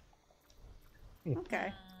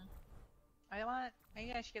 Okay.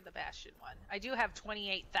 Maybe I should get the Bastion one. I do have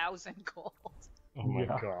 28,000 gold. Oh my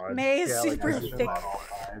god. May is Yeah, super like, thick.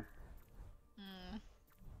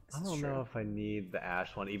 I don't know if I need the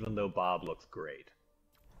Ash one, even though Bob looks great.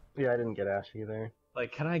 Yeah, I didn't get Ash either.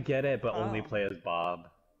 Like, can I get it, but only Oh. play as Bob?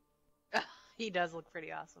 He does look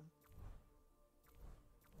pretty awesome.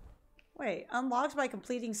 Wait, unlocked by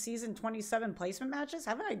completing season 27 placement matches?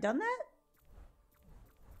 Haven't I done that?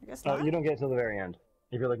 I guess Oh, not. you don't get it till the very end.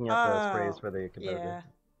 If you're looking at the sprays for the competitive. Yeah.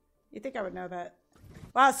 You think I would know that.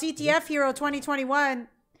 Wow, CTF Hero 2021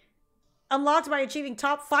 unlocked by achieving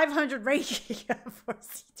top 500 ranking for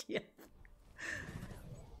CTF.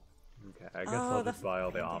 Okay, I guess I'll just buy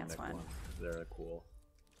all the Dance Omnic one. ones. They're cool.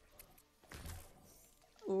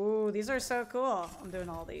 Ooh, these are so cool. I'm doing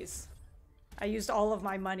all these. I used all of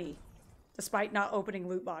my money, despite not opening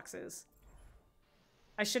loot boxes.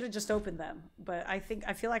 I should have just opened them, but I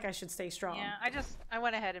feel like I should stay strong. Yeah, I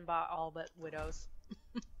went ahead and bought all but Widows.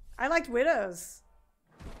 I liked Widows.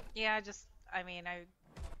 Yeah,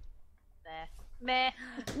 Meh.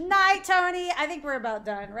 Night, Tony. I think we're about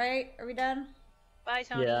done, right? Are we done? Bye,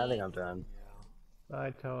 Tony. Yeah, I think I'm done.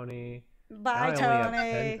 Bye, Tony. Bye, now I only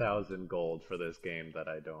Tony. have 10,000 gold for this game that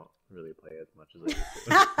I don't really play as much as I used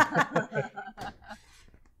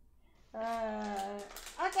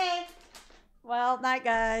to. Okay. Well, night,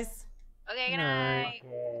 guys. Okay, good night.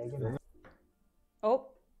 Oh,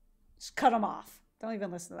 just cut them off. Don't even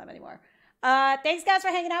listen to them anymore. Thanks, guys, for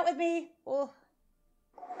hanging out with me. Oh.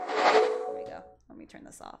 There we go. Let me turn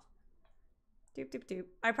this off. Doop, doop, doop.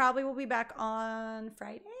 I probably will be back on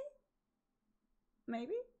Friday?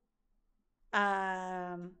 Maybe?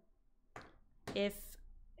 If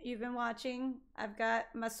you've been watching, I've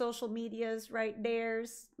got my social medias right there.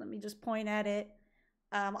 Let me just point at it.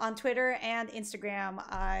 On Twitter and Instagram,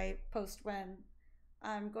 I post when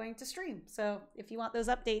I'm going to stream. So if you want those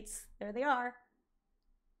updates, there they are.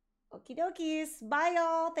 Okie dokies. Bye,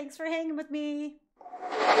 y'all. Thanks for hanging with me.